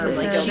All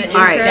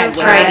right,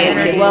 try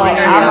again. Well,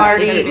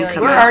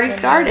 we're already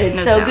started.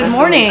 So good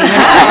morning. Good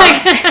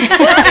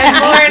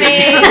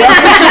morning.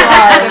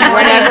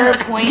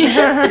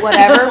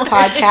 Whatever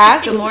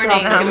podcast. Good morning.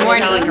 Good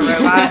morning. Like a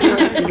robot.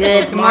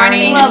 Good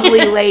morning,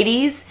 lovely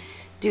ladies.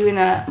 Doing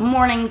a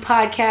morning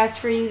podcast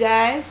for you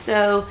guys.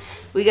 So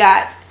we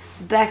got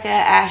Becca,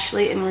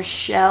 Ashley, and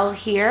Rachelle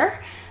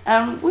here.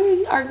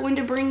 We are going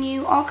to bring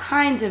you all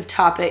kinds of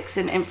topics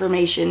and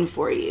information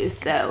for you.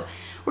 So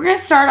we're going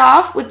to start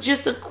off with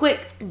just a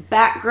quick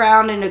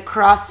background into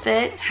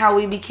CrossFit, how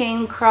we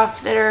became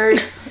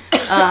CrossFitters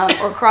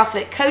or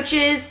CrossFit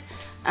coaches.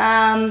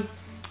 And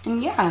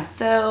yeah,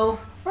 so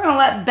we're going to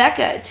let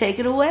Becca take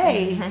it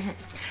away.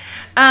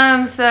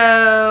 So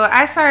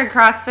I started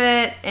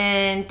CrossFit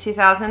in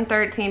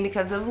 2013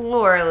 because of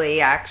Laura Lee,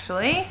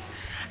 actually.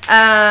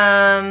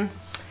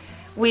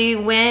 We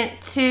went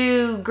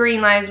to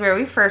Green Lives where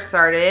we first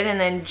started, and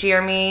then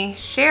Jeremy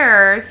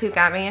Scherers, who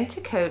got me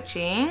into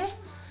coaching.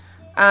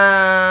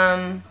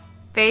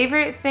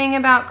 Favorite thing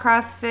about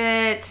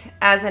CrossFit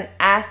as an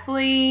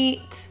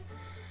athlete,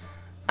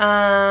 the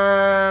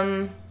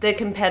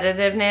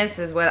competitiveness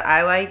is what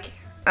I like.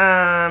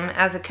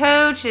 As a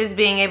coach is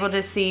being able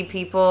to see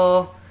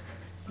people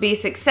be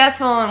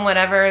successful in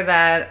whatever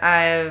that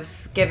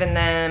I've given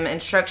them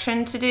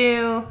instruction to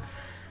do.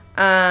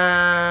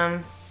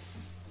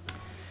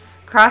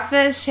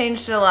 CrossFit has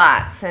changed a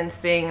lot since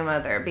being a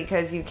mother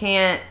because you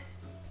can't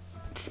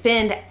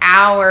spend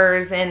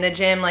hours in the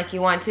gym like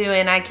you want to,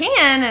 and I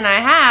can and I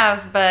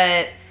have,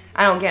 but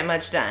I don't get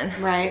much done.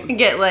 Right. I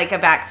get like a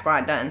back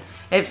squat done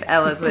if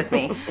Ella's with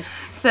me.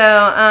 So,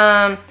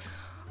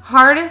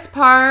 hardest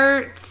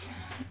part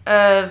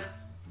of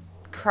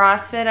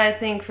CrossFit, I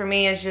think, for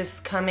me is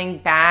just coming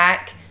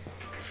back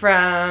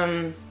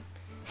from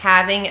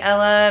having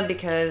Ella,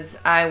 because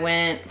I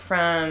went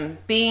from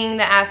being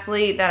the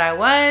athlete that I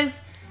was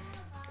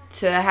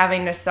to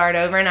having to start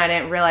over, and I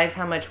didn't realize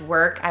how much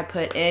work I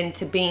put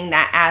into being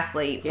that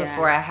athlete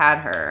before I had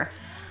her.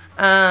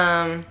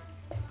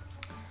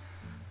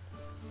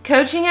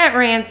 Coaching at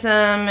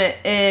Ransom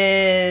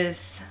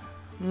is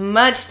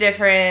much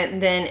different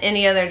than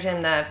any other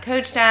gym that I've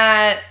coached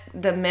at.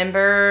 The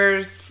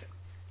members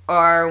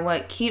are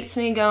what keeps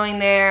me going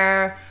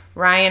there.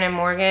 Ryan and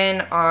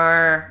Morgan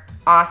are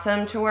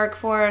awesome to work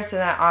for, so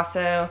that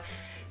also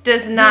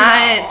does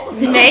not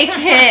make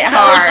it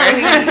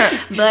hard.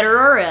 Butter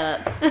her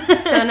up.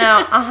 So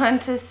now on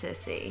to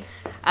Sissy.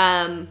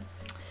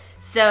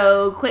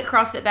 So quick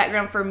CrossFit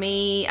background for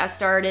me. I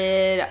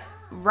started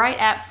right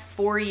at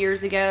 4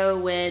 years ago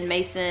when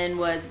Mason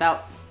was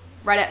about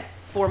right at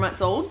 4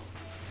 months old.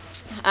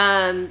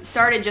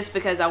 Started just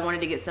because I wanted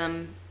to get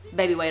some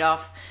baby weight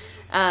off.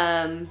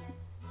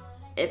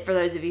 For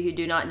those of you who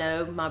do not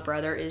know, my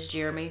brother is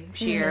Jeremy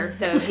Shearer.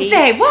 So he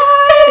Say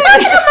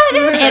what?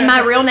 And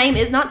my real name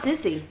is not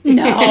Sissy.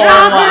 No.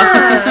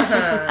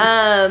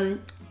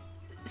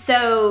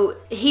 So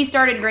he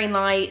started Green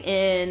Light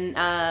in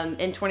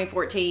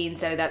 2014.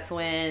 So that's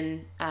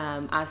when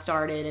I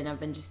started, and I've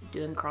been just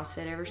doing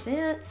CrossFit ever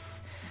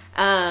since.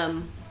 Are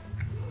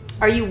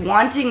you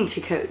wanting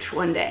to coach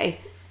one day?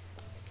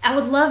 I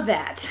would love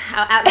that.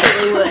 I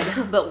absolutely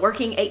would. But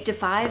working 8 to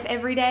 5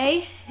 every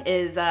day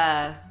is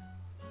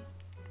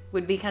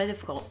would be kind of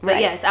difficult. But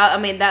right. Yes, I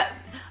mean that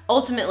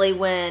ultimately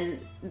when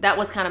that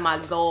was kind of my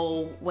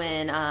goal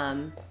when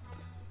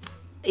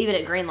even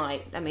at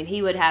Greenlight, I mean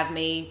he would have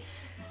me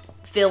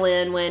fill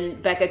in when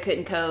Becca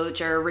couldn't coach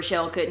or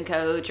Rachelle couldn't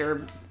coach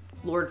or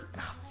Lord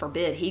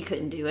forbid he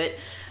couldn't do it.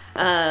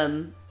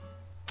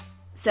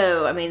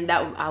 So I mean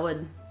that I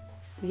would.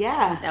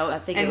 Yeah, I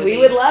think and it would we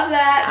would love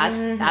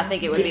that. I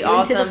think it would Get be you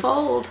awesome. into the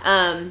fold.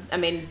 I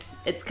mean,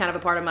 it's kind of a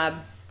part of my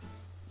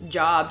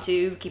job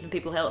too, keeping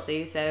people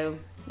healthy. So,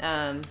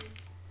 yeah,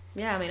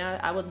 I mean,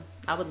 I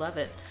would love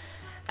it.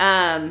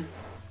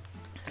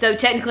 So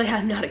technically,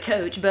 I'm not a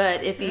coach,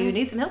 but if you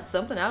need some help with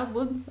something,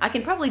 I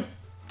can probably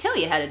tell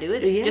you how to do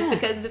it. Yeah. Just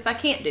because if I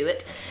can't do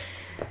it.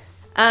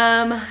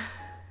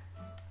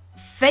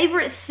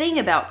 Favorite thing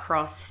about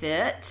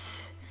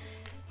CrossFit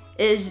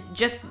is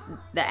just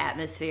the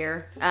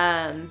atmosphere.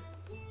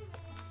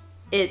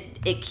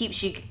 It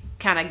keeps you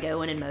kind of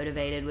going and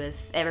motivated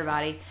with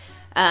everybody.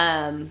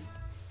 The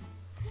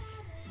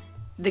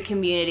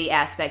community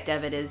aspect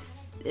of it is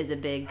a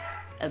big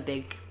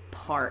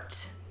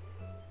part.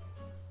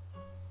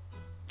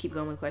 Keep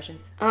going with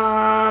questions.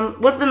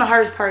 What's been the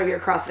hardest part of your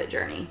CrossFit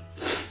journey?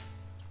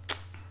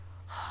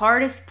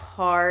 Hardest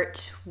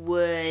part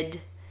would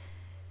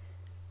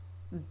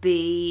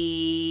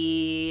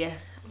be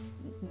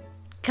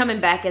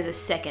coming back as a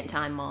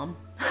second-time mom.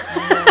 None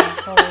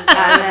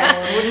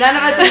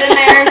of us have been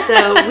there,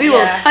 so we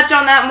will touch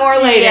on that more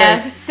later.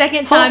 Yeah,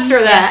 second-time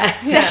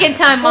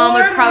mom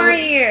would probably. 4 more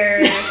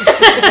years.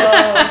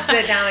 We'll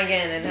sit down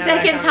again and have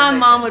Second-time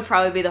mom would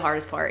probably be the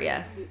hardest part.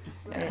 Yeah.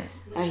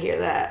 I hear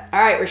that. All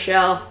right,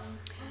 Rachelle.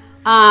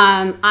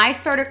 I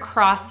started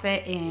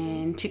CrossFit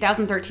in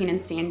 2013 in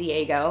San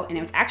Diego, and it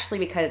was actually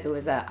because it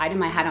was an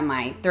item I had on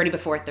my 30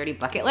 before 30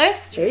 bucket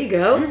list. There you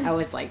go. I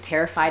was like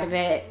terrified of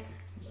it.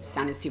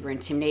 sounded super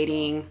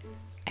intimidating.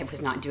 I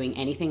was not doing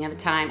anything at the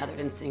time other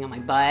than sitting on my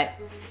butt.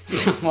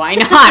 So why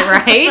not,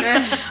 right?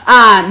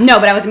 No,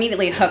 but I was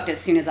immediately hooked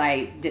as soon as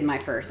I did my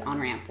first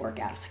on-ramp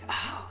workout. I was like,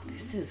 oh,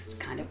 this is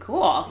kind of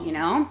cool, you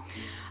know?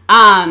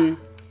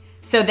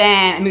 So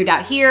then I moved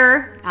out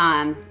here,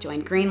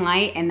 joined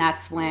Greenlight, and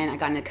that's when I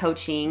got into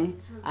coaching.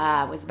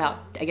 Was about,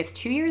 I guess,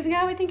 2 years ago,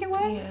 I think it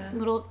was. Yeah. A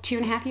little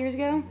 2.5 years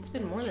ago. It's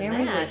been more than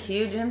Jeremy's a that.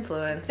 huge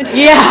influence.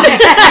 Yeah.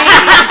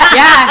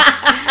 Yeah.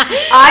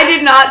 I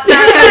did not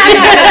start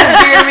coaching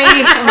Jeremy.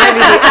 I might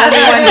be the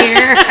other one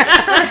here.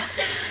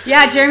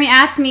 Yeah, Jeremy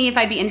asked me if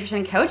I'd be interested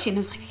in coaching. I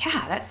was like,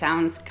 yeah, that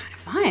sounds kind of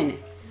fun.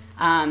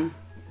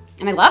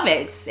 And I love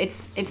it.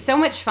 It's so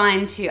much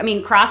fun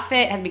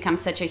CrossFit has become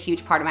such a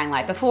huge part of my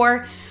life.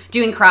 Before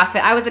doing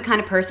CrossFit, I was the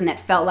kind of person that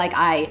felt like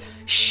I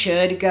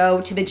should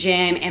go to the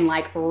gym and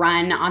like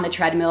run on the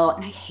treadmill,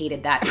 and I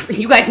hated that.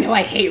 You guys know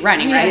I hate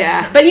running, right?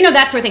 Yeah. But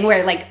that sort of thing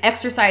where like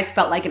exercise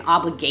felt like an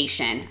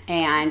obligation,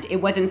 and it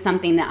wasn't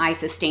something that I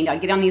sustained. I'd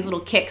get on these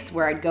little kicks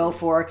where I'd go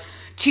for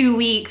 2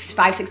 weeks,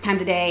 5-6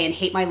 times a day, and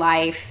hate my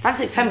life.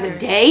 5-6 times a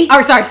day?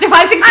 Oh, sorry, still 5-6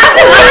 times a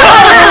day.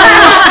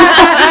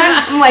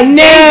 I'm like,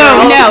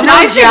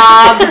 no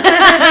job.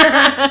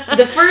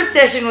 The first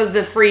session was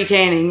the free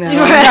tanning, though.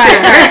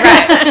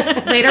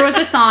 Right. Later was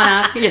the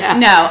sauna. Yeah.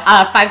 No,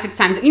 5-6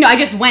 times. I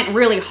just went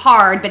really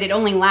hard, but it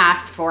only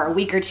lasts for a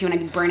week or two, and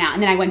I'd burn out,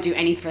 and then I wouldn't do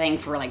anything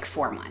for like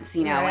 4 months.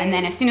 Right. And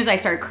then as soon as I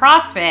started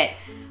CrossFit,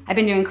 I've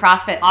been doing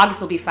CrossFit. August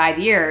will be 5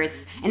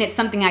 years, and it's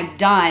something I've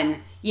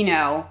done.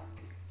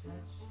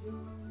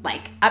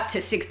 Like up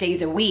to 6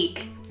 days a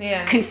week.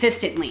 Yeah.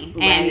 Consistently,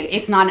 Right. and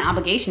it's not an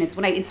obligation. It's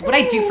what I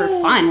do for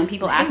fun. When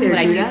people ask me what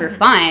I do for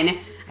fun,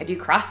 I do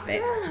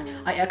CrossFit.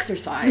 I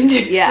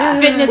exercise.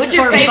 Yeah. Fitness What's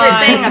your for favorite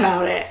fun. thing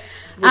about it?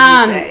 Would you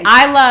say?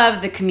 I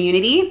love the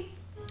community.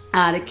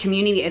 The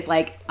community is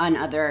like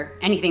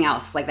anything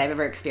else like that I've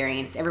ever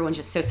experienced. Everyone's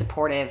just so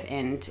supportive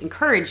and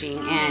encouraging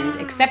and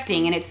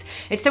accepting, and it's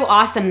so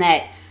awesome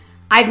that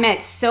I've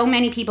met so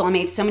many people and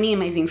made so many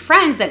amazing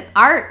friends that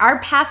our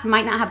paths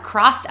might not have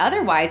crossed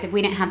otherwise if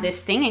we didn't have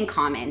this thing in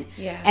common.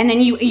 Yeah. And then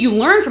you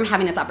learn from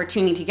having this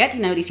opportunity to get to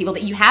know these people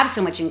that you have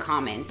so much in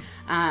common.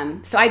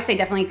 So I'd say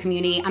definitely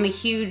community.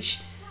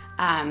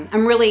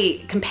 I'm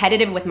really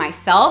competitive with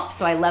myself,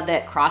 so I love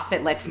that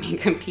CrossFit lets me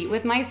compete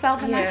with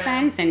myself in that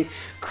sense and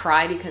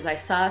cry because I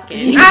suck.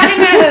 And I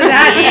didn't know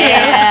that.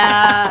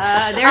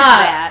 Yeah, there's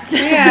that.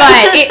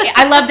 But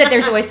I love that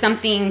there's always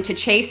something to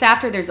chase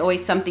after. There's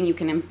always something you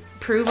can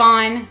improve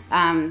on.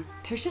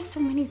 There's just so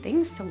many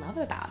things to love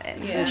about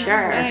it. Yeah,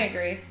 sure. I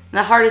agree.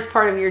 The hardest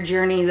part of your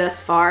journey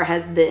thus far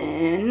has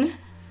been...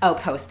 Oh,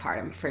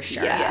 postpartum, for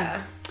sure.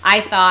 Yeah.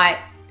 I thought...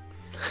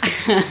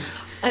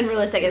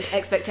 Unrealistic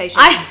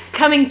expectations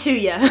coming to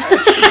you. For real.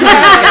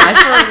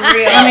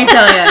 Let me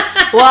tell you.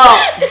 Well,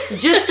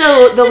 just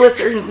so the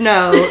listeners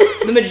know,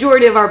 the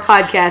majority of our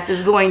podcast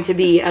is going to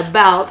be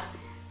about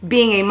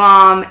being a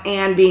mom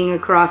and being a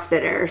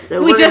CrossFitter.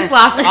 So We just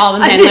lost all the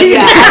men listening.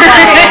 Yeah.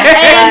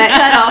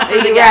 Cut off for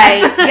the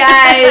Right,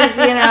 guys,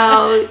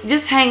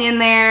 just hang in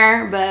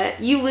there. But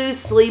you lose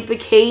sleep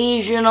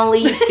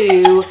occasionally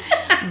too.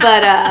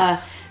 But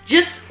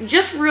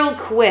just real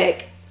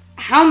quick,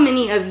 how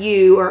many of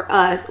you or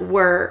us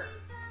were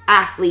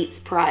athletes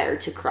prior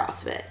to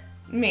CrossFit?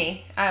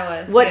 Me, I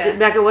was.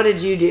 Becka, what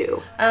did you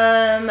do?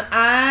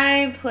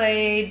 I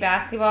played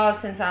basketball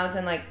since I was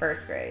in like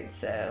first grade,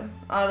 so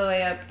all the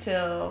way up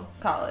till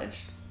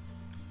college.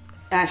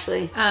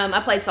 Ashley? I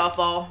played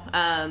softball.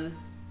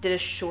 Did a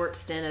short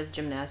stint of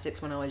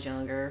gymnastics when I was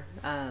younger,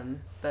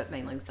 but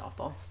mainly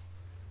softball.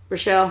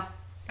 Rochelle?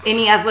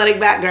 Any athletic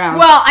background?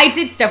 Well, I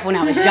did stuff when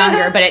I was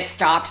younger, but it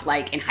stopped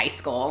like in high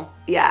school.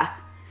 Yeah.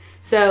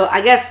 So I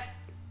guess,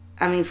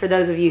 for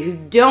those of you who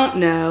don't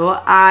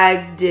know,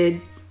 I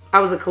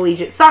was a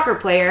collegiate soccer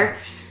player.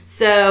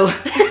 So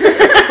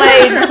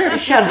played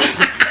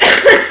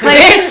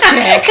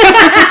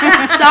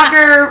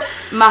soccer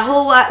my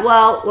whole life.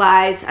 Well,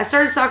 lies. I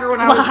started soccer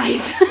when I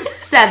was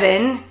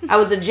 7. I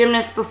was a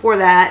gymnast before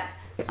that.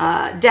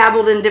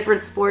 Dabbled in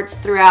different sports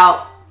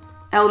throughout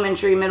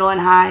elementary, middle, and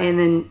high, and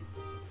then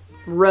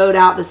rode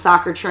out the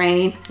soccer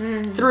train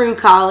through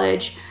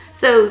college.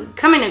 So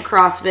coming to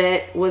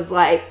CrossFit was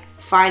like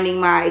finding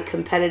my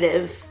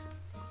competitive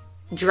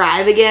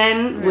drive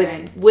again.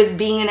 Right. With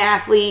being an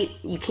athlete,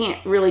 you can't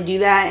really do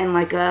that in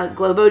like a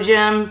Globo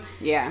gym.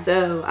 Yeah.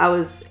 So I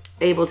was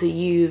able to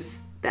use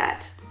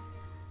that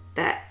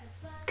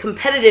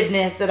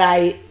competitiveness that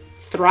I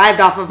thrived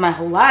off of my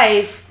whole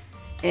life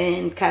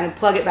and kind of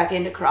plug it back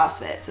into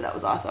CrossFit. So that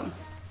was awesome.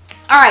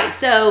 All right,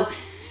 so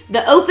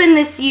the Open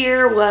this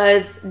year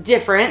was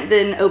different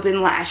than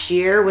Open last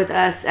year with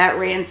us at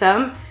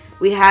Ransom.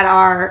 We had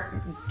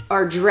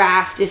our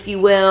draft, if you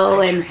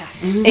will, and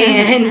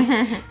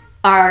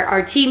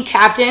our team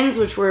captains,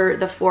 which were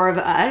the 4 of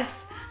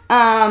us.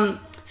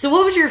 So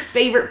what was your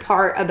favorite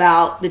part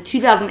about the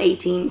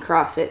 2018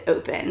 CrossFit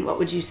Open? What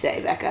would you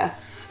say, Becka?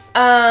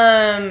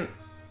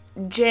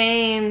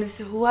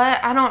 James,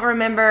 what? I don't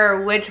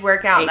remember which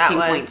workout that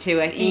was. 18.2,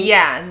 I think.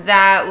 Yeah,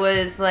 that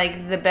was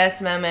like the best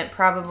moment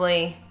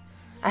probably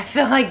I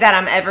feel like that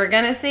I'm ever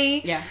gonna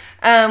see. Yeah.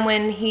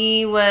 When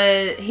he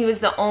was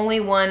the only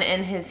one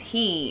in his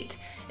heat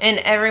and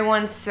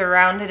everyone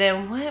surrounded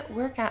him. What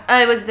workout?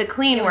 It was the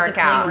clean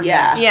workout.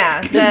 Yeah.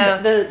 Yeah. So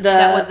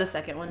that was the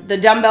second one. The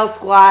dumbbell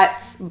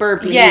squats,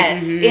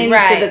 burpees,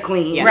 into the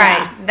clean. Yeah.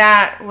 Right.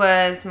 That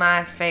was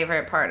my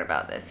favorite part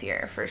about this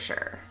year for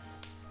sure.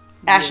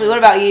 Ashley, what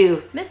about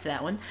you? Missed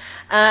that one.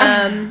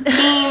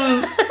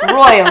 Team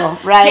Royal,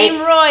 right? Team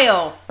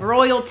Royal.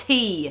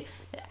 Royalty,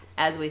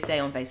 as we say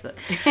on Facebook.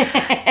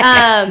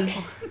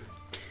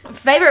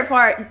 Favorite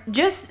part,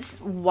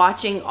 just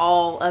watching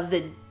all of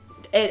the...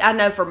 I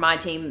know for my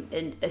team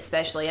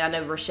especially, I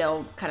know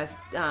Rachelle kind of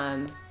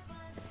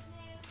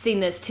seen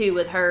this too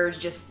with hers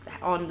just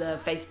on the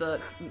Facebook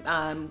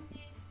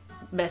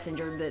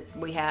messenger that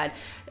we had.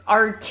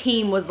 Our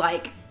team was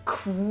like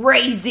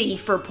crazy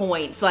for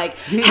points. Like,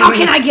 how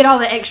can I get all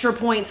the extra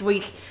points?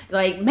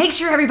 Make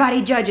sure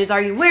everybody judges.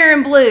 Are you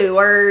wearing blue?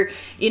 Or,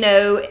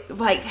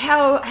 like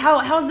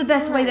how's the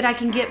best way that I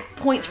can get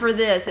points for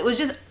this? It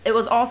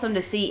was awesome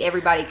to see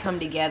everybody come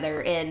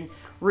together and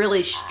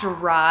really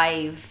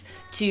strive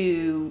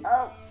to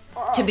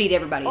beat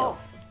everybody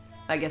else.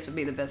 I guess would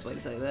be the best way to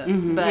say that.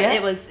 Mm-hmm. But yeah.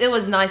 it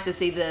was nice to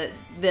see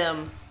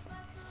them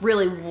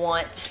really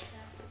want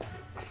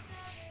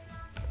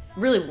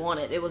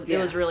it. It was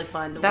really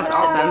fun to watch. That's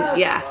awesome.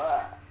 Yeah.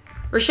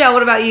 Rachelle,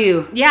 what about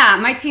you? Yeah,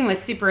 my team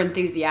was super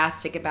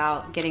enthusiastic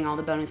about getting all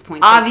the bonus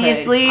points.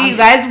 Obviously, you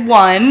guys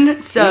won,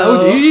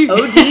 so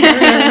OD.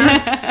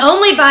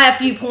 Only by a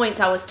few points,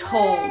 I was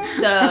told.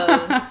 So,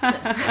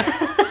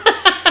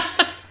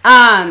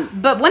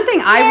 but one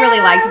thing I really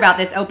liked about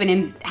this open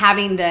and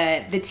having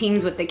the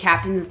teams with the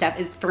captains and stuff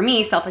is, for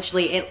me,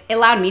 selfishly, it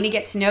allowed me to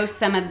get to know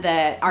some of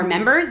our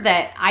members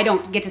that I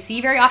don't get to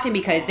see very often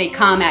because they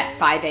come at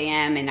 5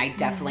 a.m. and I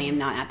definitely am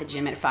not at the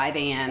gym at 5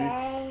 a.m.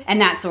 and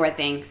that sort of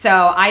thing. So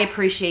I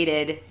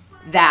appreciated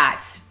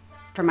that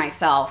for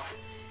myself.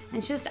 And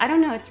it's just, I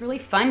don't know, it's really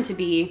fun to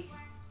be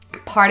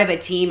part of a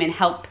team and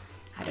help,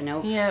 I don't know,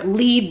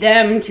 lead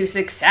them to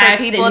success.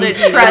 For people to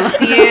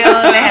trust you.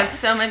 They have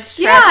so much trust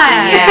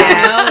in you.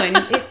 And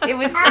it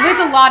was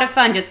a lot of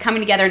fun just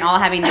coming together and all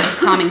having this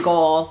common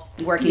goal,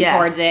 working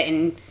towards it,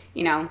 and,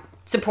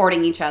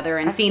 supporting each other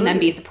and seeing them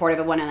be supportive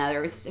of one another.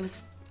 It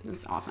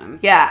was awesome.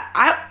 Yeah,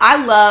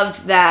 I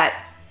loved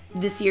that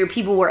this year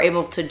people were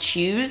able to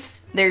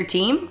choose their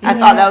team. I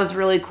thought that was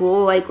really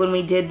cool. Like when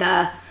we did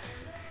the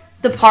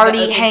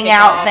party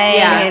hangout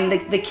thing and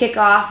the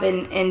kickoff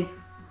and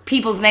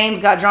people's names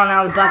got drawn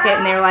out of the bucket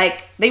and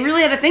they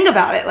really had to think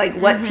about it. Like,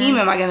 what team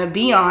am I going to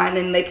be on?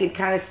 And they could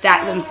kind of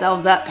stack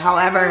themselves up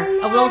however.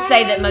 I will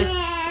say that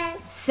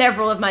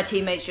several of my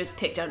teammates just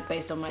picked up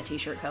based on my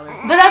t-shirt color.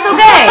 But that's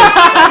okay.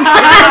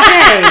 That's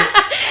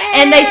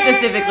okay. And they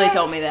specifically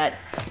told me that.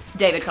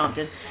 David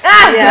Compton.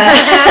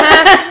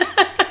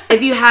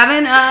 If you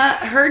haven't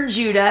heard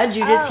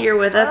Judah's here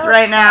with us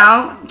right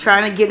now,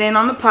 trying to get in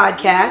on the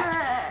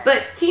podcast.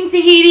 But Team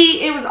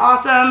Tahiti, it was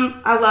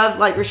awesome. I love,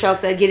 like Rachelle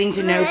said, getting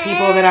to know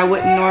people that I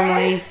wouldn't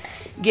normally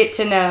get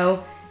to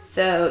know.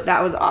 So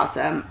that was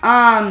awesome.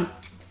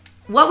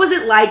 What was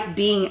it like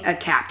being a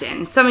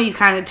captain? Some of you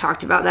kind of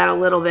talked about that a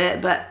little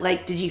bit, but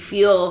did you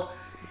feel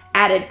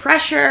added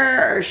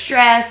pressure or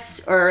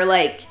stress, or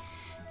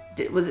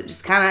was it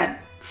just kind of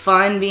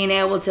fun being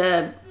able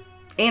to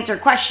answer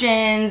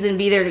questions and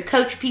be there to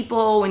coach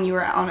people when you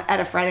were at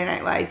a Friday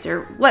Night Lights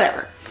or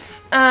whatever?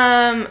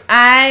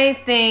 I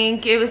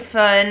think it was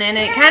fun, and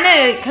it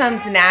kind of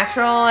comes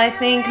natural, I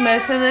think,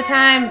 most of the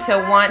time to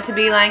want to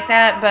be like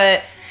that,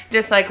 but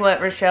just like what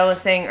Rachelle was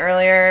saying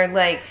earlier,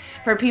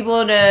 for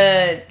people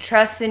to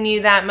trust in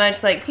you that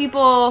much,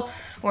 people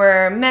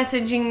were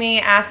messaging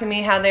me, asking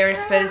me how they were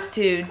supposed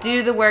to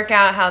do the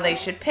workout, how they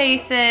should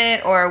pace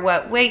it, or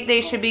what weight they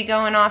should be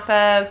going off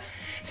of.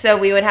 So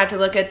we would have to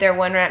look at their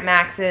 1-rep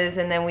maxes,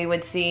 and then we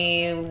would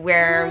see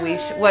where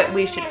what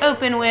we should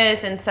open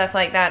with and stuff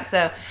like that.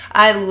 So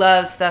I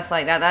love stuff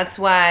like that. That's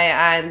why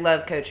I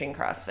love coaching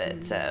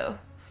CrossFit. So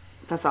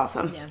that's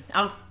awesome. Yeah,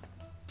 I'll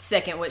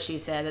second what she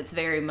said. It's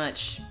very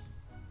much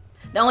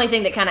the only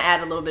thing that kind of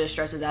added a little bit of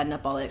stress was adding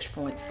up all the extra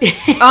points. Oh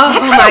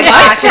my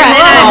gosh! And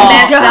then I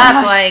messed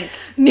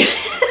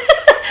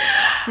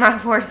up my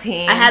poor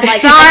team. I had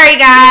sorry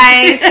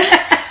guys.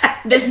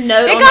 This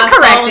note on my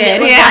phone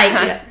that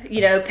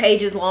was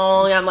pages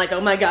long, and I'm like,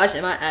 oh my gosh,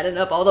 am I adding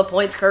up all the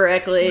points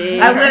correctly?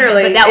 I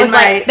literally, but that was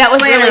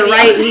planner really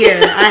right here.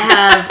 I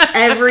have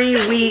every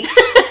week's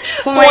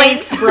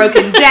points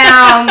broken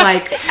down,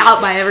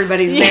 out by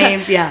everybody's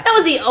names. Yeah, that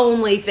was the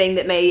only thing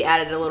that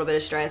added a little bit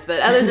of stress.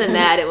 But other than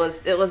that, it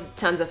was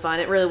tons of fun.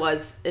 It really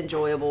was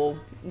enjoyable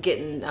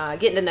getting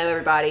to know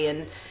everybody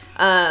and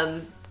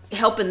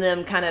helping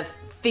them kind of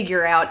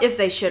figure out if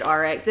they should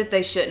RX, if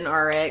they shouldn't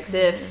RX,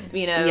 if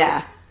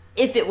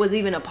it was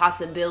even a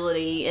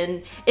possibility,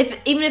 and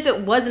even if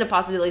it wasn't a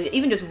possibility,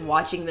 even just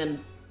watching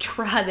them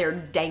try their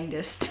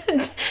dangest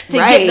to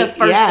Right, get the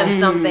first yeah. of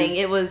something.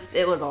 It was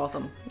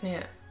awesome.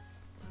 Yeah.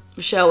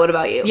 Rachelle, what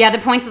about you? Yeah, the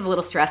points was a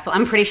little stressful.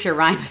 I'm pretty sure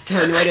Ryan was so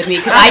annoyed with me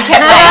because I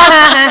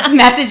kept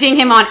like messaging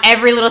him on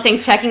every little thing,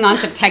 checking on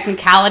some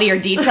technicality or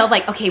detail.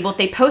 Like, okay, well, if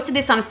they posted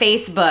this on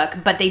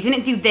Facebook, but they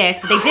didn't do this,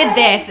 but they did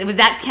this. It was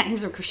that.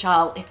 He's like,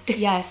 Rachelle, it's fine.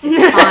 It's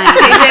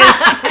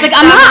like,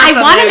 I'm not. I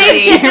want to make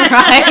sure,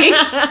 right?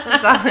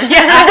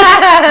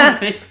 Yeah.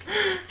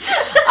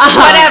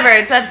 Whatever.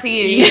 It's up to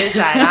you. You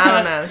decide. I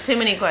don't know. Too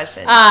many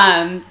questions.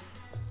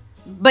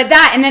 But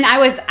that, and then I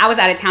was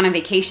out of town on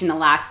vacation the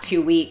last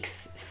 2 weeks.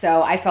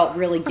 So I felt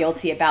really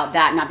guilty about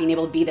that, not being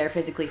able to be there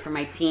physically for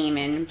my team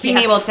and being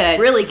able to...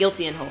 Really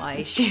guilty in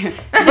Hawaii. Shoot.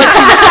 But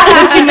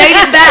you made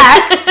it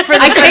back for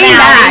the I came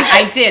back.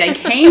 I did. I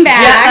came back.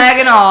 Jet lag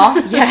and all.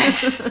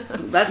 Yes.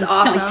 That's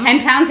awesome. Like 10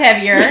 pounds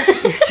heavier.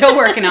 Still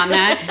working on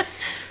that.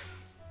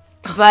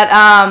 But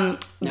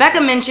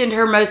Becka mentioned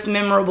her most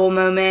memorable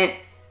moment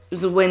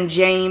was when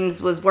James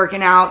was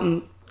working out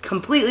and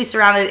completely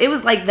surrounded. It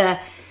was like the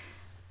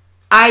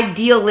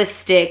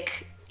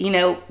idealistic,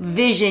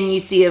 vision you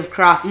see of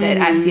CrossFit,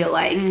 I feel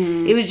like.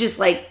 It was just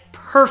like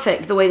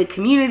perfect the way the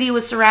community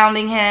was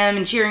surrounding him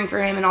and cheering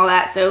for him and all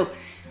that. So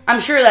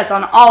I'm sure that's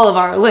on all of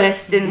our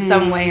lists in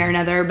some way or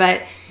another.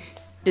 But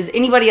does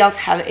anybody else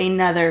have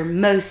another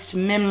most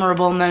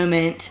memorable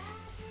moment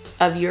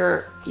of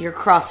your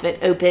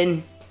CrossFit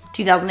Open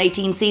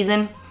 2018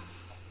 season?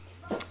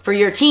 For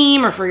your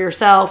team or for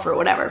yourself or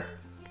whatever?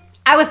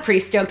 I was pretty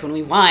stoked when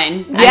we won. I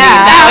mean, Yeah.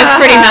 that was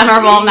pretty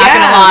memorable, I'm not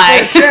going to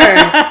lie. For sure.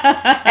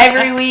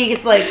 Every week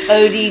it's like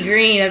OD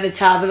Green at the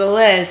top of the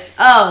list.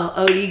 Oh,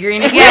 OD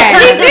Green again. He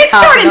at the did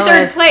top start of in the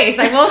third list. place.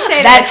 I will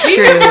say That's that.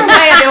 true.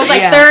 It was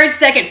like Yeah. third,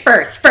 second,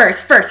 first. No,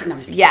 I'm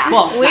just kidding. Yeah.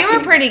 Well, We not were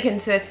kidding. pretty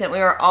consistent. We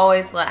were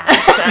always last.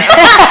 So that's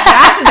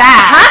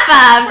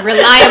that.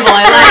 reliable.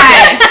 I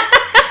like it.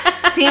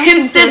 Team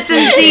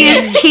Consistency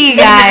is key,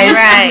 guys.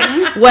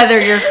 Right. Whether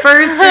you're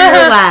first or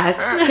you're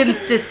last.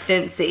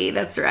 Consistency.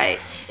 That's right.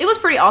 It was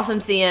pretty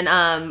awesome seeing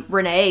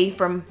Renee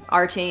from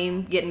our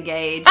team get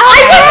engaged.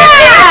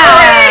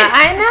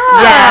 I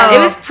know. Yeah,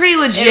 it was pretty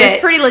legit. It was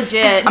pretty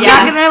legit. I'm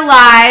Yeah. not gonna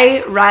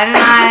lie, Ryan and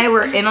I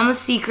were in on the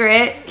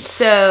secret,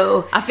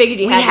 so I figured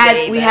you had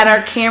to be. we but- had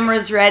our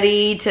cameras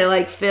ready to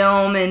like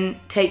film and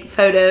take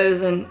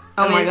photos, and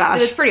oh my gosh,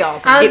 it was pretty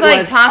awesome. I was It like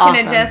was talking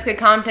awesome. to Jessica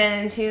Compton,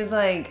 and she was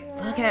like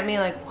looking at me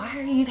like, "Why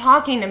are you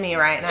talking to me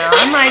right now?"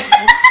 I'm like,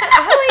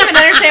 I don't even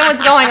understand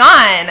what's going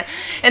on.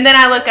 And then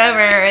I look over,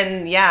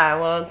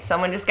 and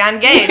someone just got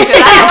engaged. 'Cause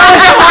that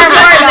was more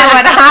important than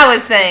what I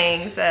was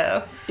saying.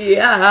 So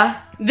yeah.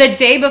 The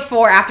day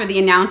before, after the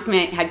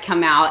announcement had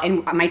come out,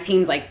 and my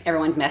team's like,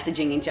 everyone's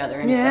messaging each other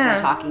and stuff Yeah.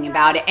 and talking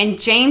about it. And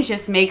James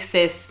just makes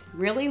this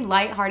really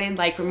lighthearted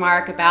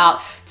remark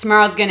about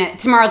tomorrow's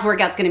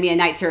workout's gonna be a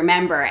night to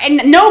remember.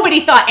 And nobody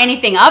thought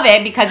anything of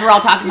it because we're all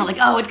talking about like,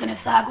 oh, it's gonna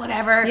suck,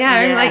 whatever.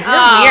 yeah, Yeah. like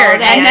you're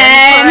weird. And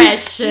man. then,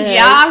 precious.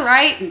 yeah,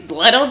 right.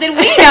 Little did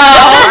we know,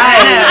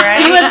 I know,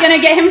 right? he was gonna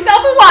get himself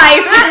a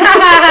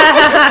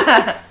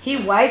wife. He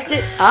wiped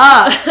it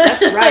up.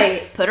 That's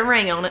right. Put a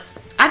ring on it.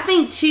 I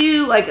think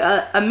too, like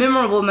a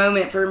memorable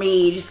moment for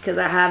me, just because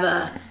I have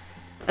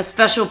a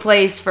special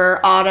place for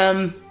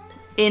Autumn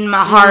in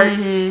my heart,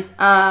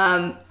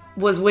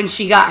 was when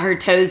she got her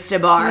toes to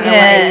bar.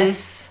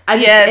 Yes. I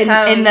just, Yes,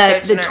 I was and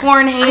stretching the her.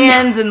 torn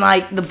hands and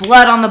like the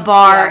blood on the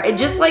bar, it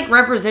just like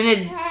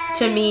represented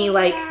to me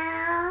like,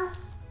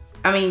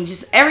 I mean,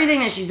 just everything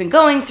that she's been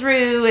going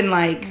through, and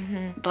like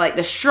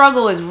the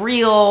struggle is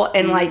real,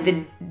 and like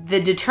the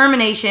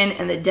determination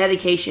and the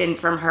dedication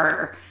from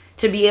her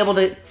to be able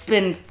to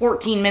spend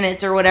 14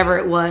 minutes or whatever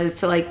it was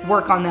to like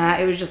work on that.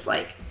 It was just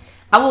like,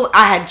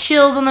 I had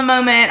chills in the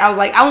moment. I was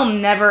like, I will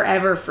never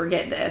ever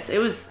forget this. It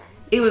was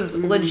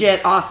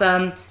legit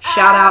awesome.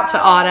 Shout out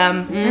to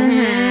Autumn.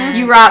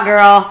 You rock,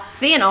 girl.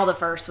 Seeing all the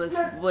first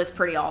was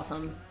pretty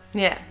awesome.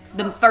 Yeah.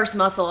 The first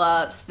muscle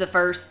ups, the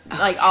first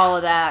all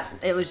of that.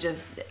 It was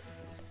just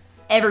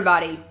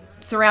everybody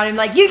surrounding him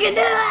like, you can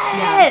do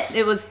it.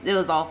 It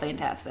was all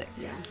fantastic.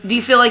 Yeah. Do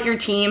you feel like your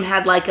team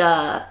had like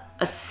a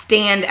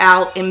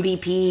standout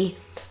MVP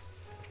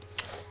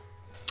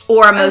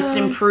or a most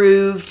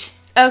improved?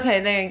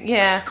 Okay,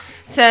 yeah.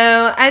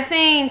 So I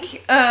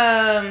think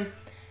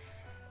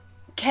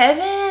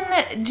Kevin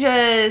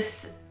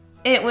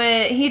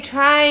he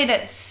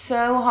tried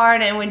so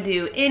hard and would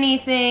do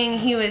anything.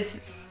 He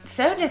was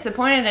so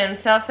disappointed in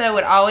himself, though,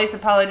 would always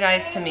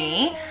apologize to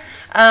me.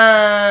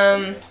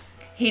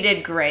 He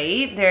did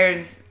great.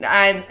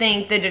 I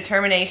think the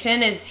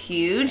determination is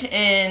huge,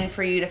 and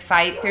for you to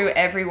fight through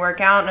every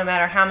workout, no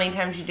matter how many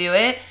times you do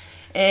it,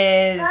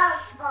 is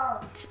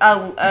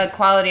a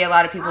quality a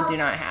lot of people do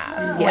not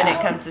have when it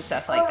comes to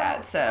stuff like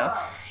that. So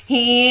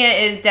he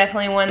is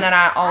definitely one that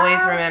I always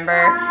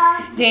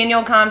remember.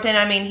 Daniel Compton,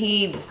 I mean,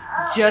 he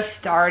just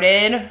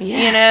started,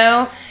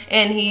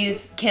 and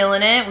he's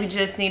killing it. We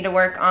just need to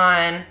work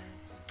on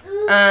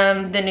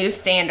the new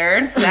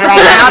standards. That's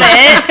about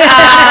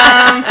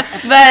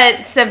it.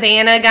 But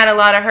Savannah got a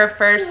lot of her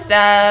first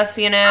stuff,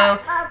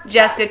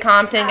 Jessica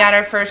Compton got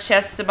her first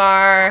chest to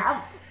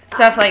bar,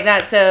 stuff like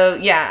that. So,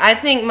 yeah, I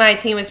think my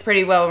team was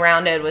pretty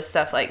well-rounded with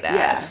stuff like that.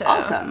 Yeah, so.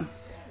 awesome.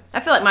 I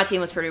feel like my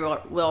team was pretty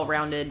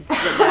well-rounded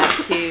with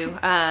that, too.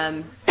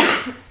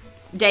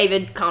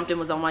 David Compton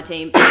was on my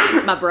team.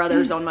 My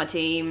brother's on my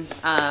team.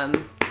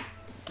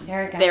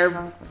 Eric They're...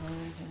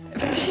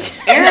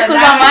 Eric was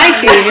on my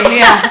team,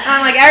 yeah.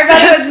 I'm like,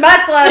 everybody with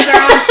muscles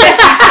are on 50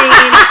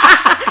 team.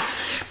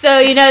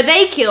 So,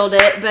 they killed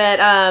it, but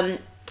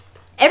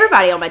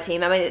everybody on my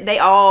team, I mean, they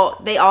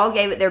all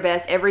gave it their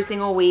best every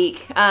single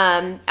week.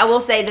 I will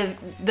say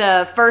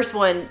the first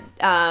one,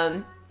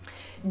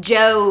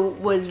 Joe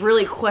was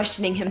really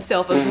questioning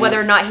himself of whether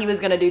or not he was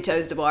going to do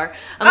toes to bar.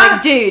 I'm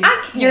like, dude,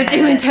 you're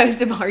doing toes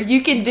to bar.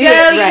 You can do Joe,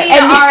 it. you need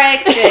to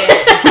RX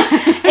it.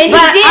 And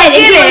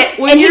he did.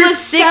 When you're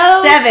 6'7"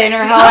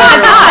 or however. Oh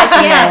my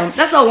gosh, yeah.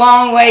 That's a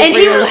long way And for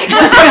he your was-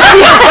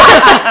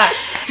 legs.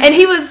 And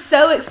he was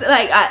so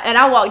excited. And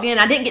I walked in.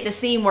 I didn't get to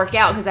see him work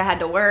out because I had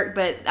to work.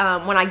 But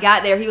when I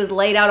got there, he was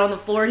laid out on the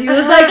floor. And he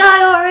was like,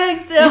 I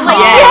RX'd him. I'm like,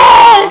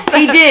 yes!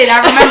 He did. I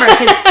remember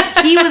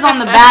because he was on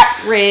the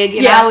back rig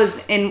and I was.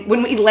 And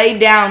when we laid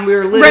down, we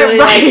were literally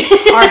Right.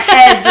 like our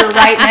heads were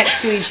right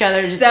next to each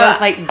other, just So, both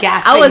like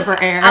gasping for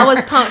air. I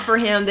was pumped for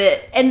him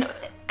and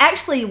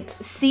actually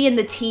seeing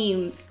the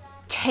team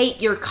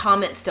take your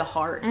comments to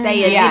heart,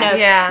 saying,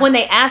 when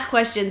they ask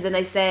questions and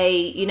they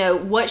say,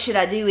 what should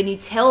I do? And you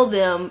tell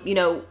them,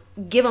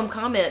 give them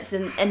comments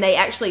and they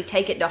actually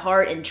take it to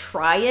heart and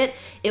try it.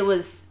 It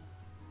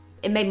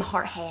made my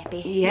heart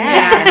happy.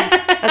 Yeah.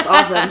 That's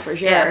awesome for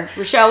sure. Yeah.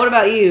 Rachelle, what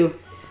about you?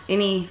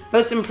 Any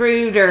most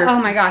improved or Oh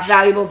my gosh.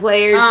 valuable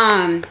players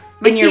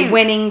in your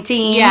winning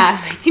team?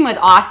 Yeah, my team was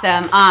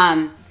awesome.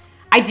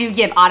 I do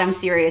give Autumn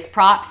serious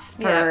props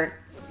for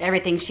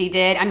everything she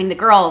did. I mean, the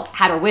girl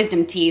had her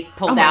wisdom teeth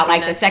pulled out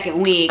like the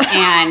second week,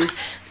 and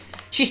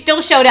she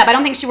still showed up. I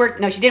don't think she worked.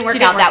 No, she didn't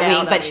work out that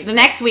week, but the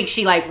next week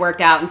she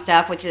worked out and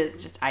stuff, which is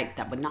just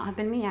that would not have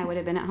been me. I would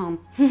have been at home.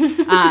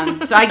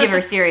 So I give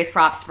her serious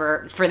props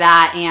for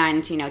that,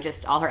 and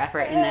just all her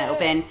effort in the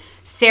open.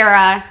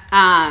 Sarah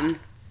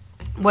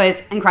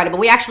was incredible.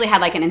 We actually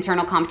had an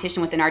internal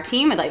competition within our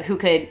team, who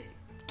could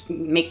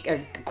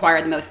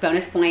acquire the most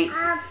bonus points.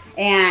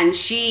 And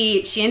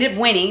she ended up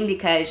winning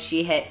because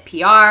she hit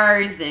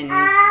PRs and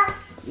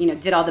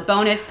did all the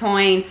bonus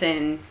points,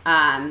 and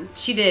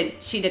she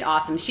did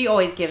awesome. She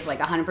always gives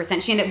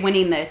 100%. She ended up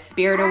winning the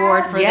Spirit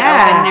Award for the open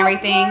and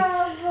everything.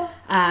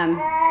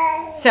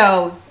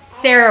 So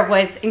Sarah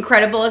was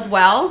incredible as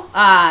well.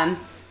 And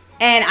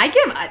I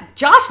give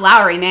Josh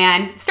Lowry,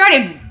 man,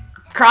 started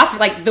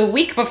CrossFit the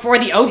week before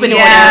the open or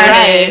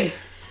whatever it is.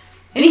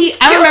 And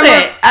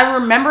I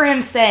remember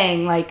him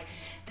saying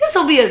this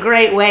will be a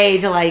great way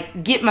to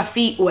get my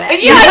feet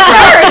wet. Yeah,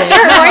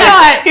 sure,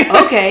 why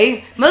not?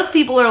 Okay. Most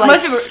people are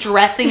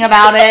stressing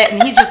about it,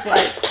 and he's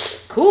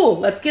just cool,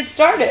 let's get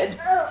started.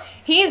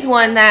 He's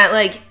one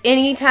that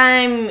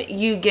anytime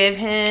you give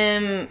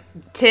him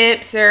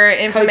tips or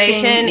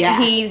information,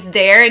 he's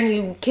there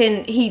and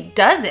he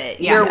does it.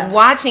 Yeah. You're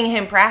watching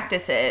him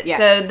practice it. Yeah.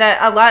 So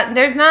that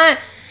there's not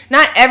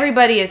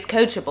everybody is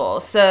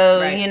coachable,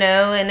 so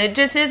and it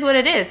just is what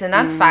it is, and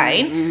that's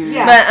fine. Mm-hmm.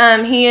 Yeah.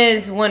 But he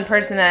is one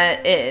person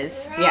that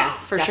is. Yeah,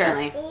 for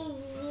definitely. Sure.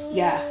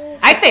 Yeah,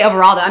 I'd say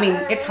overall though, I mean,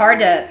 it's hard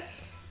to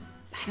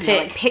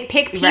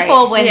pick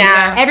people when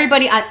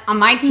everybody on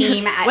my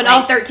team when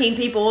all 13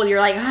 people, you're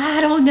I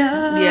don't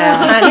know.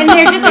 Yeah, and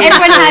they're just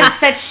everyone has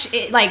such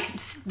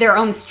their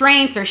own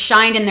strengths or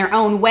shined in their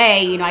own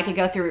way. I could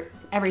go through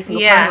every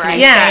single person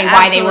and say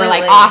why they were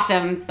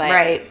awesome, but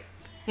right.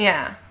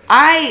 Yeah.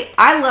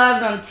 I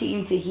loved on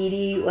Team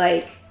Tahiti,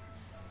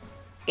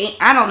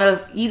 I don't know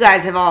if you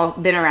guys have all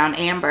been around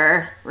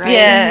Amber, right?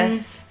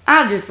 Yes.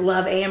 I just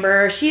love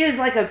Amber. She is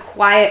a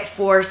quiet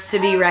force to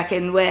be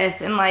reckoned with.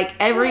 And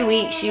every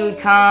week she would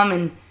come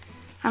and,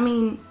 I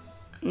mean,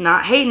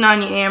 not hating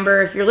on you,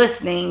 Amber, if you're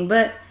listening,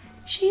 but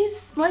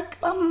she's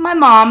my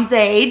mom's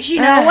age,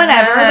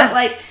 whatever.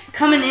 But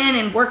coming in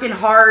and working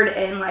hard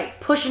and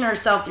pushing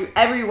herself through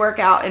every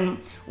workout and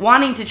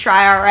wanting to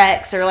try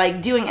RX or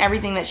doing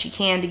everything that she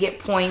can to get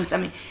points. I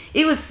mean,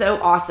 it was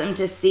so awesome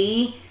to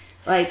see.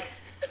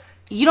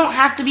 You don't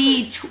have to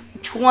be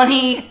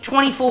 20,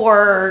 24,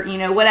 or,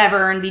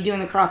 whatever, and be doing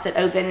the CrossFit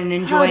Open and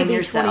enjoying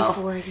yourself.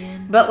 24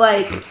 again. But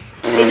it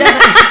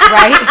doesn't,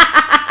 right?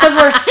 Because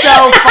we're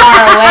so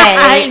far away.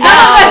 I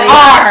know.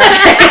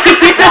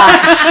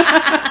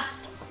 Gosh.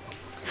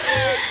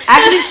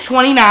 Ashley's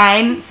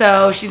 29,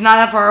 so she's not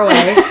that far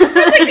away.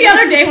 It's the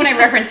other day when I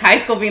referenced high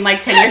school being 10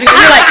 years ago,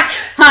 you're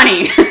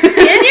honey, 10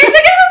 years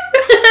ago?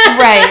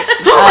 Right.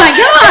 Oh my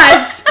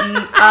gosh.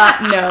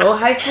 No,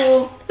 high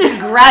school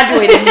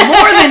graduated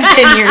more than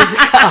 10 years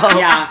ago.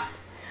 Yeah.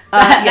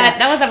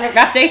 That was a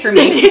rough day for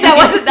me. that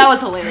was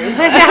hilarious.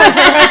 That was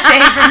a rough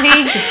day for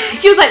me.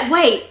 She was like,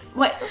 wait,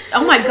 what?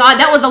 Oh my God,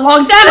 that was a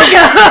long time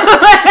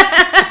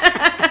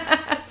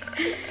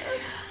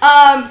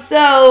ago.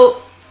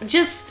 So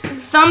just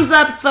thumbs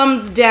up,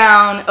 thumbs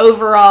down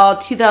overall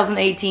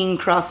 2018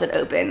 CrossFit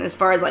Open as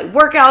far as like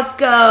workouts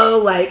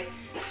go, like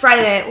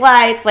Friday Night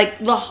Lights, like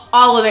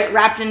all of it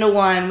wrapped into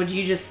one. Would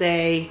you just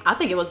say I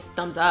think it was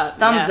thumbs up.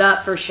 thumbs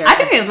up for sure? I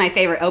think it was my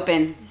favorite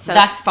Open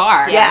thus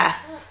far. Yeah.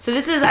 So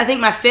this is, I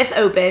think, my 5th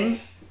Open.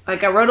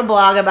 Like, I wrote a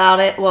blog about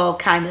it. Well,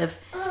 kind of.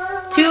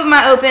 2 of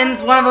my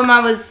Opens. One of them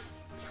I was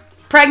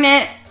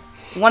pregnant.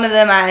 One of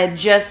them I had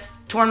just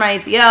torn my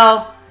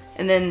ACL.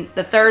 And then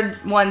the third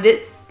one,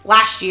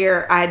 last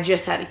year, I had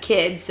just had a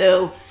kid.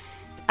 So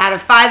out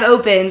of 5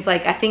 Opens,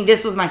 like, I think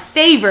this was my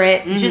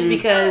favorite just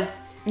because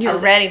You were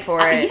ready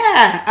for it.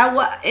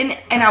 Yeah. And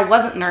I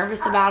wasn't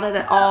nervous about it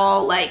at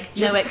all. Like,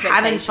 just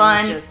having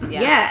fun.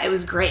 Yeah, it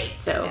was great.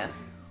 So... Yeah.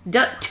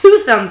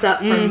 2 thumbs up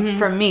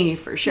from me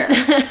for sure. All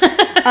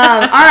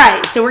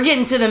right, so we're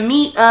getting to the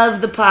meat of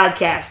the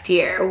podcast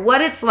here.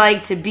 What it's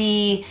like to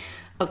be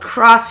a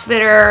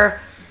CrossFitter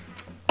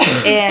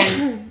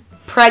and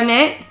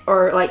pregnant,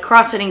 or like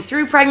CrossFitting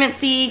through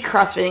pregnancy,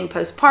 CrossFitting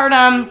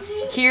postpartum.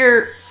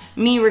 Here,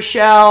 me,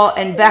 Rachelle,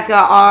 and Becka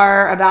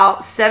are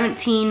about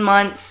 17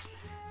 months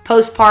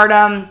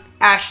postpartum.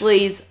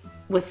 Ashley's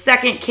with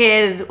second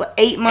kid is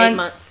 8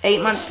 months.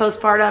 8 months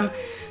postpartum.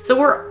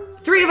 So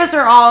 3 of us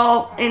are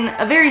all in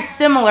a very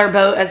similar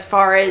boat as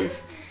far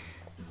as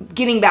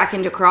getting back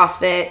into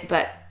CrossFit,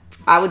 but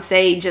I would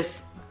say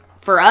just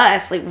for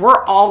us, like,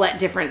 we're all at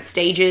different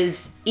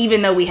stages,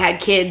 even though we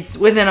had kids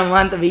within a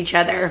month of each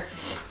other.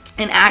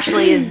 And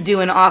Ashley is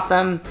doing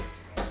awesome,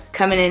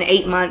 coming in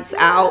 8 months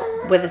out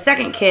with a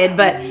second kid,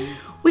 but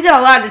we got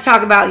a lot to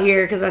talk about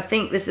here because I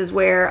think this is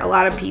where a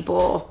lot of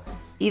people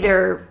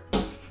either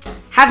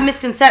have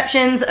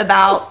misconceptions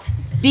about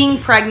being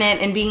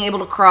pregnant and being able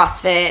to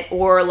CrossFit,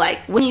 or like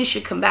when you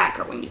should come back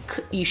or when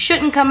you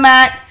shouldn't come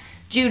back.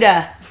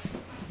 Judah.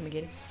 Let me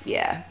get it.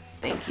 Yeah,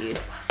 thank you.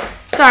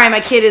 Sorry, my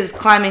kid is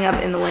climbing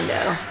up in the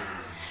window.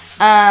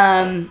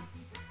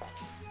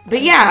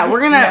 But yeah,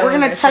 we're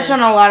gonna touch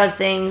on a lot of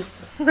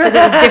things because it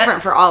was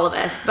different for all of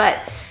us. But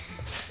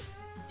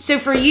so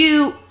for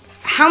you,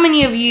 how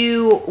many of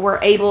you were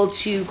able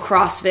to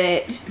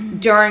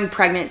CrossFit during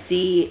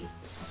pregnancy,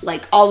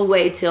 like all the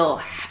way till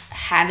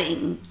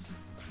having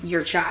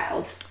your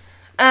child?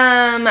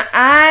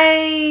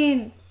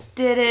 I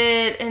did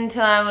it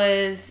until I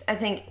was, I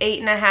think,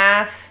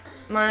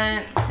 8.5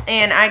 months,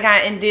 and I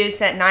got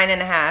induced at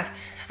 9.5.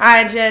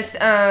 I just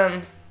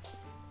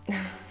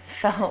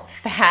felt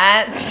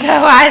fat, so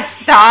I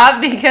stopped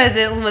because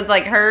it was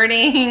like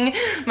hurting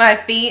my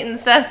feet and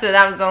stuff. So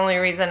that was the only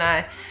reason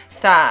I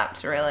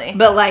stopped, really.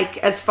 But like,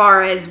 as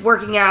far as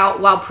working out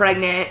while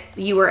pregnant,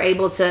 you were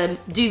able to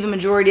do the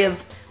majority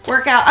of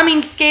workout. I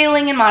mean,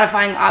 scaling and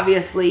modifying,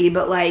 obviously,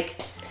 but like...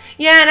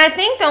 Yeah, and I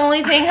think the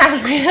only thing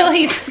I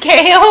really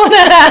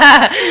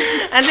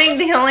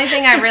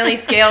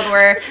scaled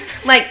were,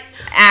 like,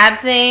 ab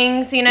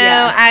things, you know?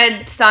 Yeah.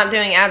 I stopped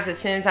doing abs as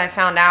soon as I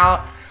found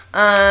out,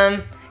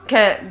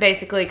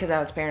 basically because I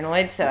was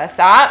paranoid, so I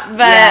stopped.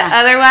 But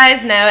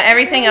otherwise, no,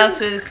 everything else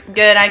was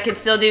good. I could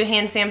still do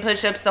handstand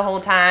push-ups the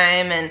whole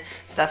time and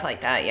stuff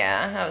like that.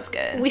 Yeah, that was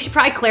good. We should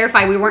probably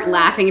clarify we weren't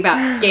laughing about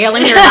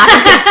scaling. We were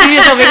laughing because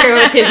Judah's over here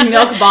with his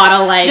milk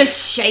bottle, like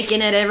just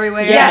shaking it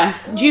everywhere. Yeah,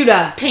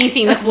 Judah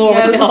painting the floor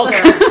with milk.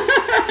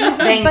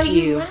 Thank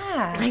you.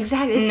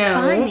 Exactly, it's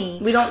funny.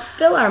 We don't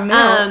spill our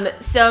milk.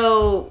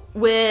 So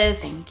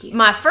with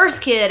my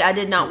first kid, I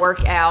did not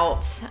work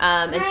out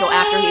until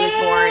after he was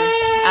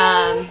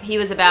born. He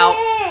was about,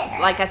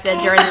 like I said,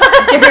 during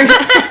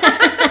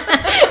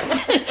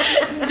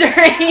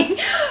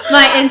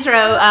my intro,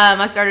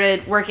 I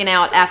started working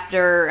out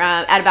after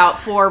at about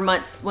 4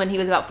 months, when he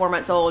was about 4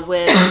 months old.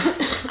 With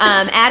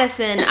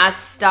Addison, I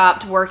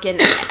stopped working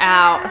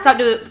out. I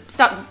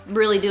stopped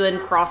really doing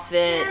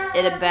CrossFit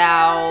at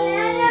about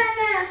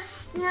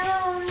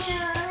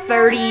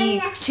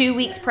 32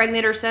 weeks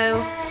pregnant or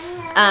so.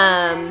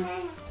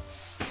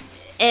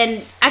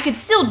 And I could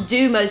still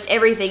do most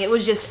everything. It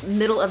was just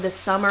middle of the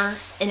summer,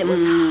 and it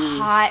was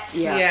hot.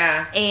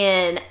 Yeah.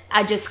 And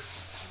I just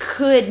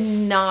could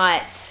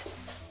not.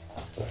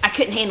 I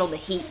couldn't handle the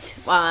heat.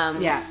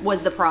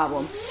 Was the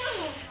problem.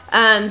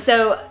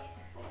 So,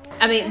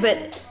 I mean,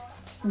 but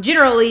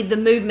generally the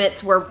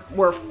movements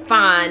were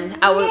fine.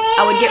 I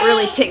would get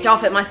really ticked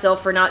off at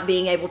myself for not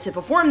being able to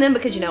perform them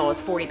because, you know, I was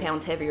 40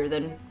 pounds heavier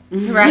than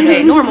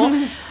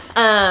normal.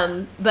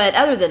 But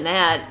other than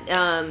that,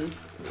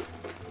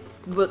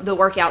 the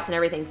workouts and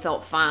everything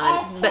felt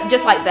fine. But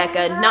just like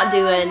Becka, not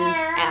doing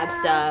ab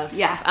stuff.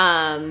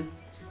 Yeah.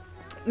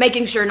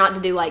 Making sure not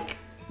to do like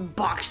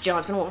box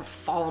jumps. I don't want to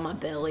fall on my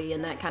belly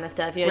and that kind of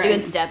stuff. You know,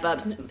 doing step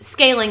ups,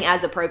 scaling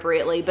as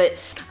appropriately. But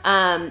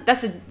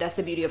that's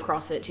the beauty of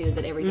CrossFit too, is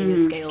that everything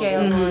is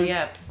scalable.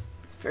 Yep,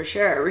 for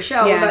sure.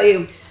 Rochelle, what about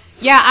you?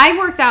 Yeah, I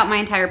worked out my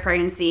entire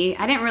pregnancy.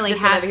 I didn't really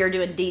have over here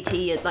doing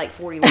DT at like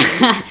 41.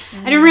 I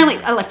didn't really.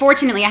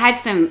 Fortunately, I had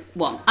some.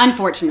 Well,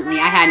 unfortunately,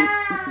 I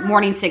had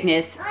morning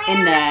sickness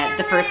in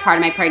the first part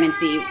of my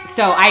pregnancy,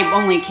 so I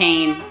only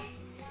came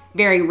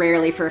very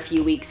rarely for a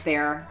few weeks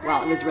there.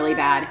 Well, it was really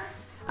bad.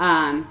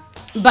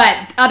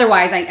 But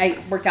otherwise, I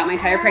worked out my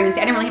entire pregnancy.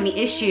 I didn't really have any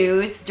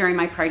issues during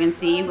my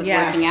pregnancy with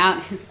working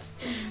out,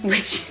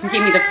 which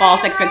gave me the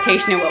false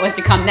expectation of what was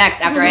to come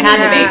next after I had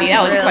the baby.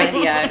 That was quite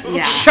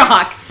the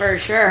shock. For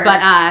sure.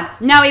 But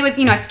no, it was,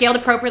 I scaled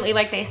appropriately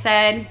like they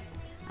said.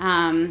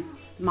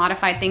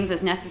 Modified things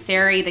as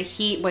necessary. The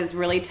heat was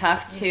really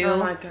tough too. Oh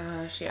my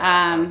gosh,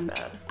 that was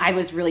bad. I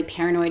was really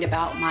paranoid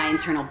about my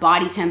internal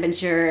body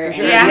temperature.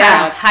 Sure. And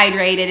I was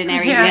hydrated and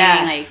everything.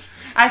 Like,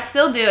 I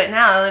still do it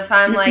now. If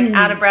I'm like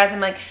out of breath, I'm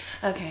like,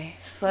 okay,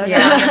 slow down.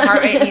 Your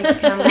heart rate needs to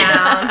come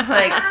down.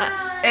 Like,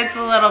 it's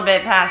a little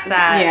bit past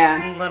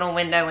that little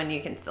window when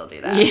you can still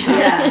do that.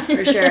 Yeah,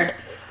 for sure.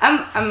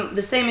 I'm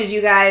the same as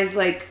you guys.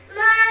 Like,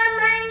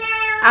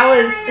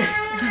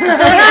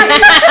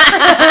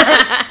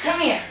 come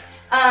here.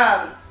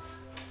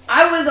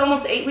 I was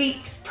almost 8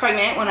 weeks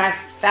pregnant when I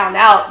found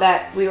out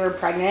that we were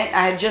pregnant.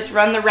 I had just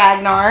run the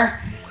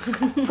Ragnar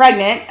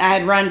pregnant. I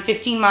had run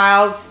 15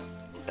 miles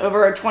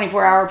over a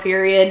 24-hour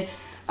period.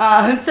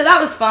 So that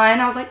was fun.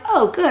 I was like,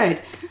 oh,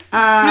 good.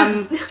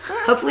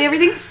 Hopefully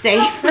everything's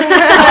safe.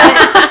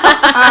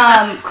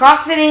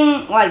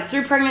 CrossFitting, like,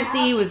 through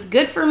pregnancy was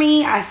good for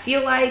me. I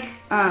feel like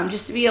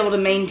just to be able to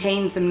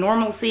maintain some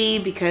normalcy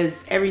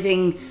because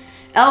everything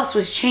else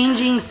was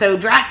changing so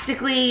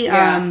drastically.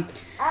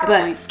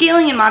 But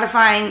scaling and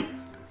modifying,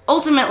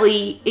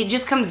 ultimately, it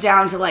just comes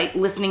down to, like,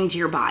 listening to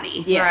your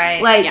body. Yes. Right.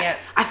 Like,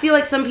 I feel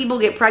like some people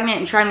get pregnant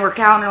and try and work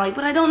out and are like,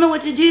 but I don't know what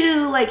to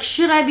do. Like,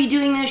 should I be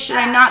doing this? Should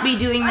I not be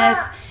doing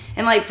this?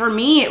 And, like, for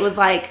me, it was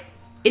like,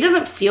 it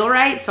doesn't feel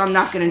right, so I'm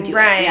not going to do it.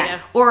 Right.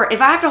 Or if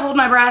I have to hold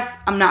my breath,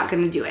 I'm not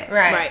going to do it.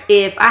 Right.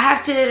 If I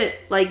have to,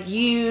 like,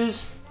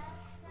 use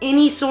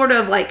any sort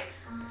of, like,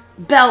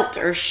 belt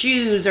or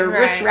shoes or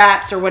wrist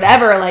wraps or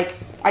whatever, like,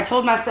 I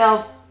told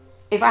myself,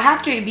 if I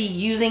have to be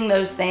using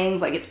those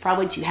things, like, it's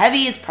probably too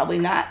heavy, it's probably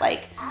not,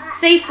 like,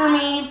 safe for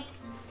me.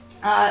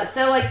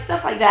 So, like,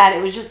 stuff like that,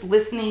 it was just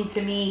listening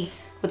to me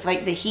with,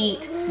 like, the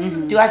heat.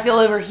 Mm-hmm. Do I feel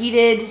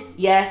overheated?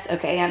 Yes.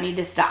 Okay, I need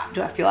to stop.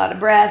 Do I feel out of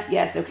breath?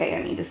 Yes. Okay,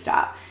 I need to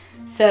stop.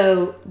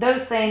 So,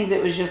 those things,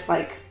 it was just,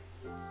 like,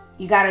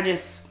 you gotta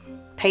just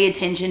pay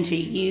attention to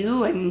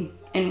you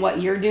and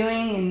what you're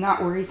doing and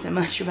not worry so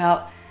much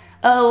about,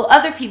 oh,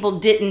 other people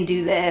didn't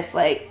do this,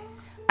 like,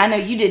 I know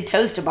you did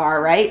toast to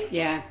bar, right?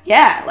 Yeah.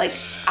 Yeah, like,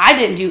 I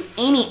didn't do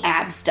any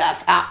ab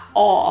stuff at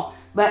all,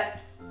 but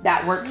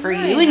that worked for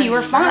you and you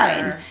were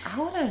fine. I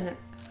wouldn't.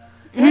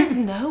 There's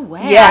no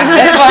way. Yeah,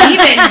 that's what I'm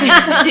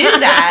even do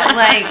that.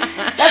 Like,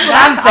 that's what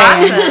I'm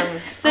saying.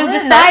 Awesome. So Good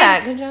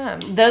besides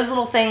job. those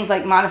little things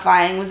like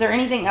modifying, was there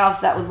anything else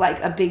that was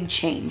like a big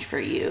change for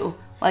you?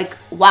 Like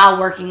while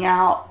working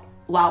out,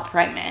 while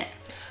pregnant?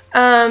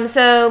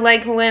 So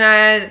like when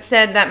I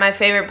said that my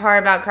favorite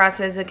part about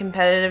CrossFit is the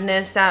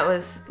competitiveness, that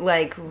was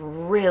like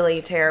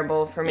really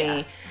terrible for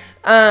me.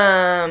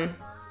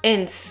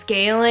 And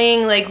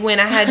scaling, like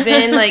when I had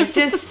been like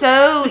just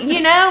so,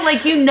 you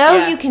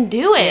can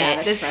do it. Yeah,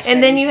 that is frustrating.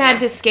 And then you had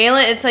to scale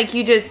it. It's like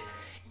you just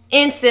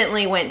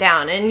instantly went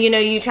down. And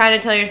you try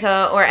to tell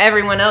yourself, or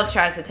everyone else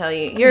tries to tell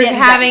you, you're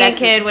having a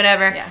kid,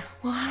 whatever. Yeah.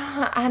 Well,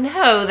 I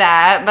know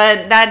that,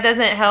 but that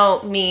doesn't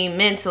help me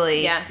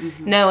mentally. Yeah.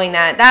 Knowing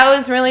that. That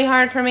was really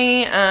hard for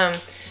me.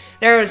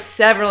 There were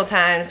several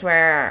times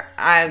where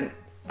I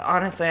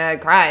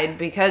cried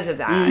because of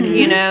that.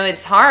 Mm-hmm.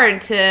 It's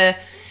hard to,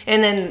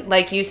 and then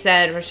like you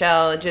said,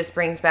 Rachelle, it just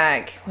brings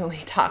back when we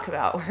talk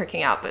about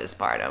working out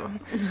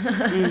postpartum.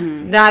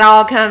 Mm-hmm. That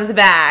all comes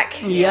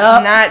back.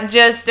 Yep. Not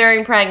just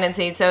during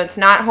pregnancy, so it's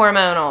not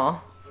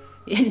hormonal.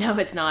 No,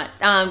 it's not.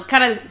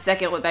 Kind of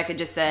second what Becca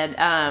just said.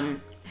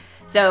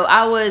 So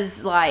I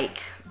was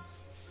like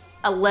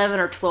 11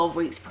 or 12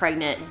 weeks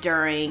pregnant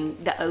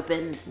during the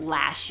Open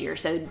last year.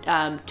 So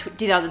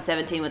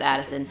 2017 with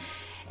Addison.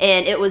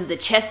 And it was the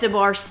chest to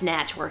bar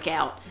snatch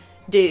workout.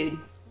 Dude,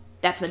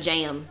 that's my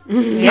jam.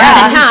 Yeah.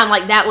 At the time,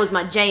 like that was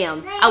my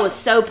jam. I was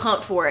so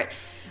pumped for it.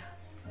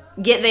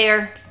 Get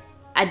there.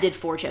 I did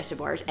 4 chest to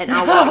bars. And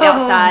I walked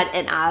outside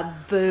and I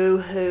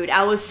boo-hooed.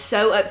 I was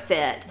so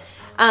upset.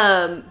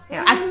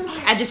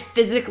 I just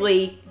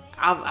physically,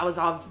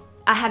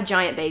 I have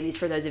giant babies,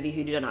 for those of you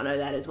who do not know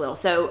that as well.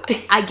 So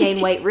I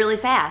gain weight really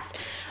fast.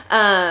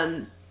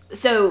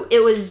 So it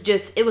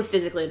was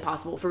physically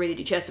impossible for me to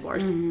do chest to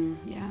bars.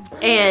 Mm-hmm. Yeah.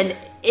 And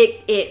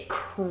it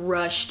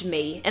crushed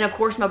me. And of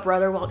course my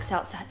brother walks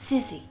outside,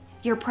 Sissy,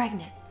 you're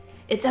pregnant.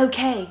 It's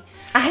okay.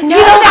 I know.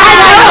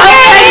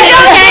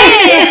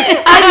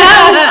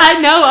 I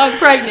know I'm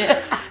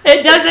pregnant.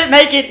 It doesn't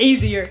make it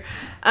easier.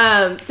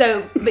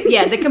 But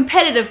yeah, the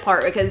competitive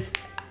part, because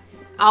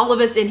all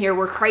of us in here,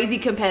 we're crazy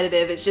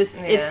competitive. It's just,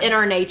 it's in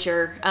our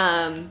nature.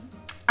 And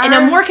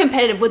I'm more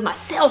competitive with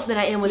myself than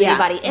I am with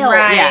anybody else.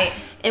 Right. Yeah.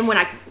 And when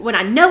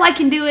I know I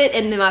can do it,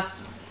 and then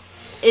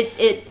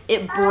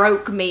it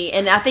broke me.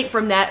 And I think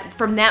from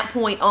that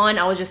point on,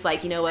 I was just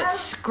like, you know what,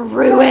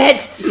 screw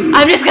it.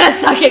 I'm just gonna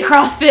suck at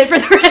CrossFit for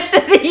the rest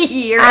of the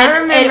year. I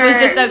remember and it was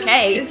just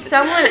okay.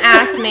 Someone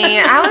asked me,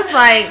 I was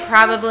like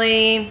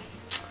probably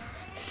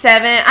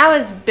 7. I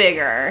was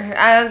bigger.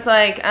 I was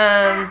like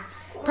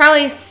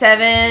probably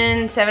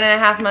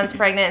 7.5 months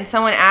pregnant, and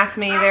someone asked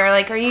me, they were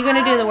like, "Are you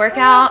gonna do the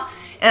workout?"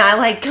 And I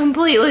like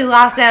completely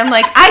lost it. I'm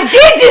like, I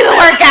did do the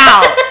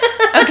workout,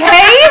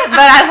 okay?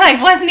 But I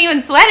like wasn't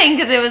even sweating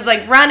because it was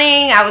like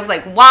running. I was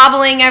like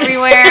wobbling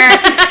everywhere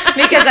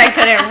because I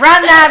couldn't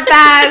run that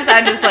fast.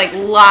 I just like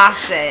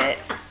lost it.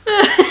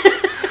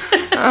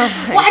 Oh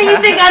Why do you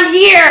think I'm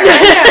here?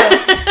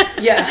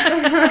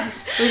 Yeah.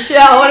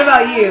 Rachelle, what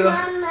about you?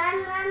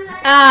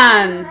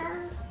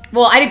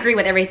 Well, I'd agree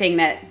with everything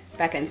that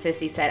Becca and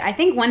Sissy said. I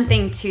think one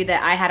thing too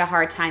that I had a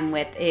hard time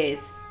with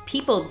is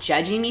people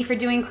judging me for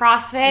doing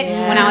CrossFit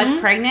when I was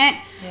pregnant.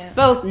 Yeah.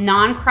 Both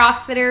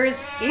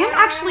non-CrossFitters and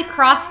actually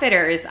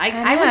CrossFitters.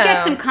 I would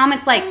get some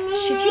comments like,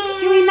 "Should you be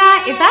doing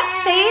that? Is that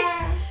safe?"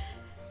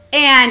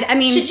 And I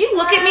mean, should you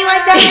look at me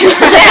like that?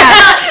 That's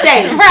not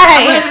safe.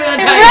 Right. I'm just gonna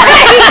tell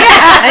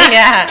you.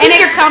 Yeah. Keep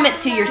your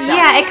comments to yourself.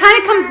 Yeah, it kind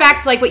of comes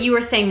back to like what you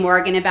were saying,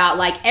 Morgan, about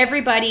like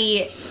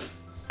everybody,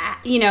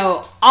 you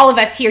know, all of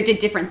us here did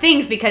different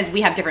things because we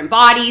have different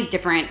bodies,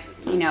 different,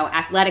 you know,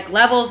 athletic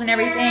levels and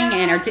everything,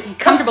 and are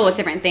comfortable with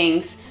different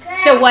things.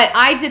 So what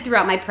I did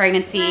throughout my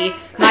pregnancy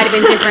might have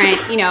been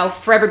different, you know,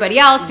 for everybody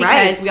else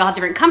because we all have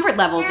different comfort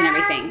levels and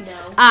everything.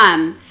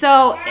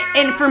 So,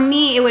 and for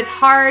me, it was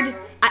hard.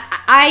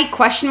 I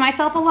question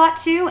myself a lot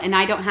too, and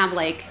I don't have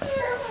like,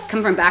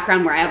 come from a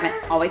background where I haven't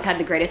always had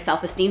the greatest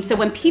self-esteem. So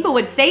when people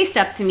would say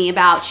stuff to me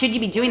about, should you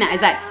be doing that?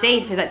 Is that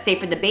safe? Is that safe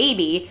for the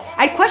baby?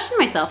 I'd question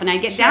myself and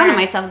I'd get down on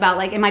myself about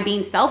like, am I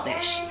being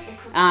selfish?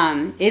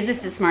 Is this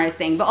the smartest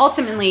thing? But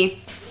ultimately,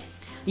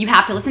 you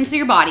have to listen to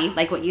your body,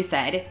 like what you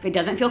said. If it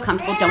doesn't feel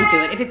comfortable, don't do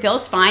it. If it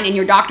feels fine and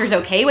your doctor's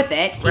okay with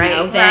it, you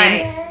know,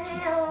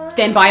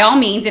 then by all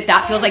means, if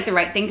that feels like the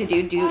right thing to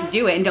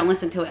do it, and don't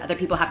listen to what other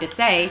people have to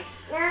say.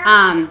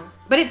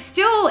 But it's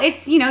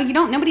you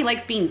know, nobody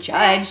likes being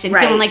judged and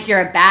feeling like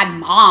you're a bad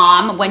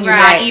mom when you're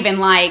not even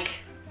like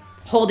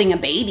holding a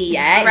baby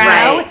yet. You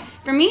know?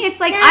 For me, it's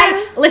like,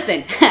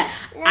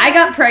 I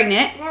got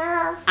pregnant.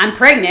 I'm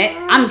pregnant.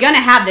 I'm going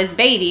to have this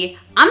baby.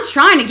 I'm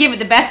trying to give it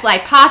the best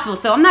life possible,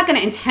 so I'm not going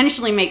to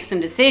intentionally make some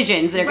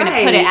decisions that are going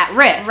to put it at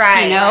risk.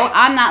 You know,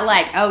 I'm not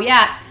like, oh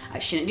yeah, I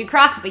shouldn't do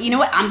CrossFit, but you know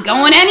what? I'm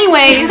going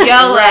anyways.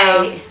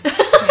 YOLO.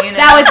 You know?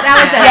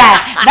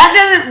 That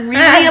doesn't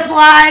really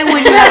apply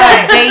when you have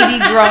a baby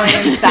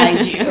growing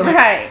inside you.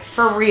 Right.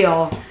 For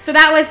real. So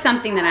that was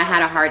something that I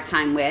had a hard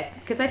time with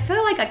because I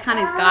feel like I kind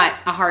of got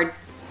a hard,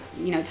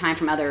 you know, time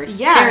from others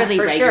fairly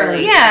regularly. Sure.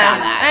 Yeah,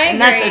 that.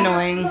 and that's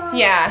annoying.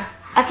 Yeah.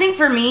 I think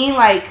for me,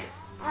 like,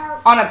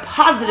 on a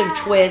positive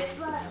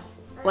twist,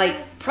 like,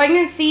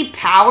 pregnancy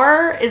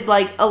power is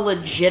like a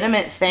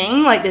legitimate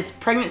thing, like this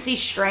pregnancy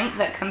strength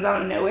that comes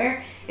out of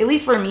nowhere. At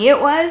least for me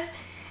it was.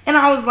 And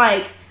I was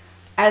like,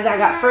 as I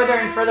got further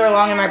and further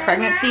along in my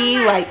pregnancy,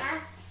 like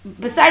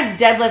besides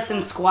deadlifts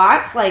and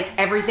squats, like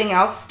everything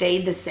else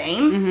stayed the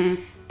same.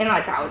 Mm-hmm. And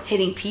like I was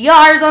hitting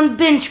PRs on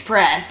bench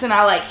press, and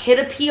I like hit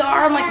a PR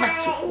on like my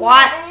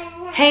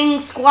hang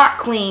squat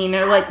clean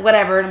or like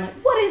whatever. And I'm like,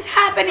 what is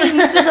happening?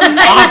 This is amazing.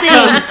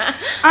 Awesome.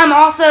 I'm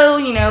also,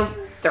 you know,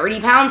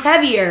 30 pounds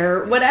heavier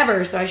or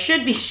whatever, so I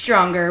should be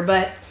stronger,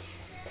 but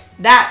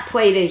that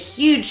played a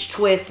huge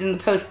twist in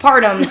the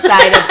postpartum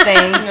side of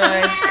things.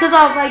 Because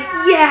I was like,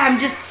 yeah, I'm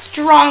just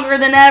stronger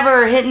than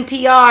ever, hitting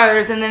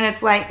PRs, and then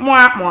it's like,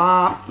 wah,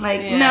 wah.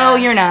 Like, no,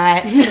 you're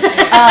not.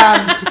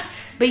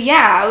 But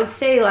yeah, I would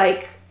say,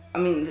 like, I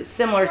mean, the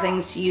similar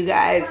things to you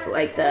guys,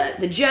 like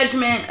the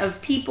judgment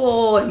of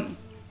people and,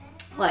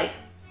 like,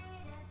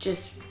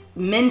 just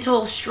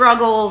mental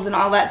struggles and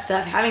all that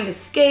stuff, having to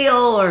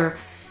scale or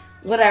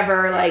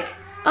whatever, like,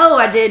 oh,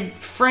 I did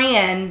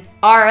Fran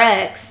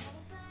RX,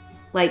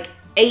 like,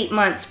 8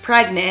 months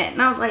pregnant,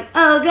 and I was like,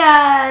 oh,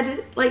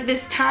 God, like,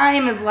 this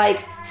time is,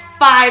 like,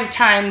 5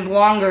 times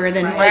longer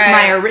than, like,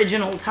 my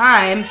original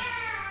time.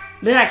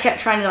 Then I kept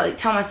trying to, like,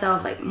 tell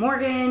myself, like,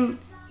 Morgan,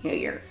 you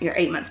know, you're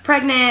 8 months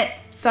pregnant,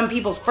 some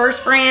people's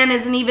first Fran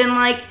isn't even,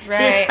 like,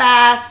 this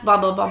fast, blah,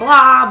 blah, blah,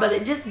 blah, but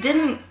it just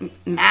didn't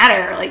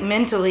matter, like,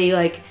 mentally,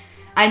 like,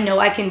 I know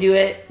I can do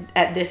it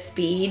at this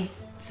speed,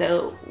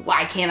 so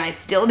why can't I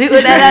still do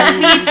it at that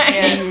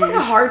speed? It's just like a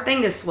hard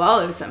thing to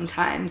swallow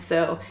sometimes.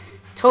 So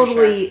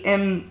totally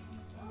am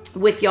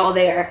with y'all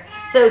there.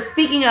 So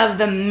speaking of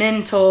the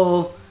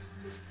mental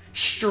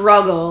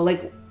struggle,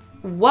 like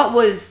what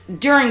was,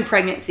 during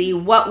pregnancy,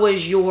 what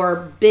was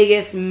your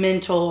biggest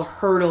mental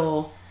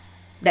hurdle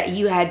that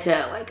you had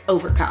to like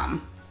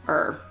overcome?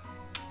 Or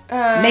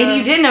maybe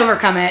you didn't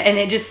overcome it and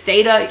it just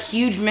stayed a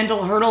huge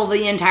mental hurdle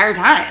the entire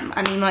time.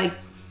 I mean, like,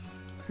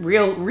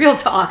 real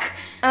talk.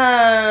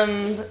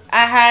 I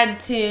had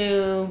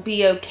to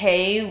be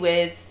okay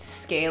with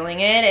scaling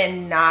it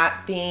and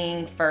not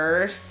being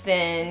first,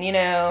 and you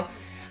know,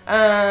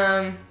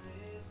 I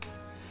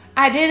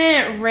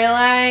didn't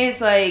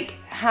realize like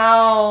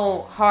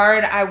how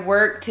hard I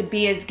worked to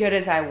be as good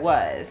as I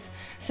was.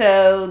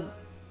 So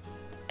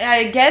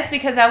I guess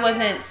because I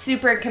wasn't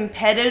super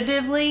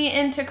competitively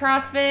into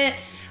CrossFit,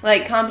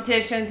 like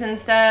competitions and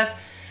stuff,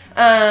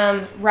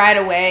 right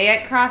away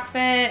at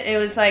CrossFit, it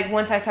was like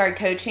once I started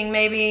coaching,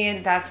 maybe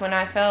that's when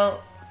I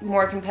felt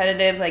more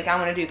competitive. Like, I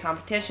want to do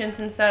competitions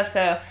and stuff.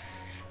 So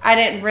I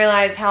didn't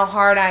realize how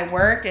hard I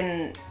worked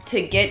and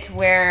to get to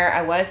where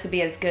I was, to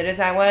be as good as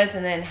I was,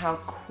 and then how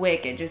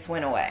quick it just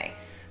went away.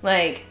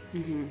 Like,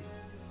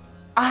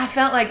 I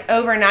felt like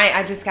overnight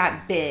I just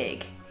got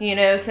big, you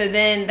know? So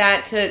then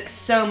that took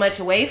so much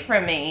away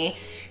from me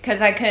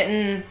because I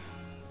couldn't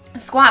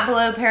squat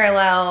below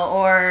parallel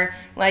or,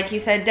 like you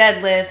said,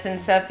 deadlifts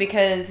and stuff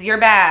because you're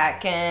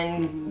back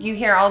and you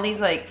hear all these,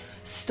 like,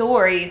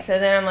 stories. So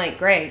then I'm like,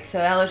 great, so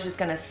Ella's just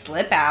gonna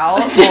slip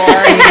out or she's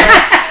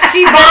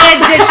gonna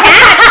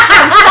detach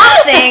from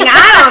something.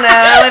 I don't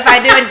know, if I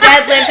do a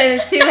deadlift and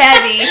it's too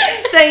heavy.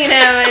 So, you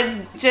know,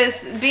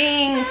 just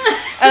being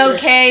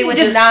okay with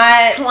just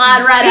not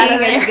slide right out of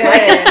being there.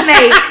 as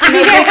good.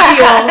 No big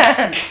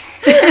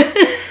deal.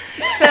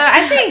 So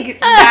I think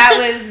that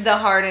was the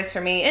hardest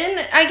for me.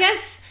 And I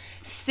guess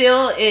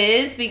still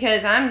is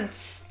because I'm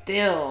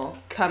still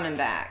coming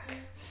back.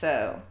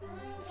 So,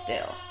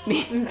 still.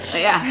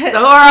 Yeah, so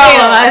are all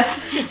of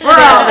us. We're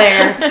all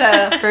there.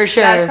 So, for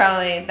sure.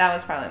 That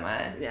was probably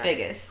my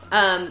biggest.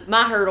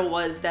 My hurdle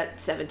was that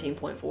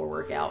 17.4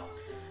 workout.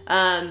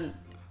 And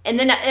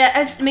then,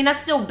 I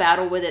still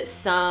battle with it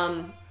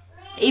some,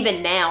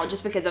 even now,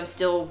 just because I'm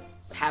still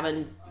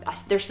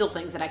there's still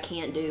things that I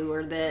can't do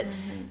or that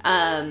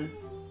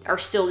are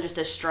still just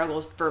a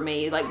struggle for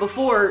me. Like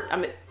before,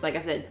 like I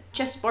said,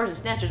 chest bars and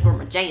snatches were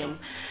my jam.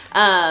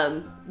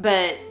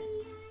 But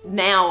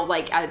now,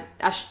 like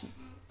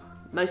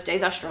most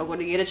days I struggle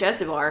to get a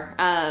chest bar.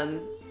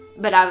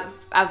 But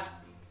I've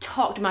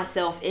talked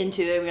myself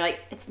into it and be like,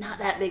 it's not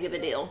that big of a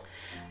deal.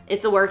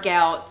 It's a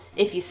workout.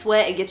 If you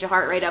sweat and get your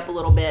heart rate up a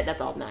little bit, that's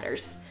all that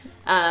matters.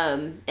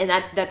 And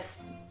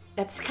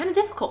that's kind of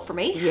difficult for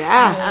me.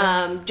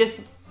 Yeah.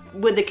 Just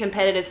with the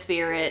competitive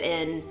spirit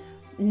and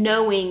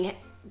knowing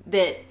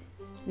that,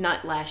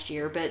 not last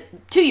year, but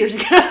 2 years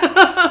ago.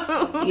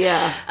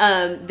 Yeah.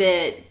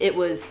 That it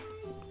was,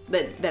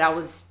 that I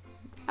was,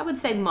 I would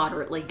say,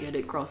 moderately good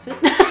at CrossFit.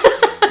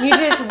 You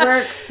just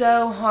work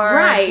so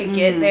hard to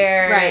get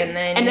there, Right. and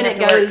then it you have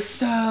to work goes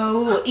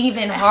so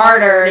even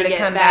harder to get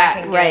come back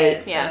and Right.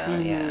 get it. Yeah. So,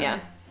 Yeah.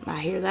 I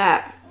hear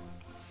that.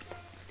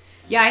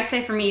 Yeah, I'd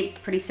say for me,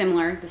 pretty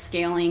similar. The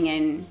scaling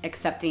and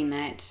accepting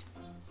that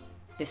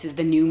this is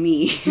the new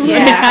me for the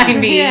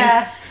time being.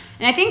 Yeah.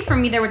 And I think for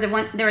me, there was a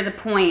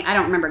point, I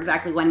don't remember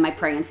exactly when in my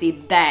pregnancy,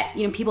 that,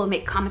 you know, people would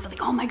make comments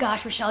like, oh my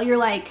gosh, Rachelle, you're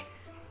like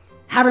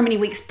however many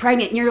weeks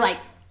pregnant, and you're like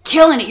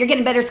killing it. You're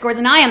getting better scores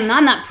than I am, and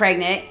I'm not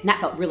pregnant. And that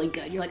felt really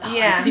good. You're like, oh,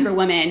 I'm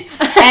superwoman.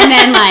 And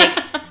then, like,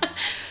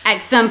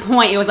 at some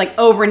point, it was like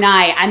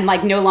overnight, I'm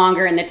like no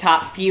longer in the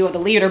top few of the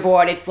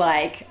leaderboard. It's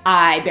like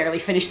I barely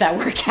finished that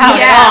workout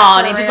at all,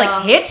 and it just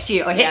like hit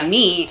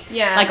me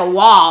like a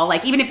wall.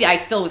 Like even if I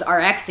still was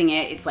RXing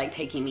it, it's like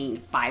taking me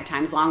 5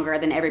 times longer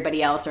than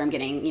everybody else, or I'm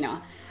getting, you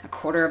know, a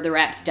quarter of the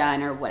reps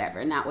done or whatever.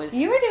 And that was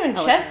You were doing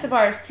chest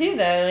bars too,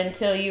 though,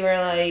 until you were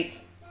like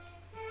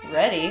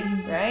ready,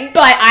 right?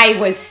 But I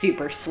was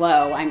super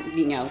slow.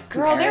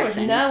 Girl, there was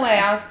no way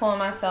I was pulling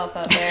myself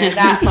up there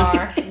that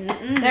far.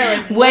 There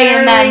was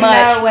Weighing that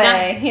much. no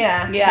way.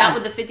 Yeah. Not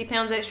with the 50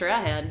 pounds extra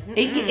I had.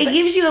 It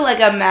gives you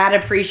like a mad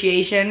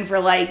appreciation for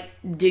like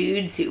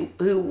dudes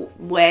who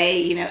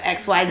weigh, you know,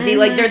 X, Y, Z.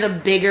 Like they're the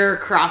bigger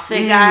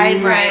CrossFit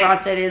guys. Right.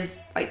 CrossFit is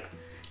like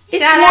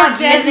Shout out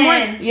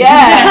Devin.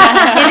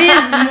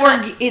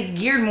 It's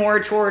geared more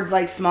towards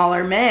like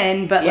smaller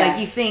men, but like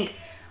you think,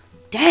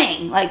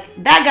 dang,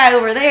 like that guy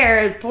over there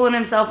is pulling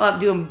himself up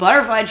doing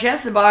butterfly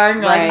chest to bar, and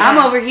you're like, I'm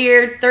over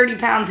here 30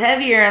 pounds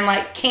heavier and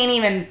like can't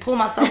even pull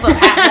myself up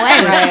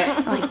halfway.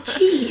 I'm like,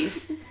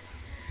 jeez.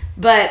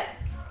 But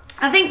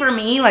I think for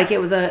me, like it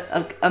was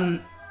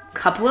a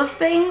couple of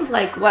things,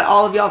 like what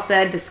all of y'all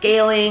said, the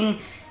scaling,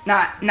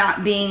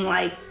 not being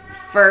like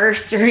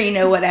first or, you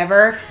know,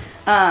 whatever.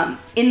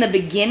 In the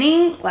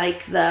beginning,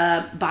 like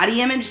the body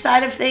image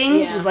side of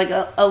things was like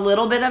a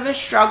little bit of a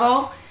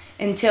struggle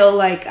until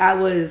like I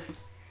was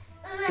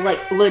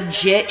like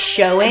legit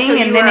showing,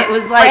 and then it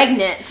was like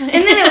pregnant. And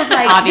then it was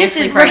like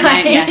Obviously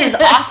this is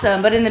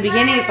awesome. But in the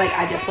beginning, it's like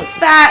I just look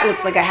fat. It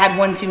looks like I had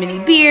one too many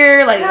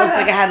beer. Like it looks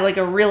like I had like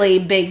a really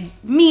big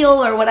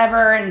meal or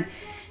whatever. And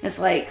it's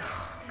like,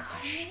 oh,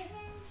 gosh,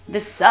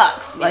 this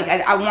sucks. Like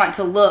I want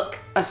to look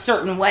a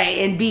certain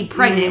way and be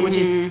pregnant, which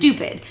is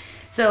stupid.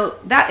 So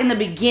that in the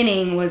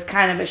beginning was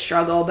kind of a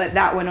struggle, but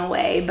that went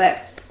away.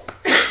 But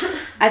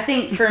I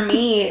think for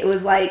me, it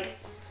was like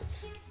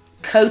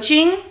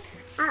coaching.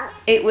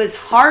 It was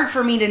hard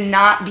for me to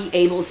not be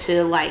able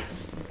to like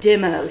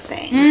demo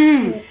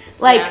things.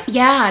 Like,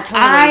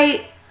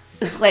 totally.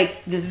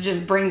 This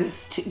just brings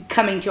us to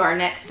coming to our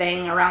next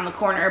thing around the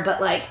corner, but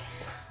like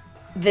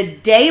the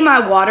day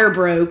my water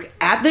broke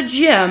at the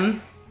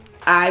gym,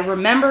 I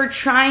remember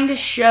trying to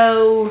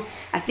show,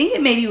 I think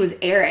it maybe was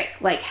Eric,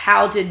 like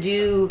how to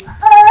do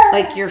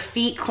like your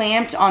feet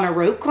clamped on a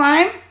rope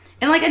climb.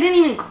 And like I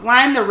didn't even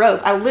climb the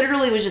rope. I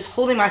literally was just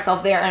holding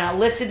myself there, and I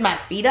lifted my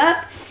feet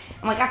up.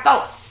 And like I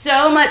felt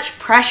so much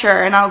pressure,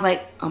 and I was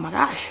like, oh my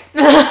gosh.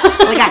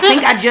 Like I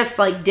think I just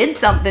like did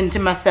something to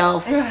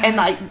myself, and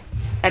like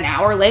an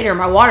hour later,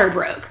 my water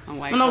broke. Oh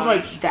my and I was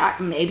gosh. like, that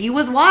maybe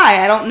was why.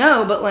 I don't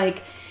know. But,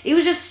 like, it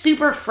was just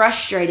super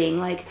frustrating.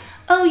 Like,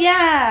 oh,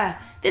 yeah,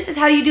 this is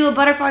how you do a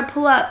butterfly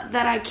pull-up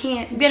that I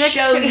can't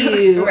show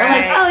you. Or,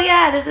 like, oh,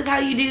 yeah, this is how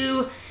you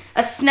do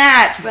a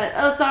snatch, but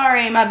oh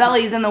sorry, my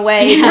belly's in the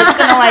way, so it's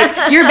gonna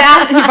like your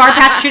bar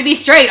path should be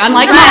straight,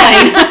 unlike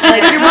mine.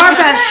 Like your bar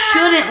path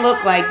shouldn't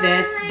look like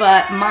this,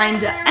 but mine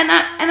does. And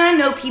I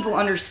know people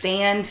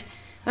understand.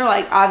 They're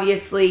like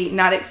obviously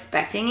not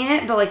expecting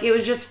it, but like it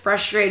was just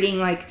frustrating,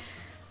 like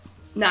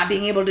not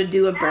being able to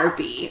do a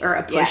burpee or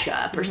a push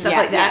up or stuff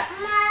like that,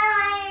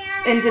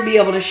 and to be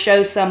able to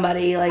show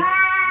somebody like,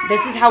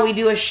 this is how we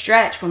do a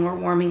stretch when we're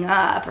warming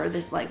up, or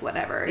this, like,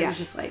 whatever. It was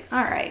just like, all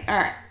right,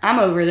 I'm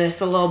over this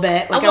a little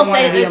bit. Like, I will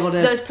say to be able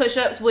to... those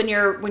push-ups when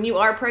you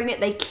are pregnant,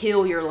 they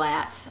kill your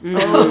lats.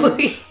 Oh,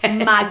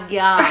 yeah. My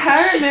gosh.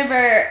 I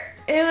remember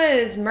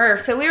it was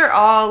Murph, so we were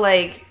all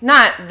like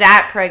not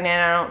that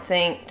pregnant, I don't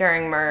think,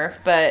 during Murph,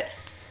 but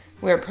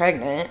we were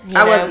pregnant.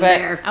 I wasn't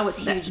there. I was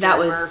huge. That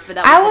during was. Murph, but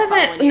that was I the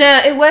wasn't. following No,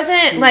 year. it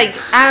wasn't like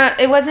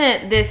it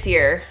wasn't this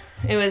year.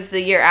 It was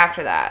the year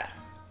after that.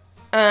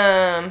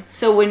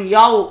 So when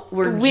y'all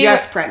were We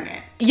just were-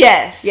 pregnant.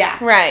 Yes. Yeah.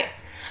 Right.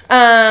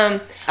 Oh,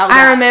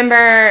 I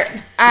remember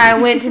I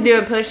went to do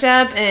a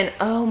push-up and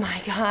oh my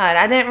god,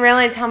 I didn't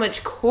realize how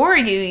much core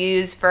you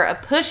use for a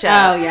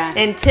push-up. Oh, yeah.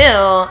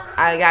 Until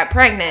I got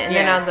pregnant, and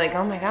then Yeah. I was like,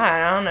 oh my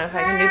god, I don't know if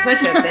I can do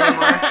push-ups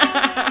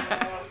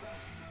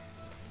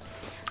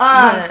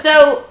anymore.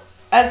 So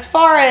as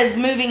far as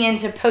moving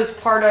into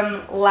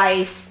postpartum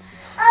life,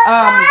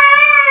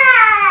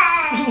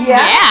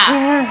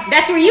 Yeah.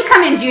 That's where you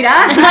come in, Judah.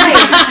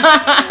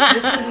 right.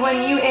 This is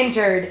when you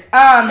entered.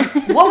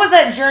 What was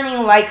that journey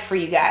like for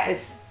you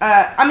guys?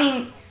 I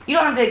mean, you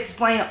don't have to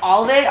explain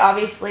all of it.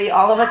 Obviously,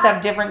 all of us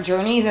have different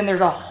journeys, and there's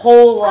a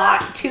whole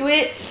lot to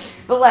it.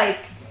 But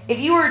like, if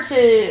you were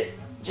to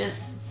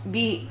just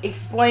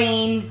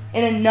explain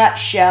in a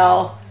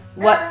nutshell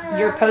what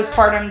your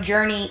postpartum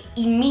journey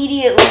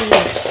immediately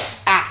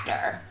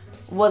after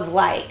was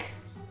like,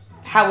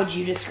 how would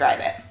you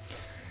describe it?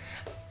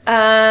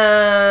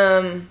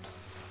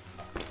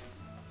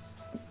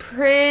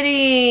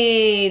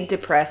 Pretty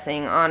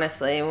depressing,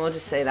 honestly. We'll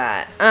just say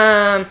that.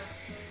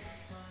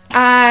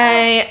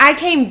 I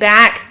came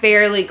back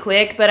fairly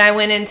quick, but I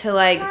went into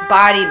like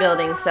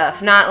bodybuilding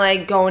stuff, not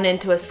like going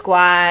into a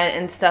squat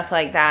and stuff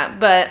like that.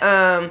 But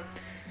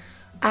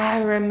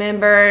I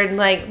remembered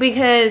like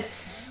because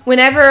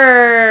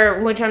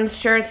whenever, which I'm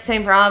sure it's the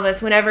same for all of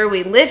us, whenever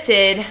we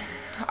lifted,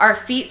 our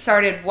feet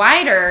started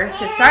wider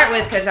to start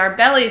with because our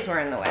bellies were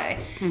in the way.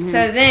 Mm-hmm.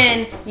 So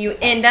then you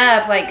end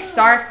up like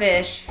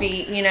starfish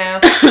feet, you know.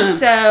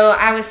 So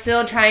I was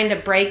still trying to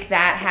break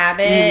that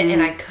habit,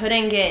 and I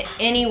couldn't get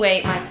any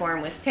weight. My form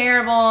was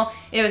terrible.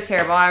 It was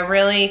terrible. I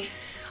really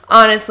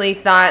honestly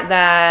thought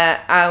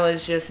that I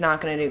was just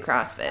not going to do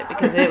CrossFit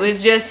because it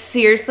was just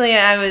seriously,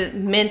 I was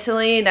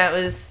mentally,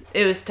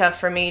 it was tough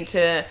for me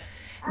to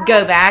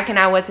go back, and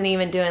I wasn't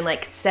even doing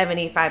like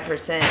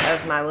 75%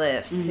 of my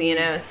lifts, you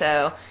know.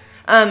 So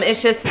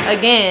it's just,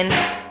 again,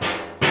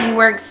 you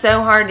work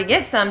so hard to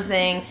get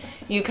something,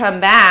 you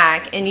come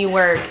back and you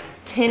work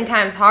 10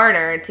 times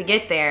harder to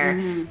get there,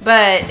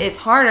 but it's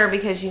harder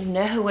because you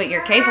know what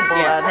you're capable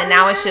of, and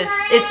now it's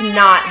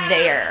not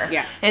there.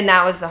 And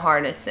that was the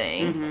hardest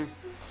thing.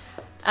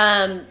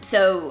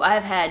 So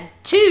I've had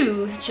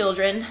 2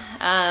 children.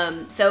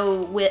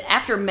 So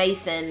after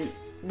Mason,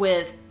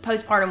 with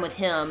postpartum with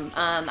him,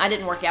 I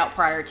didn't work out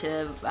prior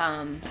to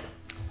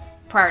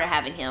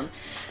having him.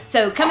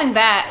 So coming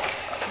back,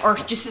 or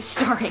just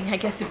starting, I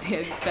guess would be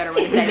a better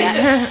way to say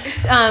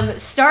that.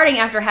 Starting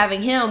after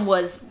having him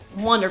was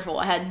wonderful.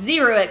 I had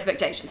 0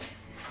 expectations.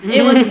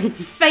 It was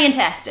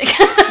fantastic.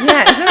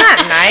 Yeah, isn't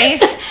that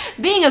nice?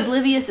 Being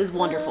oblivious is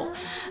wonderful.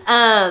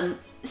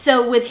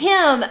 So with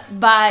him,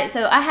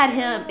 I had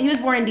him, he was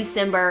born in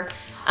December.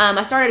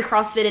 I started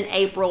CrossFit in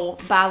April.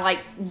 By like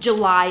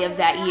July of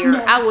that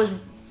year, I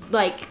was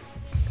like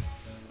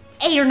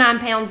 8 or 9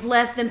 pounds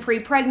less than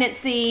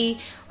pre-pregnancy,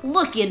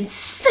 looking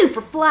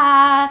super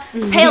fly,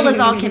 pale as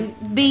all can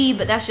be,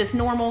 but that's just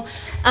normal.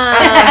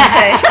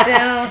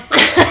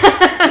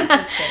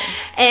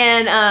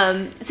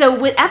 And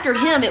so after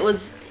him, it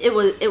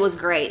was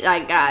great. I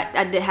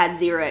had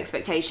 0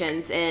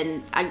 expectations,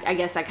 and I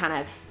guess I kind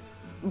of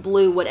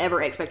blew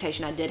whatever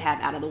expectation I did have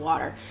out of the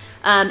water.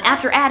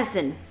 After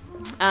Addison,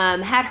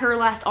 had her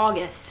last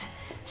August.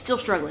 Still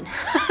struggling.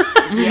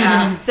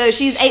 Yeah. So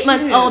she's 8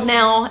 months old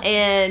now,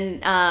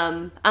 and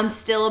I'm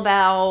still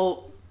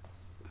about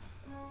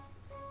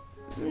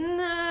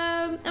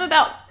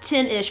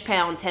 10-ish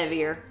pounds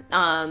heavier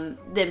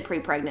than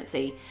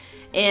pre-pregnancy,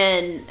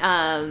 and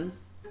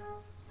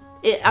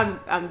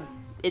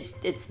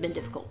it's been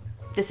difficult,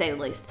 to say the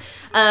least,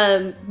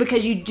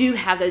 because you do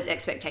have those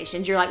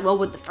expectations. You're like, well,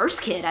 with the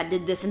first kid, I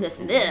did this and this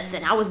and this,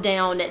 and I was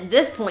down at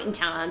this point in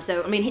time.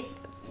 So I mean,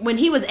 when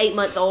he was 8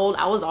 months old,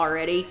 I was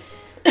already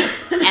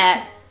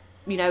at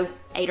 8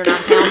 or 9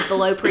 pounds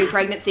below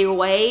pre-pregnancy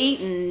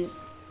weight, and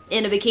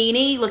in a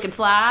bikini, looking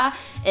fly,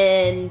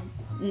 and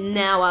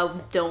now I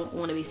don't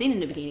want to be seen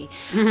in a bikini.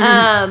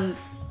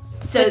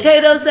 So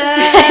Potato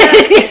sack.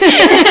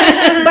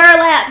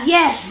 burlap,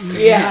 yes.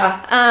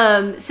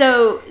 Yeah.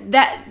 So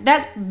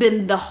that's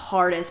been the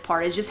hardest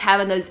part, is just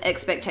having those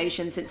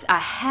expectations, since I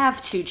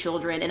have 2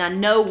 children and I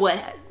know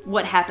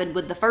what happened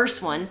with the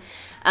first one.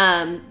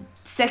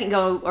 Second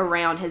go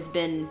around has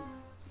been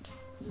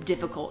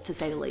difficult, to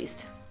say the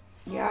least.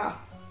 Yeah.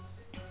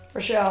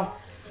 Rachelle.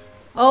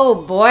 Oh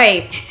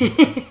boy.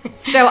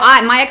 So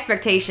my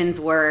expectations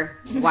were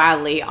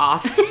wildly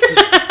off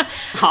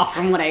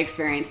from what I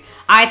experienced.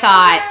 I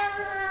thought,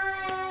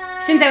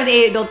 since I was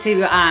able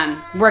to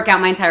work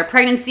out my entire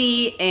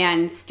pregnancy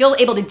and still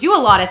able to do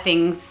a lot of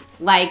things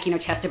like,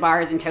 chest to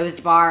bars and toes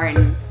to bar,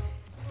 and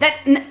that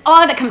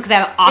all of that comes because I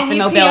have awesome and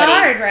you mobility.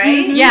 PR'd,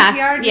 right? Yeah, You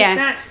PR'd yeah. your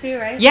snatch too,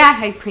 right?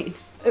 Yeah,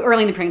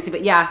 early in the pregnancy,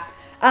 but yeah.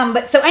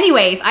 But so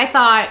anyways, I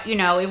thought,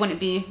 it wouldn't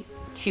be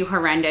too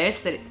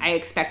horrendous, that I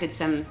expected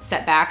some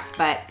setbacks,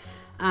 but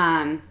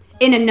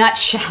in a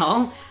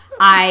nutshell,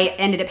 I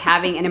ended up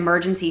having an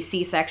emergency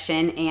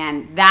C-section,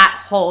 and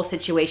that whole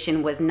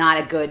situation was not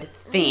a good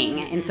thing,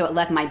 and so it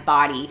left my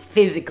body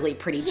physically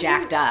pretty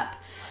jacked up.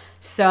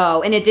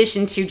 So in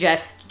addition to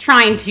just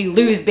trying to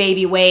lose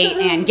baby weight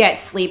and get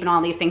sleep and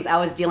all these things, I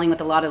was dealing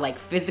with a lot of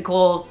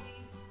physical,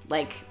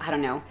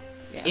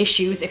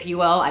 issues, if you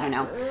will. I don't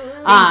know.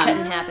 Being cut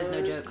in half is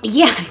no joke.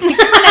 Yeah,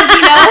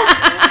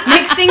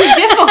 makes things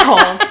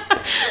difficult.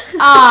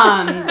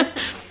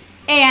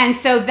 And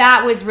so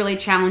that was really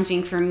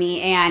challenging for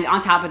me. And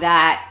on top of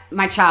that,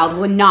 my child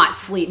would not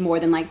sleep more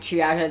than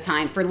 2 hours at a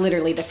time for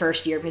literally the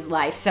first year of his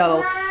life.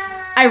 So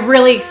I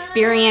really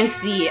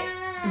experienced the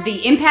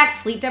impact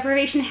sleep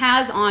deprivation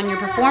has on your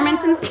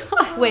performance and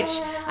stuff, which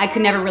I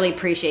could never really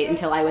appreciate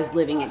until I was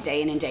living it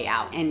day in and day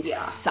out and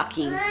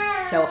sucking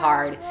so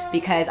hard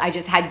because I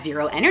just had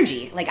zero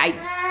energy. I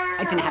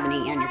didn't have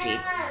any energy.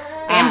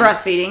 And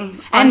breastfeeding.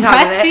 And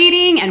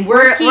breastfeeding and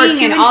working we're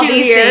 2 and and all 2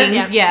 these here.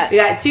 things. Yeah. We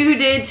got 2 who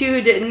did, 2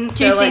 who didn't. 2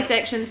 So,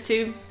 C-sections,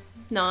 2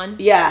 non.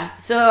 Yeah.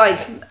 So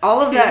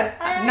all of that.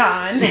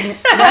 Non. Do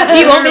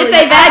you want me to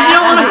say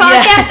vaginal on a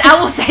podcast? I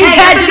will say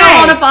vaginal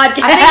okay. on a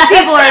podcast. I think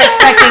people are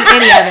expecting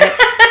any of it.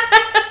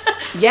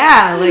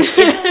 Yeah,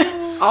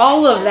 it's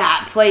all of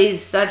that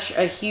plays such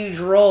a huge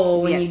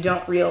role when you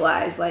don't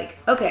realize,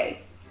 okay,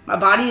 my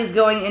body is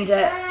going into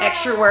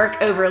extra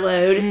work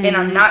overload, and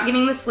I'm not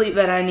getting the sleep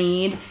that I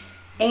need,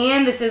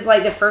 and this is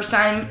the first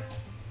time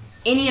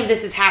any of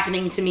this is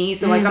happening to me,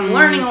 so I'm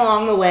learning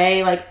along the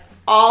way,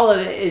 all of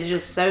it is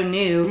just so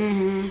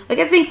new.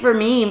 I think for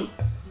me,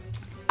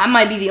 I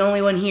might be the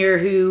only one here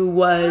who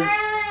was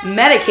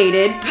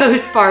medicated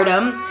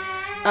postpartum.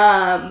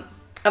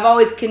 I've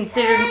always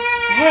considered,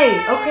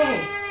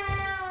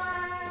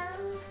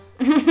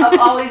 I've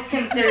always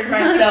considered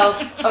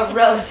myself a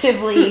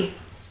relatively,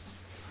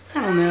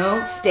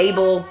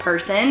 stable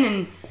person.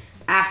 And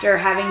after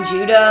having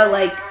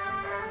Judah,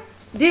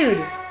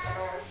 dude,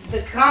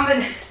 the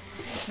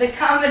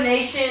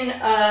combination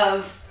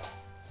of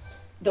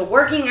the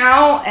working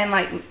out and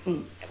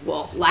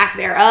lack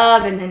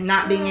thereof, and then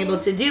not being able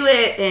to do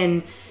it,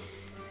 and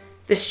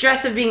the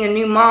stress of being a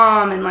new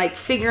mom and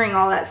figuring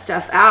all that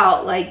stuff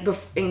out,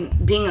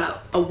 and being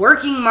a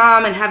working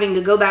mom and having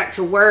to go back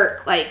to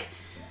work,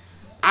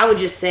 I would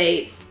just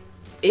say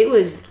it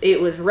was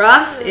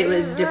rough, it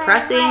was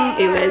depressing,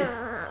 it was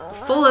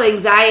full of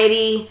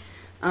anxiety,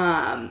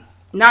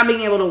 not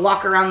being able to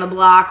walk around the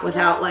block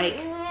without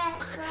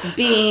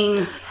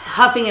being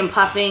huffing and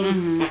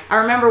puffing. I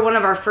remember one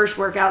of our first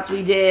workouts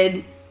we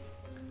did,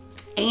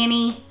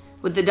 Annie,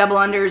 with the double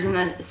unders and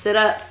the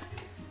sit-ups.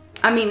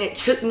 It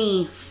took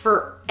me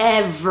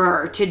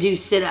forever to do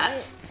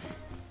sit-ups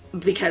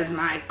because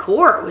my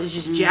core was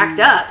just jacked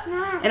up.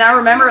 And I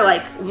remember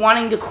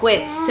wanting to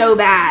quit so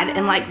bad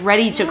and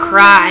ready to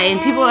cry.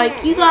 And people were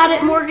you got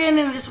it, Morgan.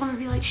 And I just wanted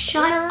to be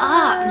shut up.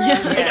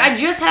 I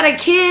just had a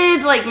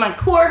kid. My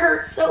core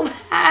hurts so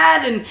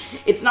bad and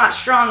it's not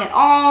strong at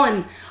all.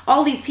 And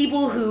all these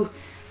people who,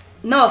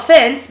 no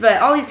offense,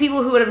 but all these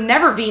people who would have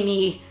never beat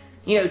me,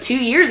 2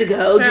 years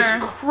ago just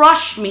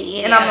crushed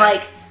me. And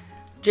I'm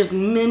just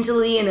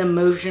mentally and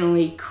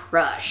emotionally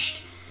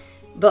crushed.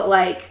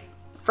 But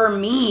for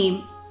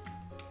me,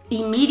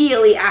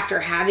 immediately after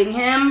having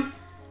him,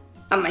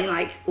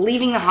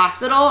 leaving the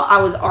hospital,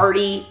 I was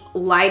already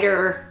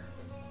lighter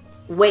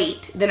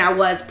weight than I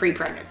was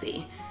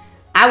pre-pregnancy.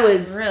 I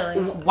was Really?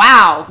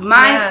 Wow.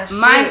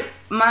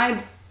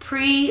 My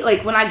pre,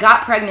 when I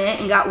got pregnant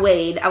and got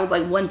weighed, I was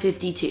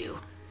 152.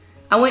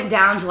 I went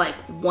down to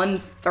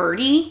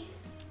 130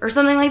 or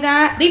something like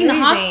that. Leaving the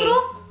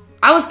hospital?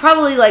 I was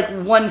probably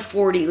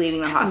 140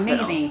 leaving the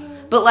hospital. Amazing.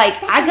 But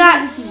I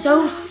got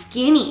so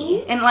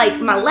skinny, and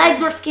my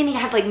legs were skinny. I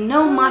had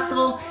no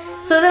muscle.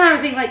 So then I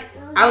was thinking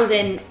I was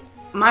in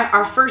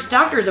our first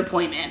doctor's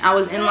appointment. I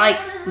was in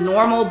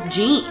normal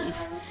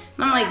jeans.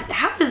 And I'm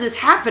how is this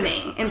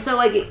happening? And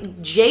so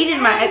it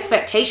jaded my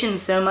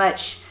expectations so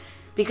much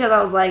because I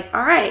was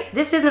all right,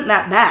 this isn't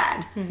that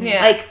bad.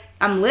 Yeah.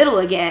 I'm little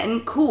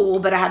again, cool,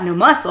 but I have no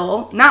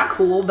muscle. Not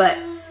cool, but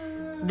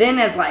then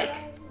as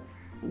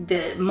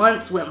the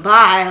months went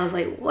by, I was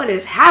like, what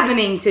is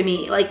happening to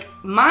me? Like,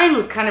 mine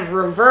was kind of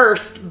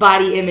reversed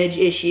body image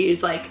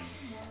issues. Like,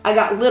 I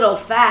got little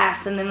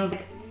fast, and then was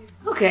like,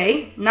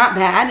 okay, not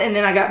bad. And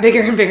then I got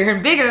bigger and bigger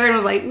and bigger, and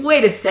was like,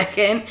 wait a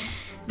second,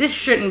 this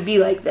shouldn't be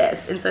like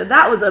this. And so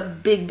that was a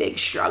big, big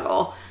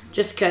struggle,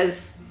 just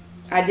because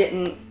I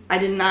did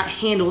not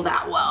handle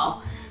that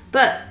well.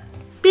 But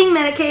being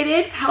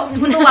medicated helped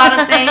with a lot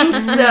of things.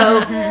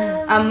 So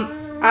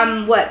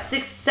I'm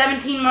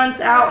 17 months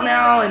out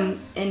now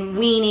and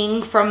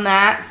weaning from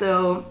that,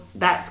 so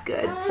that's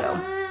good. So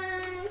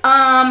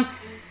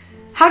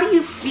how do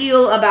you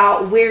feel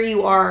about where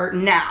you are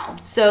now?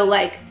 So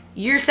like,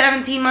 you're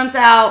 17 months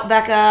out,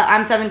 Becka,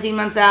 I'm 17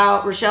 months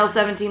out, Rachelle's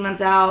 17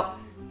 months out,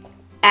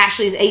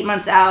 Ashley's 8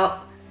 months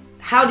out.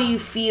 How do you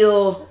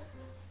feel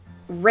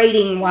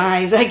rating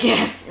wise, I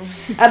guess,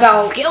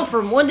 about scale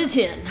from 1 to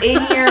 10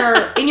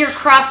 in your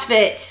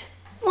CrossFit?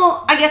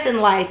 Well, I guess in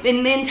life,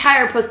 in the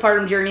entire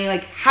postpartum journey,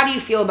 like, how do you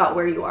feel about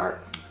where you are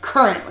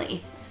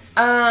currently?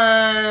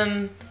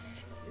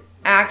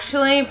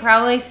 Actually,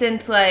 probably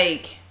since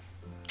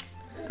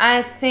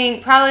I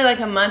think probably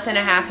a month and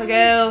a half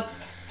ago,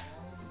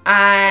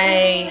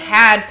 I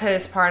had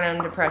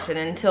postpartum depression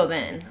until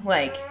then.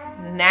 Like,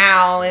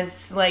 now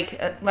is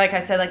like I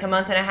said, a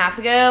month and a half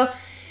ago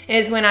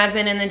is when I've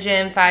been in the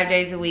gym 5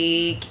 days a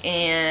week,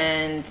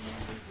 and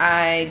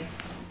I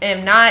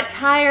am not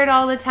tired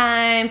all the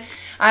time.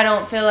 I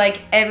don't feel like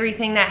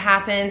everything that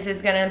happens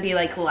is going to be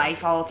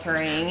life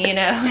altering,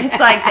 It's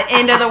like the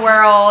end of the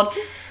world.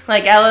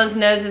 Like, Ella's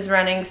nose is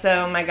running,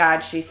 so, oh my God,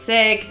 she's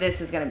sick.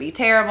 This is going to be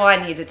terrible. I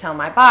need to tell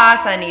my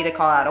boss. I need to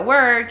call out of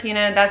work.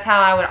 That's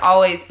how I would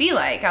always be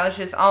like. I was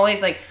just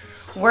always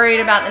worried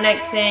about the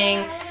next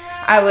thing.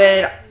 I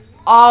would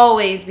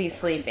always be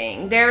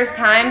sleeping. There was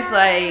times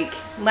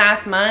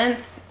last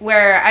month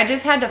where I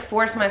just had to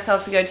force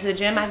myself to go to the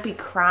gym. I'd be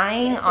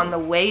crying on the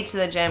way to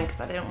the gym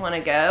because I didn't want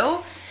to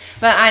go.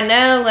 But I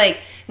know, like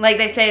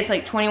they say, it's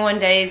 21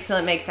 days till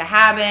it makes a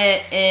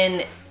habit,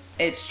 and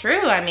it's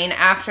true. I mean,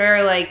 after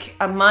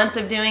a month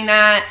of doing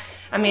that,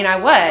 I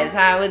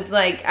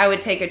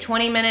would take a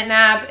 20-minute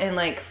nap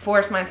and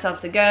force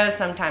myself to go,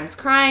 sometimes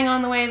crying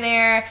on the way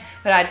there,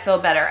 but I'd feel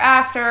better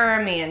after.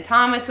 Me and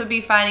Thomas would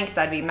be fighting because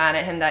I'd be mad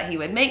at him that he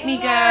would make me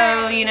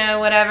go,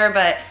 whatever.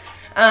 But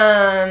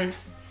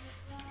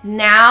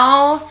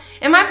now,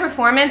 in my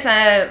performance,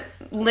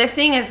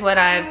 lifting is what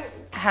I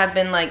have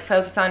been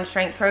focused on,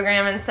 strength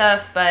program and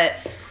stuff, but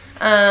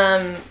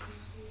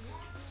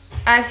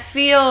I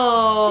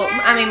feel,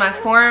 my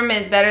form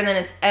is better than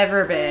it's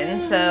ever been,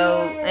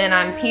 and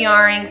I'm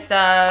PRing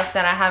stuff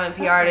that I haven't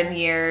PR'd in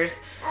years,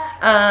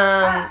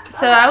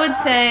 so I would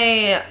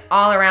say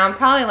all around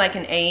probably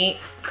an 8.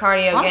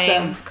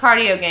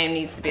 Cardio game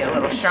needs to be a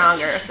little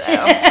stronger,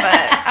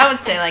 but I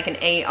would say an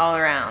 8 all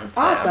around.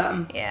 So,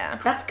 awesome. Yeah.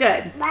 That's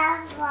good.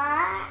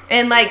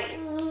 And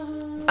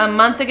a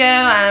month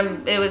ago,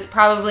 it was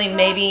probably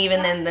maybe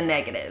even in the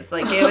negatives.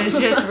 It was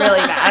just really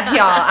bad,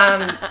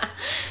 y'all.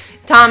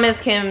 Thomas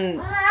he can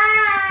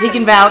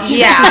vouch.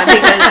 Yeah,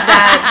 because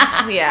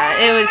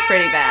it was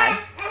pretty bad.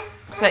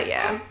 But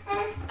yeah.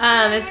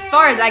 As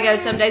far as I go,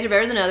 some days are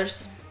better than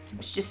others.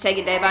 Just take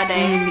it day by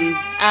day.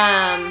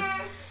 Mm-hmm.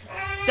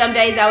 Some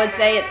days I would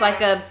say it's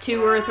a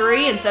 2 or a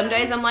 3, and some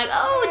days I'm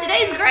oh,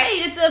 today's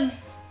great. It's a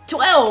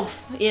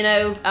 12.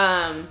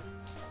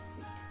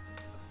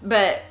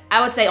 But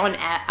I would say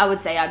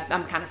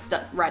I'm kind of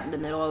stuck right in the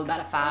middle of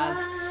about a 5.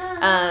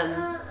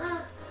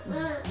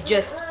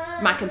 Just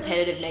my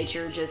competitive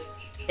nature,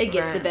 it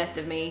gets the best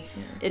of me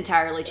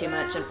entirely too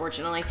much,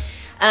 unfortunately.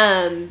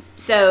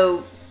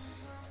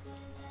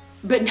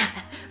 But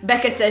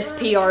Becka says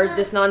PRs,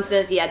 this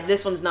nonsense. Yeah,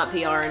 this one's not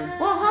PRing.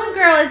 Well,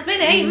 homegirl, it's been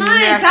 8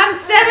 months. I'm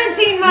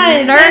 17 months.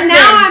 And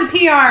now I'm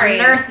PRing.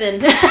 Nothing.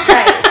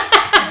 Right.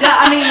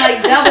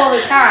 Double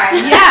the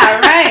time. Yeah,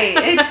 right.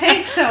 It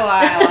takes a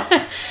while.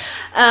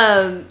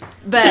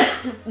 But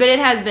it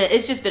has been.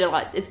 It's just been a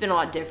lot. It's been a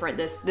lot different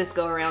this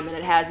go around than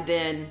it has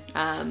been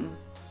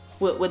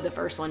with the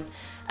first one.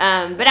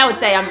 But I would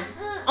say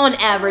on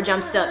average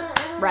I'm stuck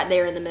right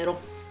there in the middle.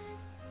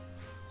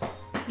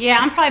 Yeah,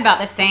 I'm probably about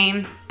the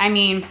same. I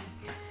mean,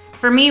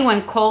 for me,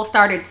 when Cole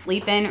started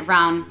sleeping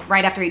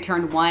right after he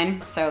turned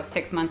 1, so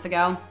 6 months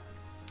ago,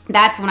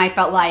 that's when I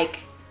felt like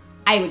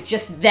I was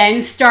just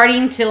then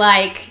starting to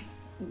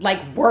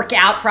work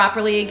out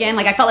properly again.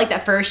 I felt like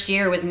that first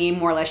year was me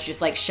more or less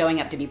just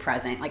showing up to be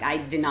present. I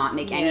did not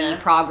make any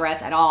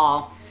progress at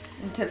all.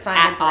 To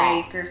find a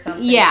break or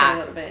something for a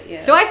little bit. Yeah.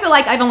 So I feel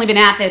like I've only been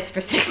at this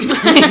for 6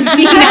 months.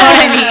 You know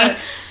what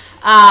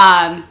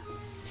I mean?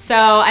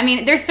 So,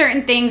 there's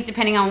certain things,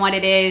 depending on what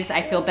it is,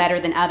 I feel better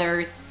than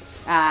others.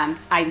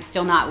 I'm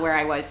still not where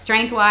I was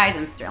strength-wise.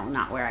 I'm still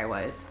not where I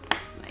was,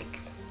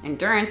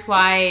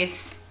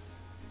 endurance-wise.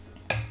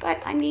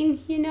 But,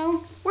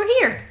 we're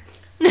here.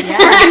 Yeah.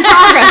 Work in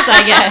progress,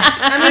 I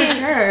guess.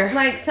 Sure.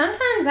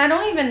 Sometimes I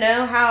don't even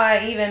know how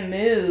I even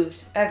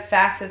moved as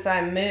fast as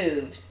I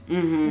moved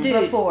Dude,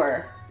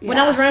 before. when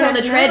I was running on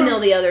the treadmill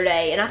the other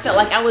day, and I felt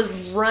like I was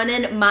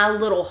running my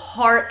little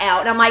heart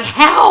out. And I'm like,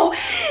 how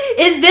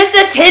is this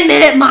a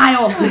 10-minute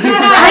mile?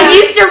 I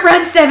used to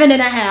run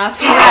 7.5.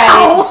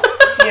 How?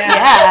 Right.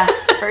 Yeah,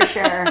 for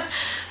sure.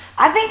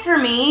 I think for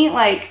me,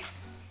 like,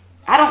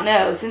 I don't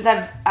know, since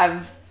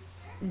I've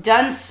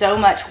done so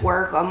much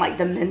work on, like,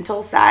 the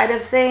mental side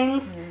of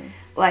things,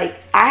 like,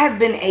 I have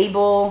been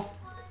able,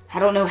 I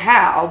don't know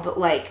how, but,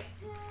 like,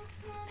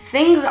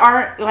 things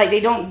aren't, like,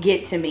 they don't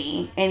get to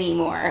me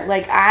anymore.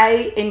 Like,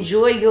 I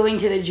enjoy going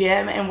to the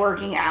gym and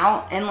working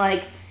out, and,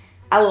 like,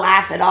 I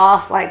laugh it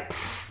off, like,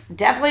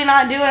 definitely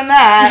not doing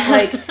that.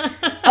 Like,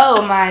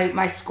 oh,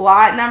 my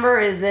squat number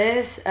is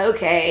this?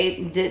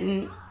 Okay,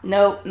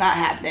 nope, not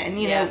happening,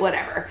 you know,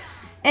 whatever.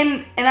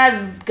 And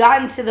I've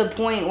gotten to the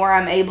point where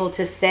I'm able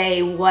to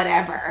say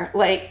whatever.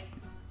 Like,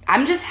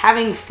 I'm just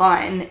having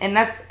fun, and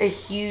that's a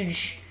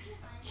huge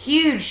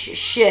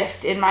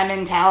shift in my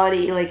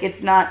mentality. Like,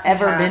 it's not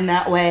ever been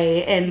that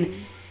way. And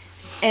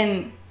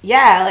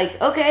yeah,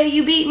 like, okay,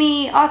 you beat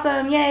me,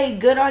 awesome, yay,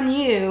 good on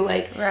you.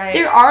 Like,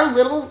 there are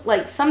little,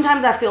 like,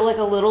 sometimes I feel like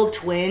a little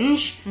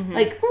twinge,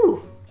 like,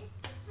 ooh,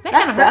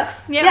 that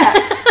sucks. Yeah.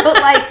 But,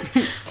 like,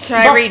 should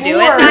I redo it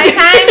 9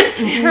 times?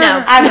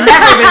 No, I've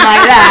never been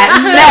like that.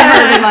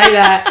 Never been like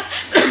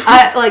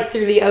that. Like,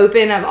 through the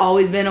open, I've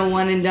always been a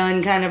one and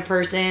done kind of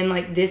person.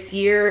 Like, this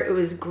year, it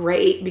was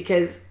great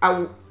because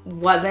I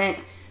wasn't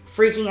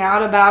freaking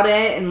out about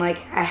it, and, like,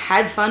 I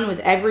had fun with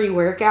every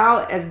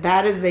workout, as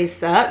bad as they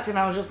sucked, and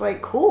I was just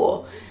like,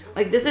 cool.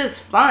 Like, this is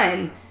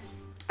fun.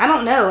 I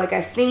don't know. Like,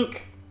 I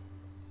think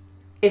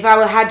if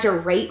I had to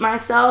rate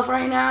myself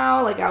right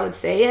now, like, I would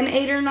say an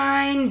 8 or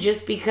 9,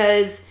 just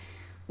because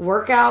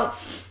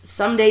workouts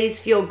some days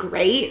feel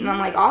great, and I'm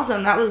like,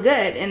 awesome, that was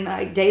good. And,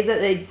 like, days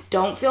that they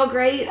don't feel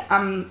great,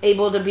 I'm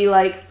able to be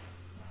like,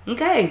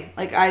 okay,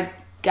 like, I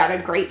got a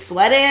great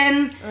sweat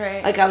in.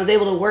 Right. Like, I was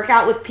able to work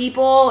out with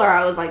people, or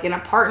I was, like, in a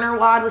partner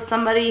WOD with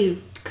somebody who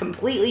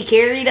completely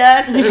carried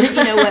us, or,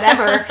 you know,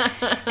 whatever.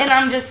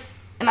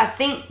 And I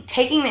think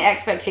taking the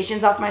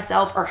expectations off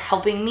myself are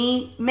helping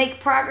me make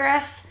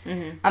progress.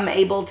 I'm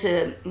able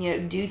to, you know,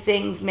 do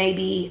things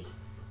maybe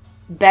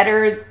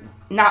better,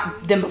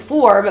 not than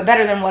before, but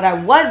better than what I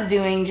was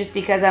doing, just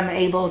because I'm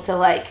able to,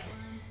 like,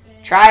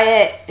 try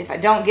it. If I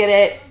don't get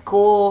it,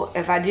 cool.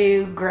 If I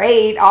do,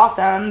 great,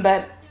 awesome.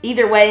 But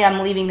either way,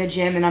 I'm leaving the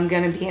gym and I'm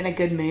going to be in a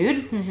good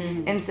mood.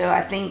 And so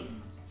I think,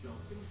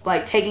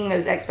 like, taking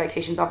those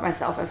expectations off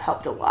myself have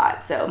helped a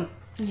lot. So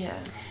Yeah.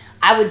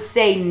 I would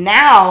say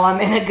now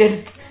I'm in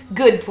a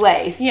good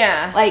place.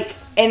 Yeah. Like,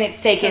 and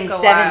it's taken Took a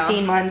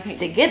 17 while. months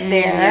to get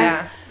there.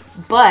 Yeah.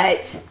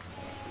 But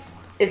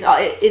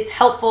it's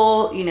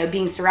helpful, you know,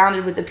 being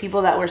surrounded with the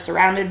people that we're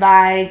surrounded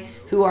by,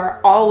 who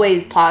are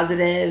always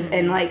positive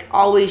and, like,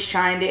 always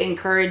trying to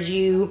encourage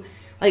you.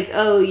 Like,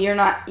 oh, you're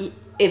not,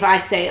 if I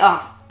say,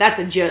 oh, that's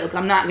a joke,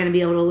 I'm not going to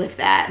be able to lift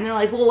that. And they're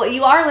like, well, what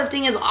you are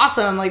lifting is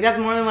awesome. Like, that's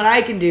more than what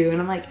I can do.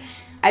 And I'm like,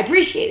 I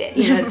appreciate it.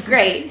 You know, it's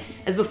great.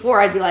 As before,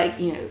 I'd be like,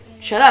 you know,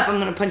 shut up, I'm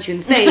going to punch you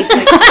in the face.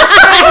 Like,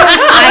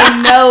 I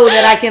know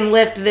that I can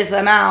lift this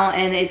amount,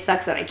 and it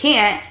sucks that I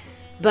can't.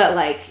 But,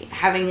 like,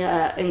 having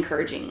a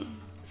encouraging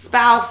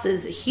spouse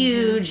is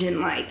huge.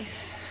 And, like,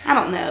 I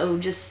don't know,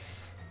 just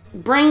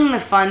bringing the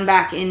fun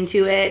back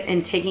into it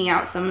and taking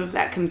out some of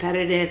that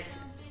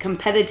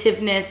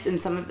competitiveness and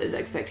some of those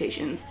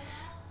expectations,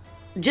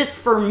 just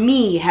for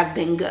me, have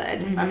been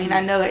good. I mean, I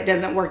know it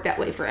doesn't work that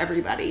way for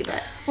everybody,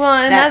 but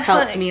that's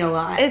helped like, me a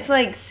lot. It's,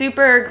 like,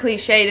 super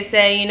cliche to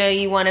say, you know,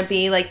 you want to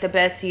be, like, the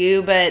best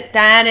you, but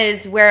that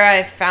is where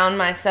I found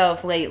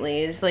myself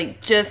lately. It's,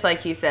 like, just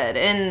like you said.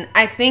 And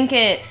I think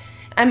it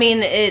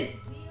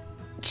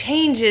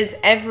changes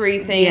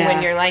everything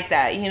when you're like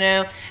that, you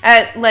know?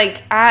 I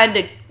had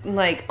to,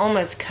 like,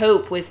 almost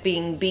cope with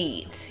being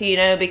beat, you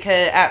know,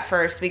 because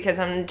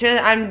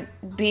I'm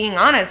being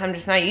honest, I'm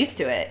just not used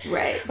to it.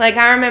 Right. Like,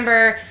 I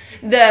remember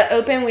the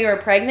open, we were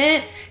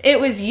pregnant, it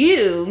was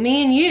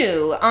me and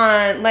you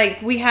on,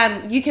 like,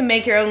 you can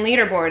make your own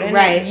leaderboard, and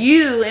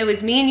it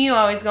was me and you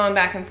always going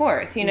back and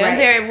forth, you know?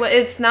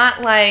 It's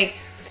not like,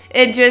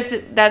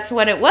 that's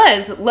what it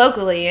was,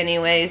 locally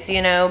anyways,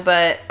 you know,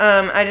 but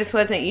I just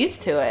wasn't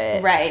used to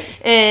it. Right.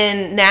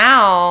 And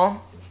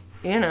now,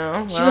 you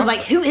know, She was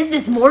like, who is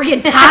this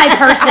Morgan Pie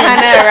person? I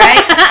know,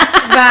 right?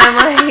 But I'm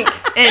like,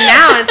 and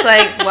now it's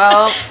like,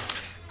 well,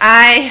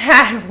 I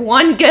had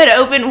one good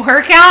open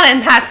workout,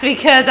 and that's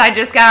because I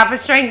just got off a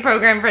strength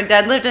program for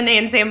deadlift and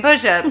handstand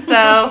push-ups. So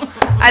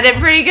I did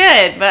pretty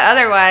good, but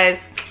otherwise,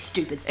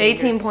 stupid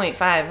standard.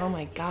 18.5. Oh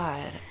my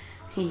god.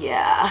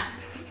 Yeah.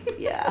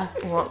 Yeah.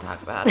 We won't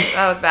talk about it.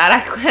 That was bad.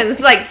 I quit.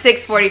 It's like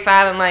 6:45.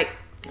 I'm like,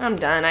 I'm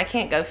done. I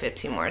can't go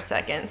 15 more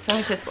seconds. So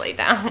I just lay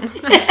down. I'm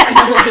just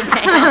gonna lay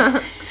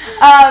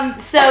down.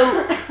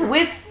 So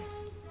with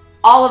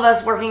all of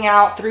us working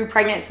out through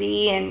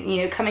pregnancy and,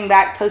 you know, coming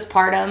back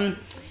postpartum,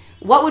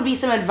 what would be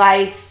some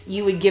advice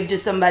you would give to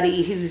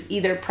somebody who's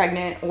either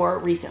pregnant or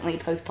recently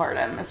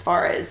postpartum, as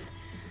far as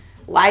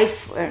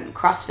life and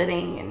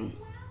CrossFitting and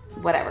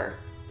whatever?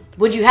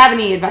 would you have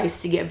any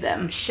advice to give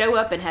them? Show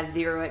up and have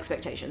zero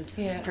expectations.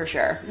 Yeah. For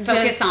sure.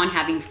 Focus on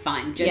having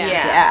fun.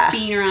 Just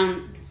being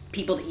around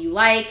people that you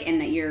like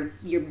and that you're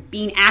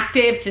being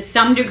active to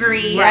some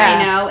degree,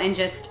 and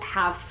just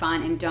have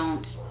fun and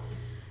don't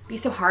be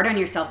so hard on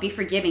yourself. Be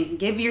forgiving.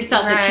 Give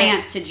yourself the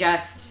chance to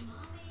just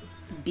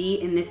be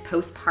in this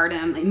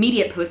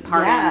immediate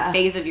postpartum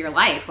phase of your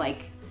life.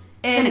 Like,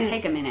 it's going to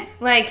take a minute.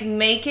 Like,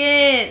 make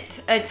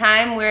it a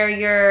time where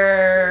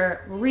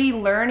you're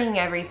relearning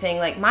everything.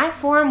 Like, my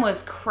form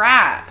was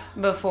crap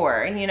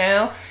before,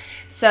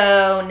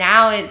 So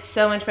now it's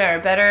so much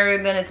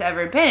better than it's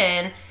ever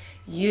been.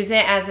 Use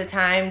it as a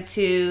time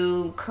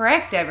to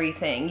correct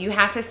everything. You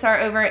have to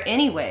start over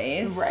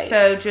anyways. Right.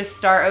 So just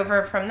start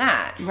over from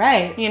that.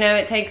 Right.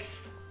 It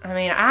takes, I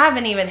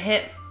haven't even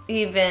hit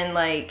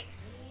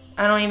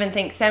I don't even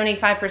think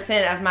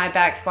 75% of my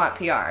back squat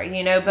PR,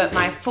 but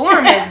my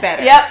form is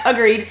better. Yep,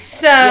 agreed.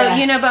 So,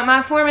 but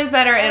my form is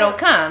better, it'll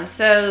come.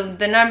 So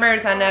the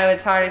numbers, I know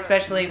it's hard,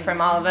 especially from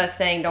all of us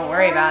saying don't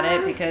worry about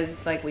it because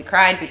it's like we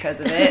cried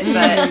because of it.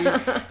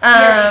 But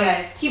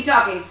guys, keep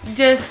talking.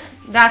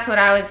 That's what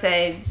I would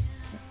say.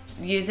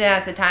 Use it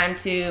as a time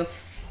to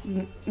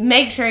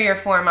make sure your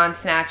form on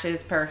snatch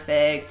is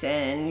perfect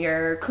and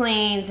your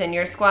cleans and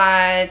your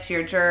squats,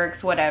 your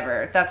jerks,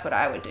 whatever. That's what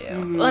I would do.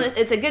 Mm-hmm. Well,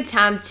 it's a good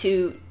time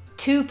to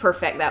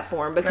perfect that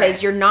form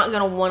because you're not going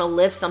to want to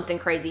lift something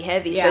crazy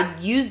heavy. Yeah.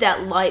 So use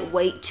that light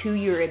weight to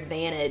your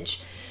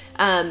advantage.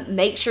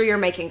 Make sure you're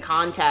making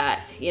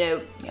contact.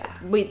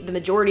 The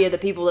majority of the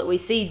people that we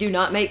see do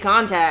not make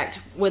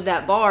contact with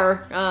that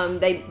bar.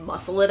 They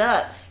muscle it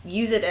up.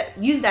 Use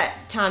that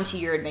time to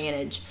your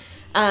advantage.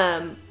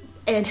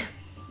 And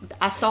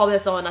I saw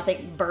this on, I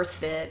think,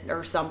 BirthFit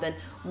or something.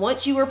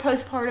 Once you were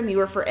postpartum, you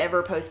were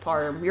forever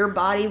postpartum. Your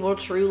body will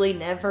truly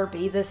never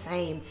be the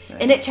same. Right.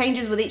 And it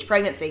changes with each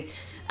pregnancy.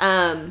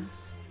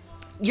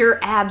 Your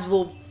abs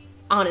will,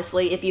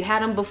 honestly, if you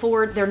had them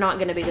before, they're not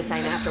going to be the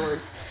same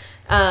afterwards.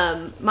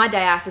 My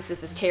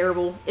diastasis is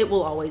terrible. It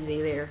will always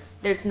be there.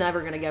 There's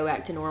never going to go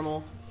back to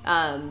normal.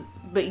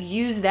 But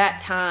use that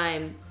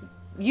time,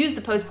 use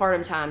the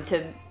postpartum time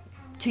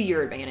to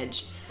your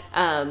advantage.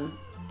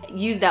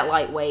 Use that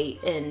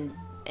lightweight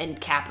and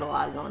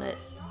capitalize on it.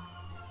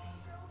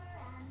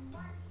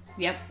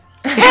 Yep.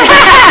 What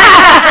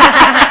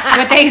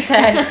they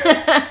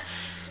said.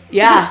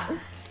 Yeah.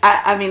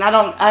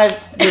 I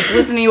was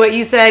listening to what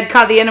you said,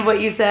 caught the end of what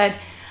you said.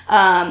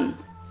 I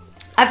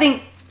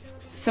think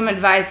some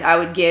advice I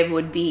would give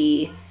would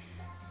be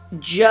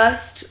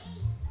just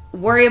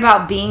worry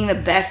about being the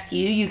best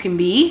you can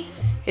be.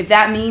 If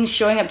that means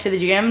showing up to the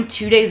gym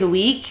 2 days a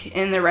week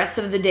and the rest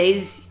of the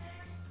days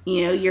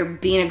you're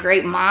being a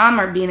great mom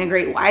or being a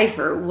great wife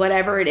or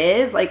whatever it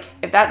is, like,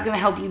 if that's going to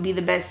help you be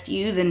the best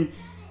you, then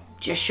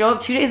just show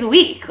up 2 days a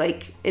week.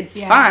 Like, it's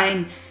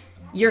fine.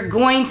 You're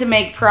going to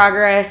make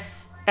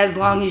progress as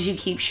long as you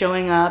keep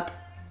showing up.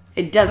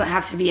 It doesn't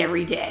have to be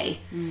every day.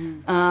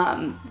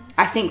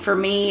 I think for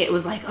me, it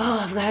was like,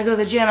 I've got to go to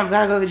the gym. Yeah,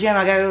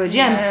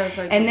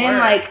 and then,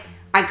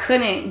 I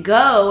couldn't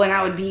go and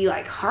I would be,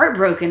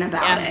 heartbroken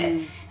about it.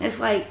 And it's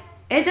like,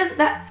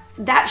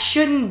 that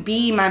shouldn't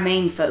be my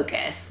main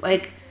focus.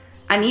 Like,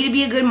 I need to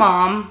be a good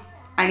mom.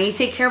 I need to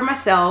take care of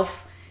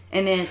myself.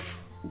 And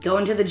if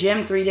going to the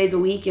gym 3 days a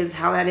week is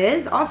how that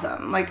is,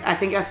 awesome. Like, I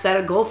think I set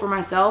a goal for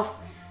myself.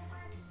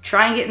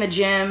 Try and get in the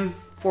gym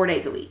 4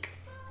 days a week.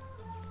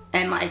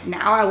 And,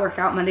 now I work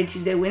out Monday,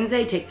 Tuesday,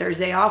 Wednesday, take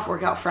Thursday off,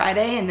 work out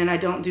Friday, and then I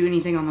don't do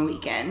anything on the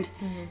weekend.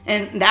 Mm-hmm.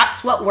 And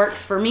that's what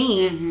works for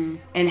me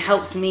and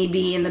helps me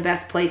be in the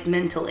best place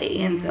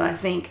mentally. And so I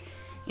think,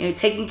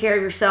 taking care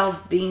of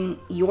yourself, being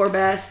your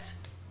best.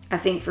 I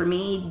think for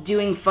me,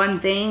 doing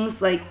fun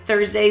things like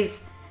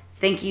Thursdays,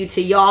 thank you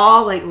to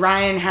y'all. Like,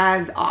 Ryan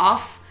has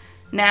off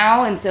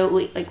now, and so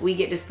we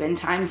get to spend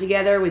time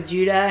together with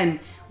Judah, and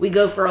we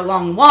go for a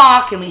long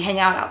walk and we hang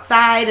out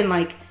outside, and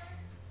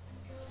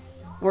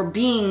we're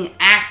being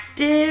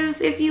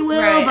active, if you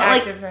will, but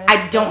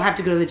I don't have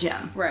to go to the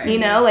gym. Right.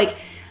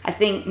 I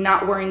think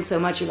not worrying so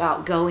much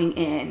about going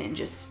in and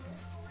just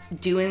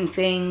doing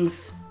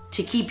things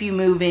to keep you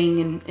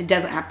moving, and it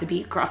doesn't have to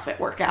be a CrossFit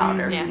workout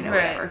or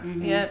whatever.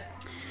 Mm-hmm. Yep.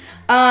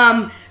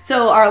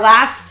 So our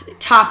last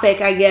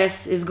topic, I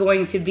guess, is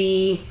going to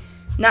be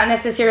not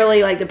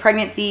necessarily the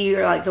pregnancy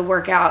or the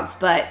workouts,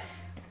 but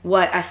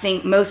what I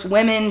think most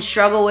women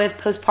struggle with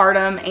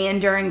postpartum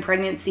and during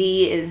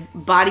pregnancy is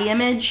body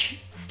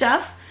image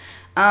stuff.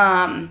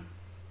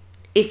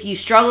 If you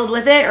struggled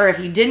with it or if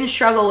you didn't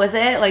struggle with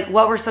it,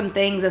 what were some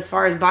things as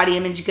far as body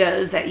image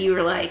goes that you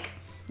were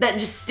that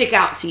just stick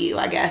out to you,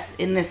 I guess,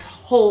 in this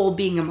whole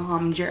being a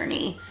mom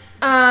journey?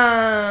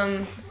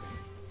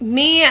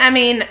 Me,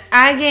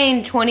 I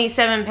gained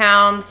 27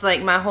 pounds,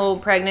 my whole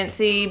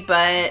pregnancy,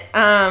 but,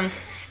 as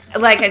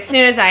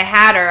soon as I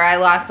had her, I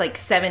lost,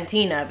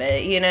 17 of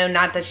it,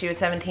 not that she was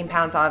 17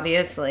 pounds,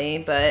 obviously,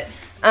 but,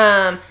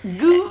 yeah,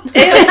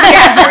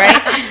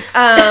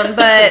 right?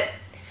 But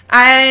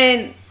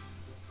I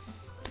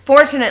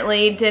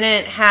fortunately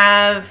didn't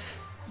have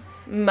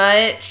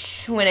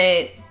much when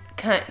it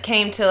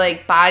came to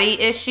like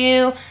body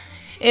issue,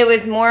 it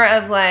was more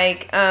of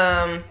like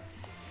I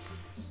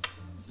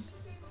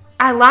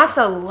lost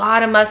a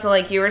lot of muscle,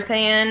 like you were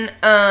saying.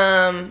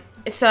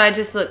 So I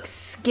just look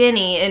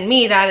skinny, and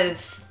me, that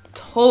is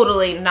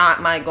totally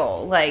not my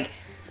goal. Like,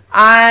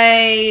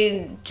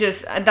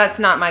 that's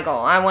not my goal.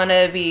 I want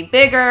to be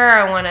bigger.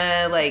 I want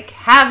to, like,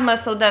 have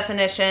muscle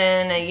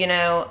definition, you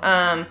know.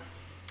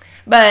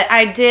 But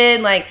I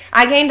did, like,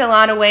 I gained a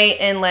lot of weight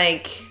in,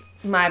 like,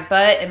 my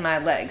butt and my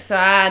legs. So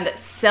I had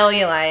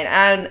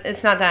cellulite.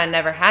 It's not that I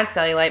never had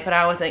cellulite, but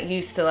I wasn't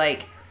used to,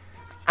 like,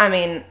 I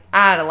mean,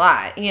 I had a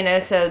lot, you know.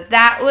 So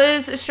that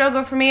was a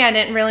struggle for me. I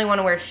didn't really want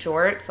to wear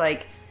shorts,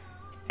 like,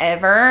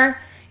 ever,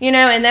 you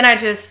know, and then I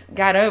just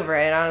got over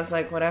it. I was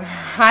like, whatever,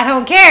 I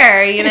don't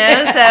care, you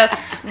know. So,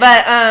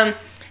 but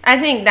I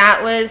think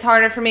that was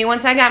harder for me.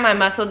 Once I got my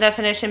muscle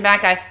definition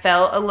back, I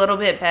felt a little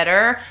bit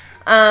better,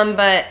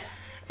 but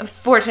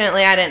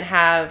fortunately I didn't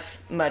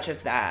have much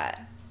of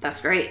that.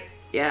 That's great.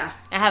 Yeah,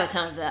 I have a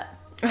ton of that.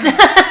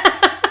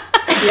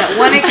 Yeah,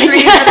 one extreme to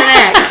the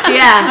next.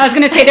 Yeah, I was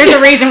gonna say there's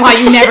a reason why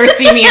you never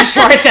see me in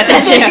shorts at the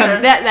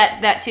gym.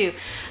 that too.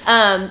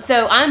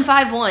 So I'm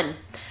 5'1".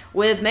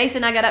 With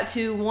Mason, I got up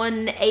to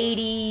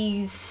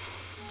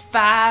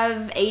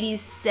 185,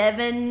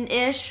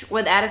 87-ish.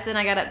 With Addison,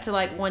 I got up to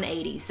like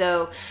 180.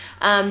 So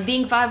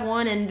being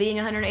 5'1" and being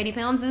 180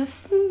 pounds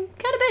is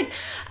kind of big.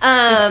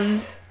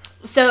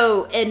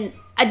 So, and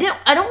I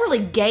don't really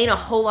gain a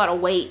whole lot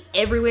of weight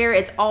everywhere.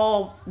 It's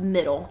all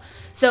middle.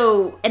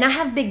 So, and I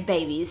have big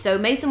babies. So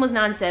Mason was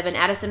 9'7",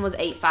 Addison was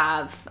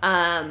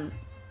 8'5".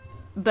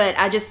 But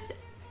I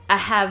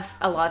have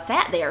a lot of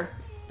fat there,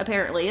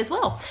 apparently, as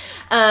well.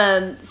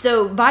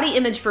 So body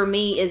image for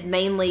me is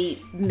mainly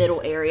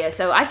middle area.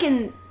 So I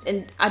can,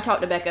 and I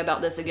talked to Becka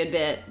about this a good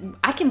bit,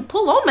 I can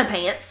pull on my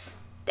pants.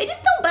 They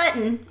just don't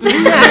button.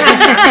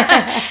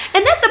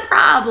 And that's a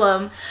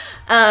problem.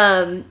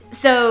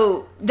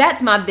 So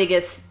that's my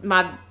biggest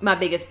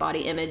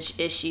body image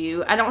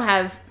issue. I don't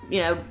have, you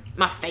know,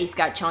 my face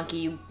got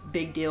chunky,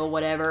 big deal,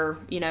 whatever.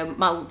 You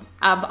know,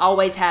 I've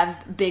always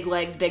have big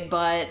legs, big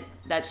butt.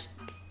 That's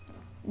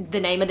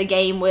the name of the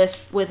game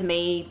with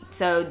me.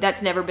 So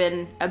that's never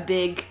been a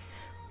big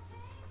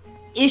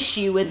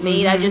issue with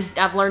me.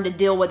 I've learned to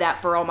deal with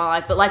that for all my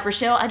life. But like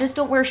Rachelle, I just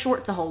don't wear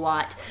shorts a whole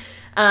lot.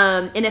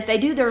 And if they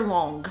do, they're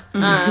long.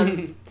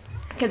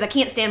 Because I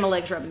can't stand my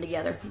legs rubbing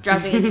together. It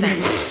drives me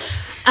insane.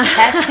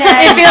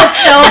 Hashtag It feels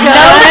so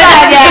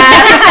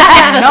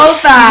good. no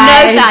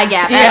thighs. No thigh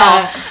gap at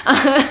all.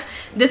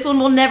 This one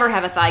will never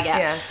have a thigh gap.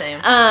 Yeah,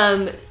 same.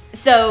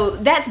 So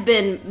that's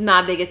been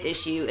my biggest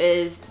issue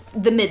is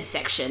the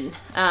midsection.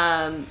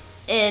 And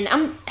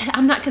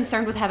I'm not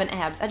concerned with having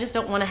abs. I just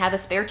don't want to have a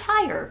spare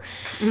tire.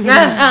 And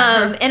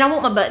I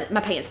want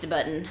my pants to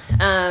button.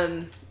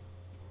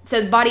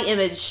 So body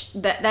image,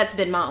 that's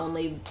been my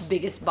only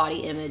biggest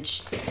body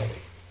image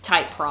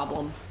type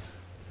problem.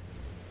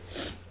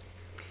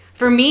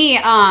 For me,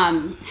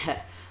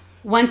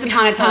 once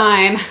upon a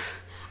time,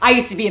 I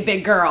used to be a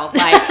big girl.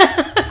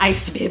 I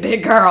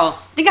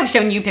think I've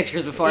shown you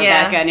pictures before,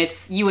 Yeah. Becca, and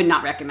you would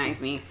not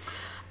recognize me.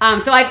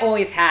 So I've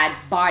always had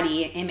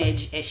body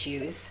image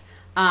issues.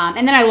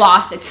 And then I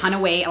lost a ton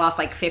of weight. I lost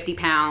like 50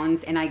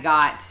 pounds, and I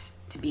got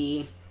to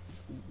be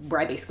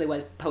where I basically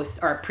was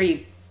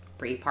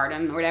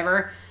prepartum or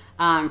whatever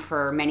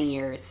for many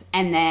years.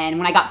 And then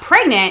when I got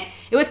pregnant,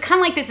 it was kind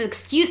of like this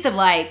excuse of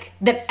like,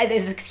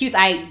 this excuse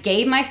I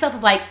gave myself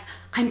of like,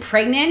 I'm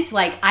pregnant,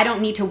 like I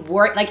don't need to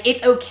work, like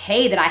it's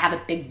okay that I have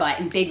a big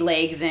butt and big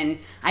legs and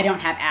I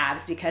don't have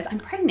abs because I'm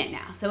pregnant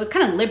now. So it was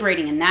kind of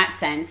liberating in that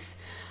sense.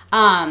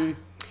 And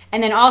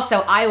then also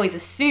I always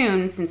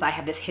assumed, since I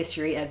have this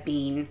history of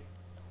being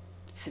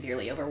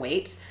severely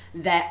overweight,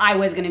 that I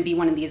was going to be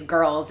one of these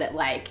girls that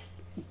like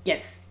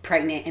gets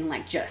pregnant and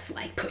like just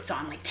like puts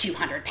on like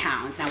 200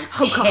 pounds. And I was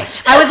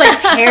I was like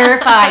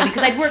terrified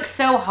because I'd worked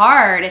so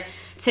hard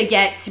to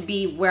get to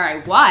be where I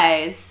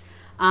was.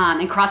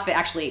 And CrossFit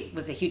actually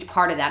was a huge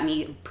part of that,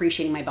 me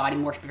appreciating my body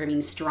more for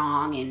being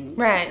strong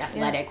and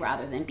athletic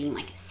rather than being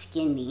like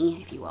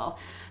skinny, if you will.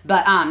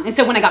 But and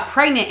so when I got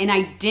pregnant and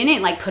I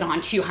didn't like put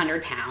on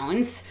 200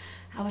 pounds,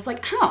 I was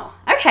like, oh,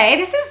 okay,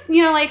 this is,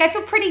 you know, like I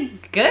feel pretty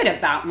good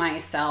about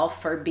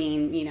myself for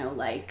being, you know,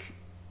 like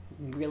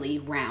really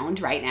round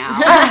right now.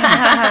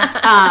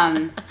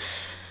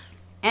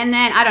 And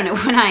then I don't know,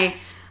 when I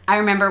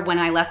remember when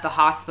I left the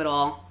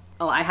hospital,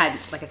 I had,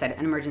 like I said,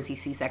 an emergency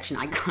C-section.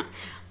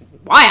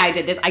 Why I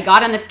did this, I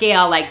got on the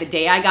scale like the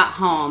day I got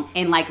home,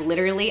 and like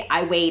literally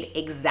I weighed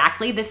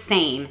exactly the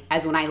same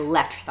as when I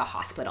left the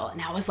hospital.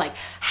 And I was like,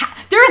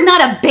 there is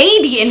not a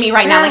baby in me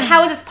right now. Like,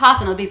 how is this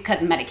possible?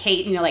 Because of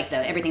Medicaid, you know, like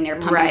everything they're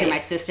pumping through my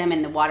system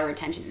and the water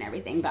retention and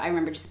everything. But I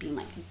remember just being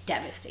like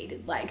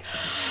devastated, like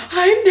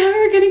I'm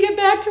never gonna get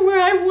back to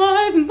where I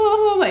was, and blah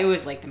blah blah. It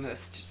was like the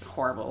most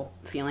horrible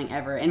feeling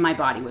ever, and my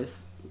body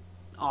was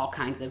all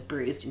kinds of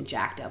bruised and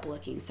jacked up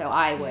looking. So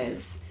I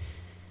was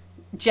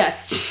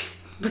just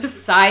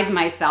besides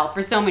myself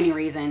for so many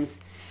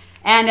reasons.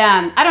 And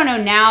I don't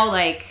know now,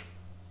 like,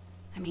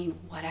 I mean,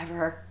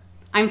 whatever.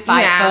 I'm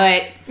 5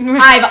 Yeah.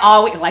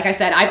 foot. Like I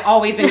said, I've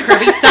always been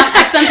curvy.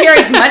 Some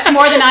periods much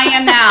more than I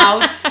am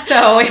now.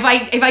 So if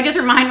I just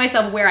remind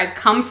myself where I've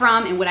come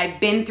from and what I've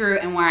been through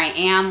and where I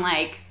am,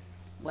 like,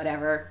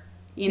 whatever,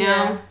 you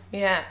know?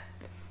 Yeah.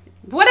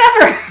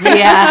 Whatever.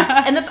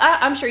 Yeah. And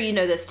I'm sure you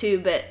know this too,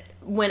 but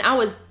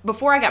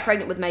before I got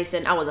pregnant with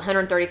Mason, I was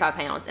 135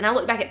 pounds. And I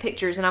look back at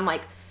pictures and I'm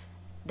like,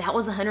 that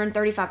was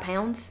 135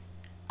 pounds?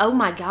 Oh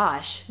my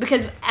gosh.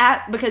 Because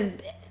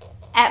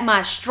at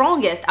my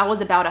strongest, I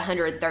was about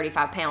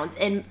 135 pounds,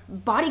 and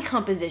body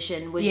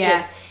composition was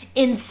just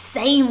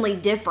insanely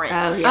different.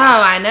 Oh, yeah.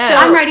 Oh, I know. So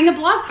I'm writing a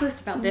blog post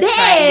about this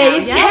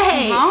right now.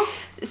 Yay! Yeah.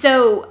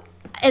 So,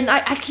 and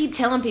I keep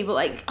telling people,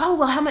 like, oh,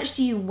 well, how much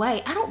do you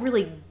weigh? I don't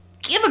really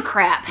give a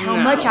crap how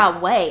much I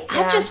weigh.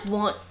 I just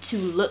want to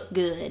look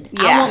good.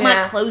 I Yeah. want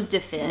my clothes to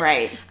fit.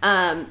 Right.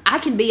 I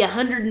can be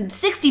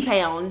 160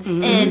 pounds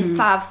and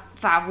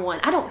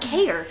 5'1". I don't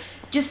care.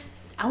 Just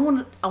I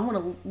want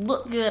to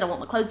look good. I want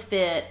my clothes to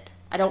fit.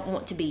 I don't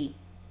want to be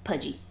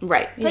pudgy.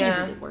 Right. Pudgy's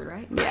a good word,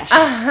 right?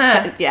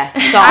 Yeah. Yeah.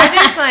 I Soft.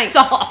 just like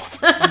Soft.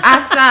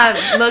 I've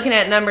stopped looking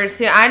at numbers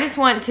too. I just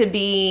want to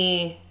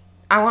be.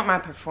 I want my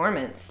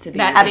performance to be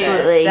That good. too.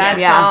 Absolutely. That's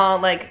Yeah. all.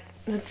 Like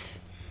that's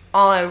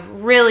all I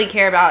really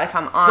care about. If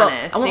I'm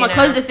honest, I want my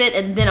clothes to fit,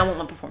 and then I want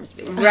my performance to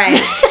be good. Right.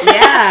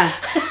 Yeah.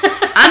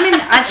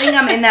 I think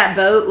I'm in that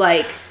boat,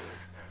 like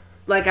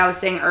I was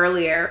saying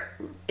earlier,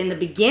 in the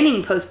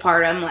beginning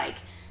postpartum, like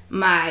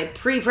my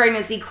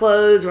pre-pregnancy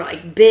clothes were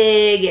like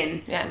big,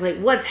 and I was like,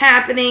 what's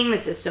happening?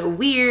 This is so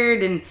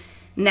weird. And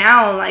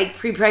now, like,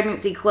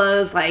 pre-pregnancy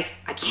clothes, like,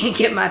 I can't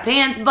get my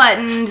pants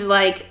buttoned.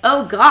 Like,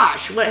 oh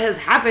gosh, what has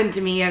happened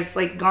to me? It's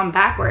like gone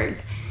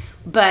backwards.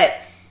 But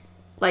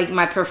like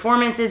my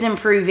performance is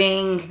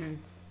improving.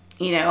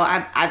 You know,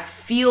 I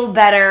feel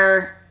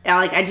better.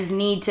 I just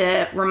need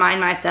to remind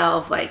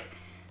myself, like,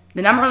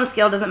 the number on the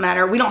scale doesn't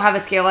matter. We don't have a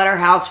scale at our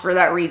house for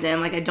that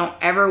reason. Like, I don't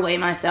ever weigh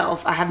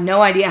myself. I have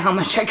no idea how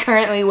much I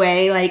currently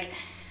weigh. Like,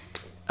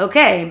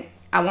 okay,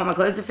 I want my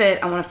clothes to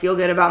fit. I want to feel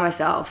good about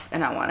myself,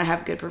 and I want to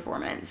have good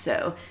performance.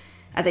 So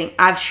I think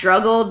I've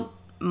struggled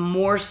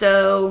more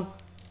so,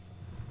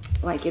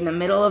 like, in the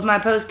middle of my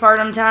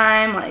postpartum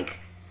time, like,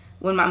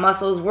 when my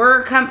muscles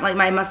were like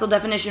my muscle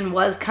definition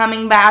was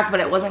coming back,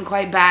 but it wasn't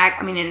quite back.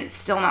 I mean, and it's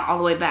still not all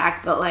the way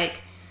back, but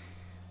like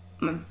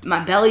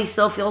my belly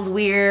still feels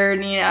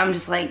weird. You know, I'm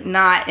just like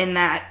not in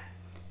that.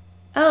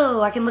 Oh,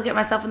 I can look at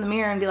myself in the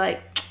mirror and be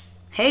like,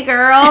 "Hey,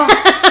 girl."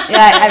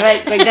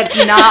 Yeah, like that's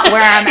not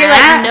where I'm You're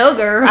at. like, no,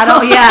 girl. I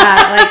don't.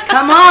 Yeah, like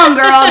come on,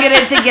 girl, get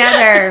it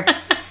together.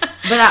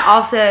 But I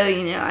also,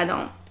 you know,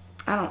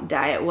 I don't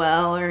diet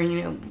well or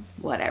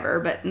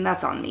whatever. But and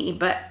that's on me.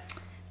 But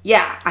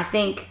yeah, I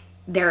think.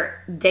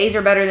 Their days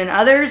are better than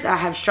others. I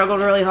have struggled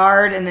really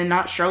hard and then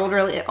not struggled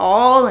really at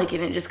all. Like,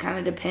 and it just kind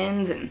of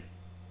depends. And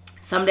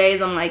some days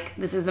I'm like,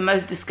 this is the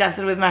most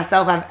disgusted with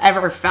myself I've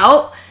ever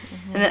felt.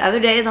 Mm-hmm. And then other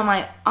days I'm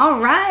like, all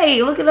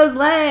right, look at those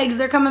legs.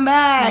 They're coming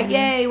back. Mm-hmm.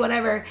 Yay,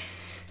 whatever.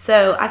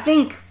 So I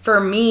think for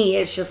me,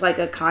 it's just like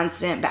a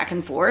constant back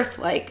and forth.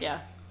 Like,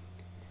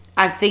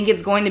 I think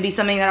it's going to be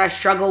something that I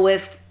struggle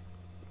with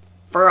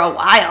for a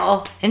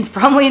while, and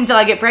probably until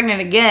I get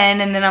pregnant again,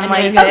 and then I'm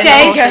like,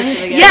 okay,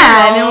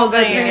 and then we'll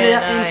go through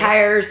the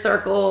entire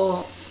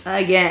circle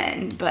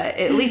again. But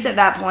at least at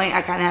that point,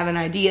 I kind of have an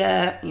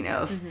idea,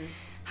 of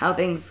how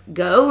things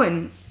go,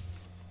 and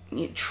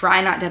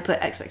try not to put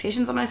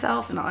expectations on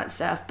myself and all that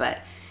stuff. But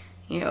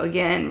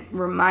again,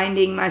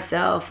 reminding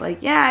myself,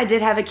 like, yeah, I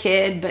did have a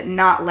kid, but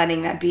not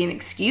letting that be an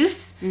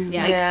excuse.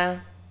 Yeah.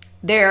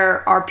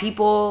 There are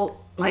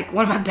people, like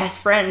one of my best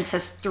friends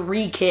has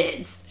 3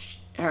 kids.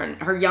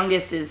 Her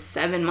youngest is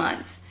 7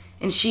 months,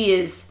 and she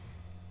is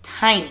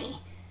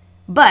tiny.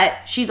 But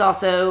she's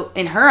also,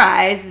 in her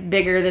eyes,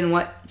 bigger than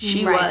what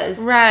she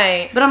was.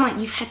 Right. But I'm like,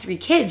 you've had 3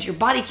 kids. Your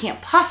body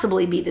can't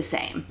possibly be the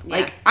same. Yeah.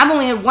 Like, I've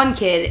only had 1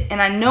 kid,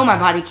 and I know my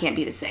body can't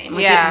be the same.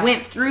 Like, it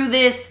went through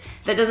this.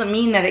 That doesn't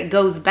mean that it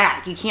goes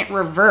back. You can't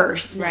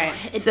reverse. Right.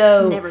 It's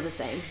never the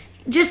same.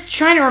 Just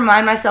trying to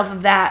remind myself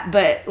of that,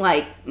 but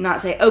like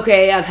not say,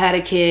 okay, I've had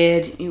a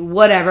kid,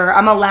 whatever,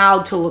 I'm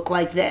allowed to look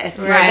like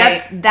this.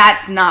 Right.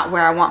 That's not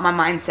where I want my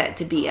mindset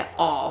to be at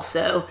all.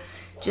 So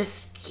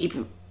just keep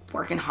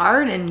working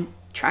hard and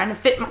trying to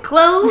fit my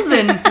clothes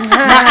and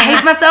not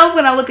hate myself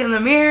when I look in the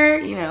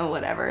mirror,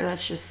 whatever.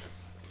 That's just.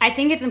 I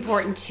think it's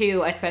important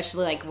too,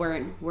 especially like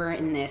we're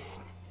in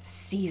this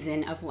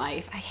season of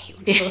life. I hate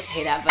when people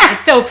say that, but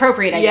it's so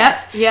appropriate, I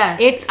guess. Yeah.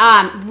 It's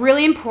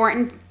really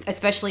important,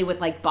 especially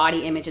with like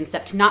body image and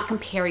stuff, to not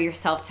compare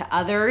yourself to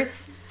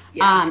others.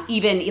 Yeah.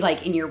 Even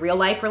like in your real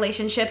life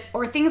relationships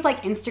or things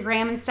like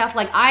Instagram and stuff.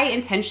 Like I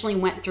intentionally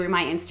went through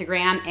my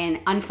Instagram and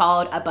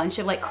unfollowed a bunch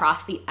of like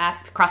CrossFit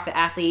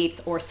athletes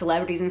or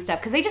celebrities and stuff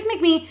because they just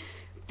make me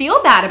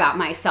feel bad about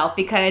myself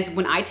because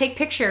when I take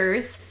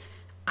pictures,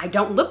 I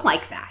don't look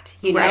like that,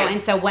 Right.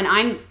 And so when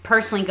I'm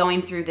personally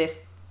going through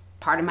this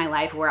part of my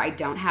life where I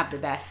don't have the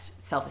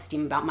best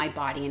self-esteem about my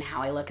body and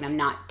how I look and I'm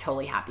not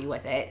totally happy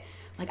with it,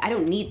 like, I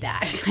don't need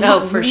that. I Oh,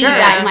 don't for need sure.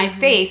 that in my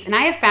face. And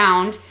I have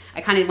found,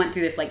 I kind of went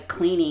through this like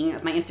cleaning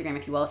of my Instagram,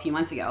 if you will, a few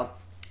months ago.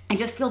 I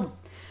just feel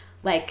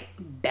like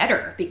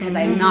better because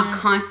I'm not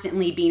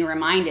constantly being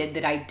reminded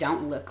that I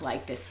don't look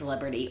like this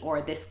celebrity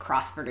or this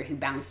CrossFitter who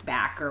bounced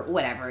back or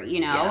whatever,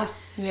 you know?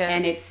 Yeah.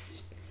 And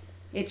it's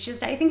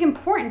just, I think,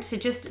 important to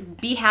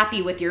just be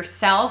happy with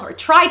yourself, or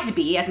try to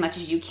be as much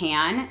as you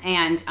can,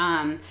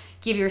 and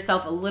give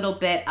yourself a little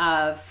bit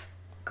of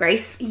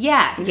Grace.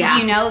 yes. Yeah.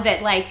 You know,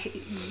 that like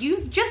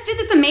you just did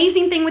this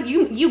amazing thing with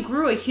you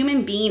grew a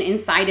human being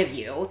inside of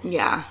you.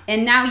 Yeah.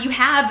 And now you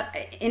have,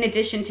 in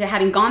addition to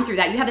having gone through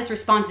that, you have this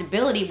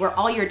responsibility where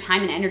all your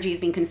time and energy is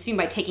being consumed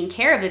by taking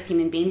care of this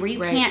human being, where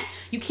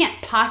you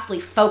can't possibly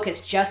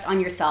focus just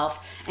on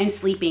yourself and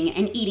sleeping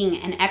and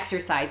eating and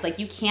exercise. Like,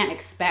 you can't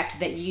expect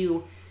that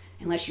you,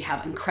 unless you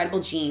have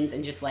incredible genes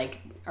and just like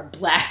are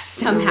blessed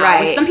somehow, Right.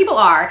 which some people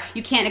are,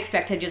 you can't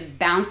expect to just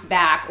bounce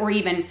back, or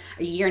even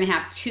a year and a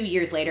half, 2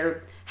 years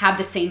later, have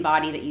the same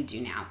body that you do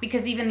now.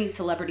 Because even these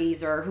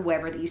celebrities or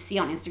whoever that you see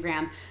on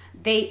Instagram,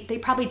 they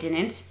probably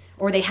didn't,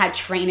 or they had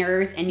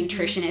trainers and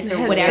nutritionists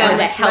or whatever so that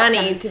much helped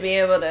money them to be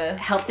able to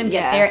help them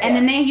get Yeah, there. And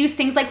yeah. then they use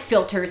things like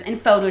filters and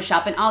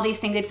Photoshop and all these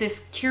things. It's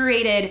this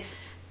curated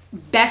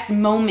best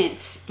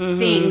moments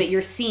thing that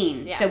you're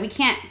seeing. Yeah. So we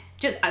can't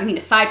just, I mean,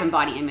 aside from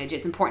body image,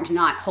 it's important to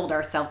not hold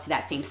ourselves to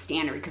that same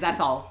standard, because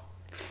that's all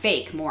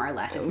fake, more or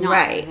less. It's not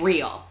Right.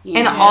 real. You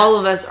And know? all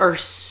of us are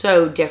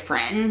so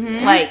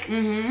different. Like,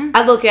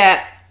 I look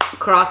at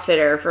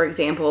CrossFitter, for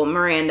example,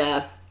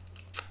 Miranda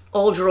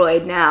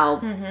Oldroyd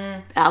now,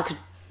 Alcatraz,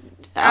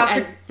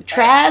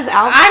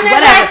 I know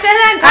whatever. I said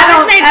that.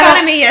 Thomas made fun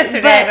of me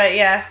yesterday, but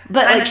yeah.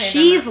 But I know like, who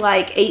she's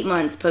like 8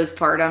 months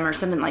postpartum or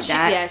something like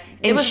that. Yeah, it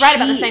And was right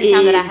about the she same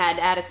time that I is had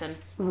Addison.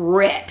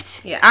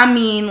 ripped. Yeah. I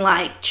mean,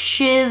 like,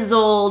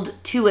 chiseled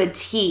to a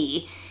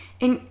T.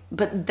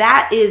 But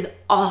that is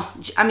all.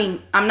 I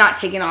mean, I'm not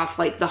taking off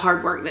like the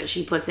hard work that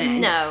she puts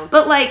in. No.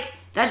 But like,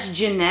 that's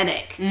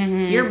genetic.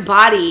 Your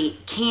body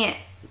can't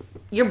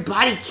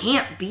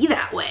be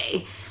that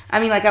way. I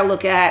mean, like, I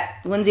look at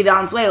Lindsay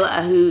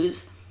Valenzuela,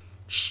 who's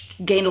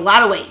gained a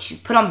lot of weight. She's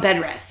put on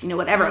bed rest,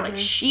 whatever. Like,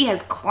 she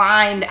has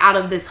climbed out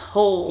of this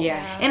hole.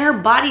 Yeah. And her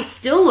body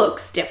still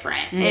looks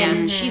different.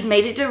 And she's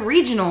made it to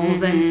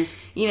regionals and,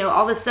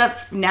 all this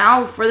stuff.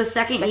 Now, for the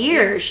second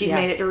year, she's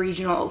made it to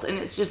regionals. And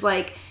it's just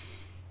like,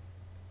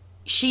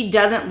 she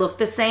doesn't look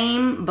the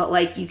same, but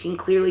like, you can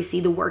clearly see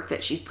the work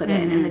that she's put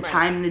in and the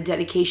time and the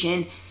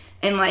dedication,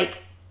 and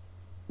like,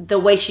 the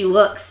way she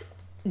looks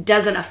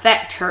doesn't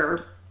affect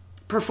her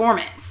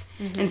performance.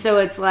 And so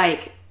it's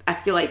like, I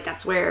feel like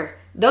that's where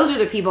those are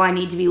the people I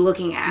need to be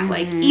looking at.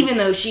 Like, even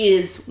though she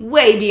is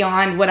way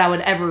beyond what I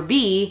would ever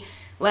be,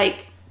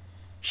 like,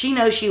 she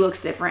knows she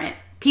looks different.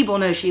 People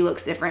know she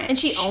looks different. And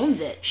she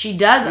owns it. She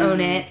does own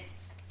it.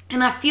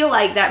 And I feel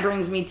like that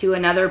brings me to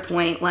another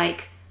point.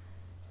 Like,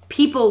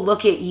 people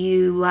look at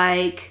you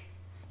like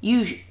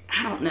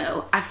I don't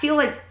know. I feel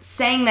like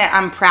saying that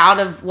I'm proud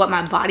of what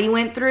my body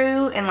went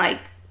through and like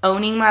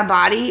owning my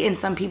body, and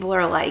some people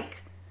are like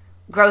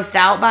grossed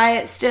out by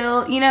it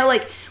still.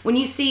 Like, when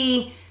you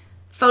see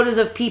photos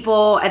of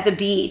people at the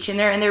beach and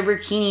they're in their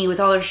bikini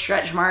with all their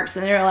stretch marks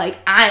and they're like,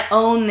 I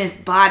own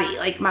this body.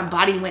 Like, my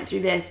body went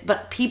through this.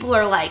 But people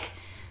are like,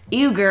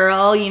 ew,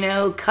 girl,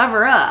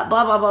 cover up,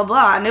 blah, blah, blah,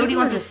 blah. Nobody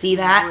wants to see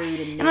that.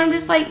 And I'm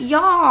just like,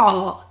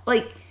 y'all,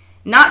 like,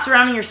 not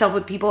surrounding yourself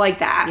with people like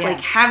that. Yeah. Like,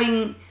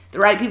 having the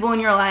right people in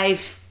your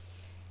life,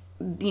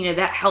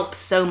 that helps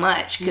so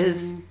much,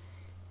 because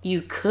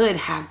you could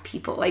have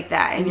people like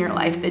that in your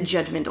life, the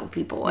judgmental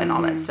people and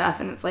all that stuff.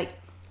 And it's like,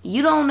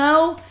 you don't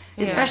know,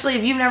 especially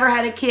if you've never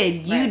had a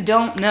kid, you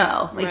don't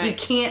know. Like, you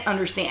can't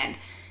understand.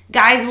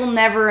 Guys will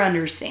never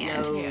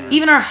understand. No.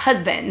 Even our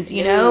husbands,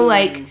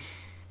 like,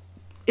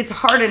 it's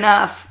hard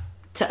enough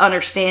to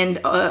understand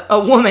a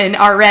woman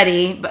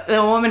already, but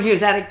a woman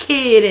who's had a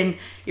kid and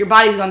your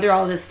body's gone through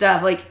all this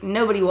stuff, like,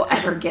 nobody will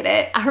ever get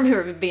it. I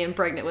remember being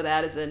pregnant with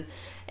Addison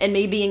and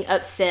me being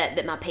upset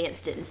that my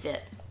pants didn't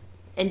fit.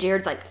 And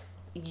Jared's like,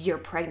 you're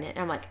pregnant. And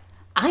I'm like,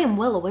 I am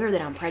well aware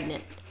that I'm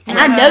pregnant. And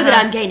I know that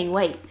I'm gaining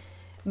weight.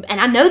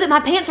 And I know that my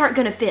pants aren't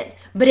going to fit.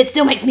 But it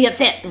still makes me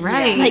upset.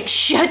 Right. Like,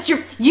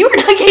 you're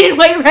not gaining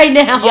weight right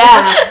now.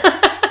 Yeah.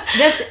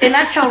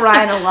 I tell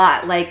Ryan a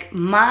lot. Like,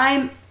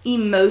 my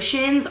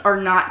emotions are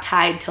not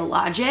tied to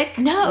logic.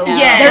 No.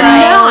 Yeah. They're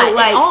not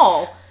like, at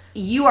all.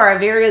 You are a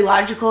very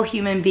logical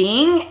human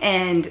being,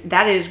 and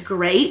that is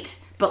great.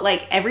 But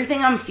like,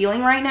 everything I'm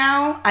feeling right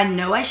now, I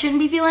know I shouldn't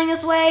be feeling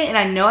this way, and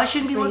I know I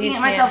shouldn't be looking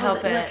at myself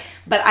help this way, it.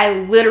 but I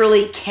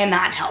literally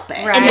cannot help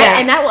it. Right.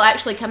 And that will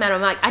actually come out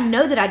of my, I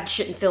know that I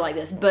shouldn't feel like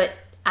this, but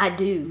I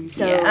do.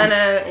 So I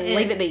know.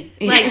 leave it be.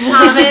 Like,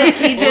 Thomas,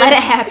 he just Let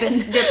it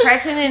happen.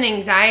 Depression and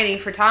anxiety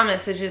for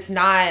Thomas is just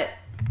not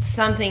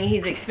something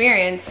he's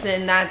experienced,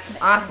 and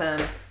that's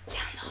awesome.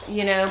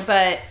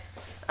 But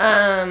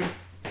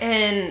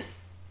and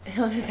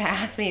he'll just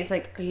ask me, he's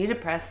like, are you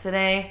depressed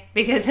today?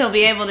 Because he'll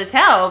be able to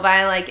tell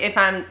by like if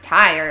I'm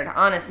tired,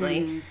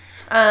 honestly.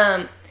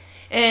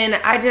 And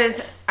I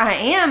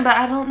am, but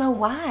I don't know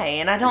why.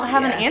 And I don't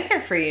have an answer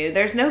for you.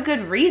 There's no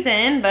good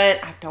reason,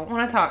 but I don't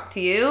want to talk to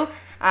you.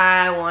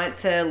 I want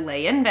to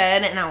lay in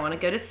bed and I want to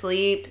go to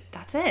sleep.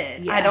 That's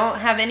it. Yeah. I don't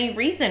have any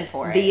reason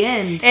for it. The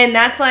end. And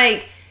that's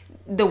like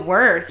the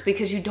worst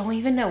because you don't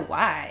even know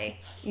why.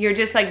 You're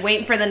just like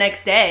waiting for the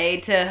next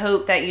day to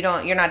hope that you're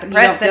not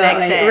depressed the next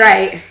day.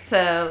 Right.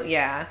 So,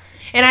 yeah.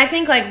 And I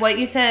think like what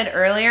you said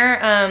earlier,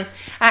 I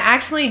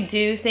actually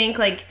do think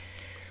like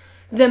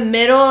the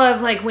middle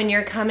of like when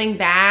you're coming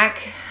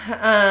back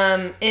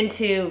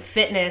into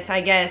fitness,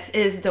 I guess,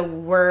 is the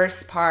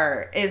worst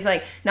part. Is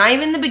like not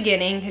even the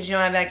beginning because you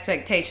don't have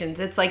expectations.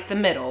 It's like the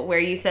middle where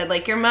you said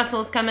like your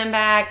muscles coming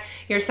back,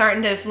 you're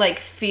starting to like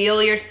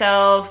feel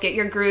yourself, get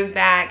your groove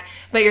back,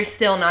 but you're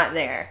still not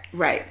there.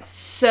 Right.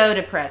 So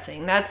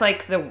depressing. That's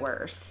like the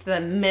worst. The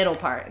middle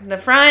part. The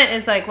front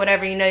is like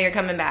whatever, you're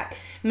coming back.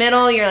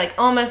 Middle, you're like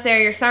almost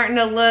there. You're starting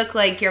to look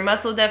like your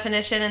muscle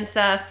definition and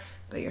stuff.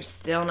 But you're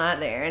still not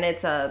there, and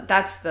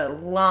that's the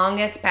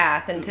longest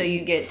path until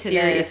you get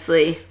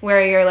to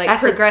where you're like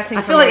progressing.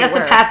 I feel like that's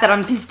a path that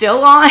I'm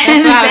still on.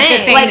 That's what I was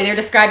just saying. Like, they're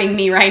describing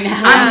me right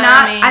now. I'm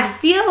not. I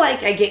feel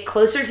like I get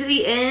closer to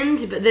the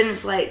end, but then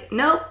it's like,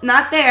 nope,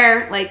 not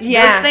there. Like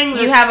those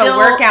things you have a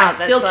workout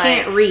that still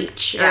can't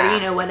reach,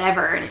 or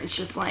whatever, and it's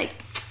just like,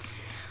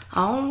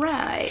 all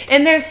right.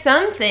 And there's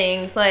some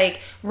things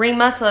like ring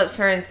muscle ups,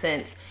 for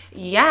instance.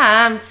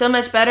 Yeah, I'm so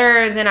much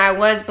better than I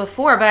was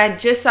before, but I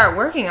just started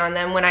working on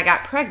them when I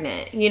got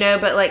pregnant,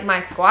 but like my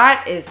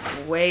squat is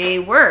way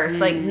worse,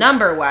 like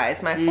number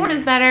wise. My fort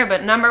is better,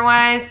 but number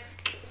wise,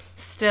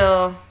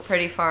 still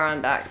pretty far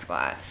on back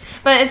squat.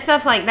 But it's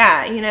stuff like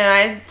that,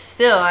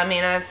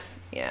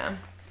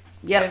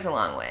 there's a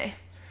long way.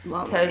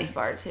 Toe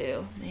bar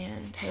too,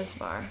 man. Toe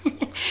bar.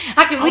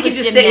 We could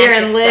just sit here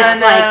and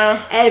list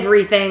like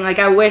everything. Like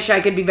I wish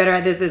I could be better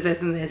at this,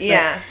 and this.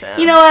 Yeah. So.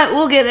 You know what?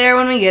 We'll get there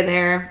when we get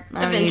there.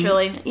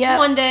 Eventually. Yeah.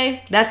 One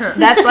day. That's like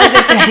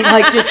the thing.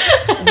 Like just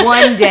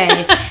one day.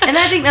 And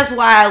I think that's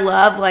why I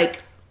love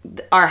like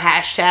our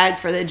hashtag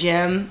for the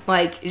gym.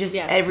 Like just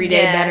every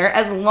day better.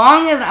 As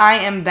long as I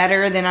am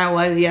better than I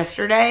was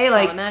yesterday, that's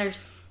like all that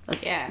matters.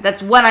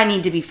 That's what I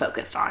need to be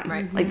focused on.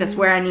 Right. Like that's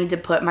where I need to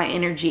put my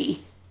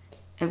energy.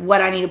 And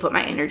what I need to put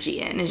my energy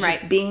in is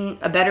just being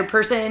a better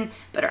person,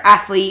 better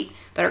athlete,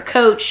 better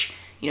coach,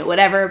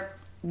 whatever,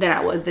 than I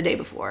was the day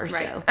before.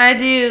 Right. So I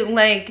do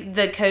like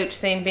the coach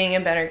thing, being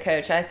a better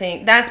coach. I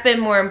think that's been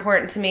more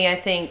important to me,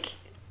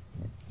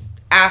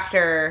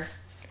 after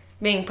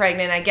being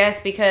pregnant, I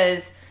guess,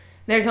 because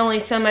there's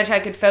only so much I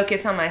could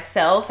focus on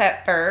myself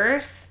at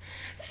first.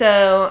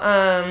 So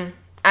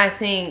I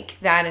think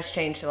that has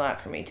changed a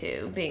lot for me,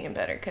 too, being a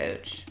better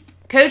coach.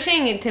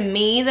 Coaching, to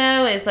me,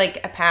 though, is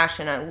like a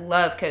passion. I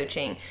love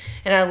coaching.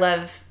 And I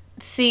love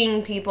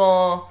seeing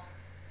people,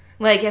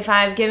 like, if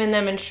I've given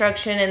them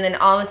instruction and then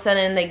all of a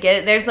sudden they get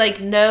it, there's,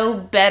 like, no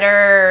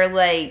better,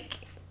 like,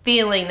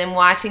 feeling than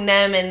watching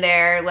them and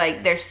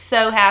they're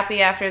so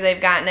happy after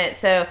they've gotten it.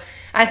 So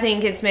I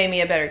think it's made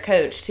me a better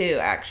coach, too,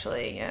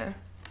 actually. Yeah.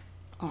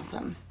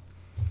 Awesome.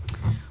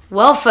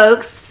 Well,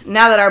 folks,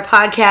 now that our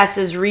podcast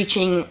is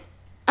reaching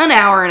an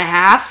hour and a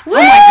half. Woo! Oh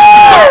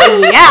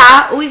my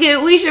God.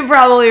 Yeah, we should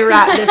probably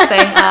wrap this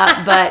thing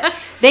up. But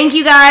thank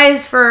you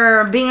guys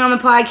for being on the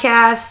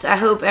podcast. I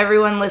hope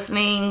everyone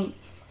listening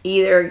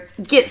either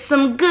gets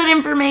some good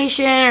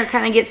information or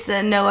kind of gets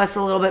to know us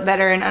a little bit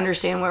better and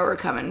understand where we're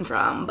coming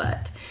from.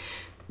 But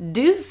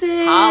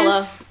deuces.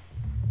 Holla.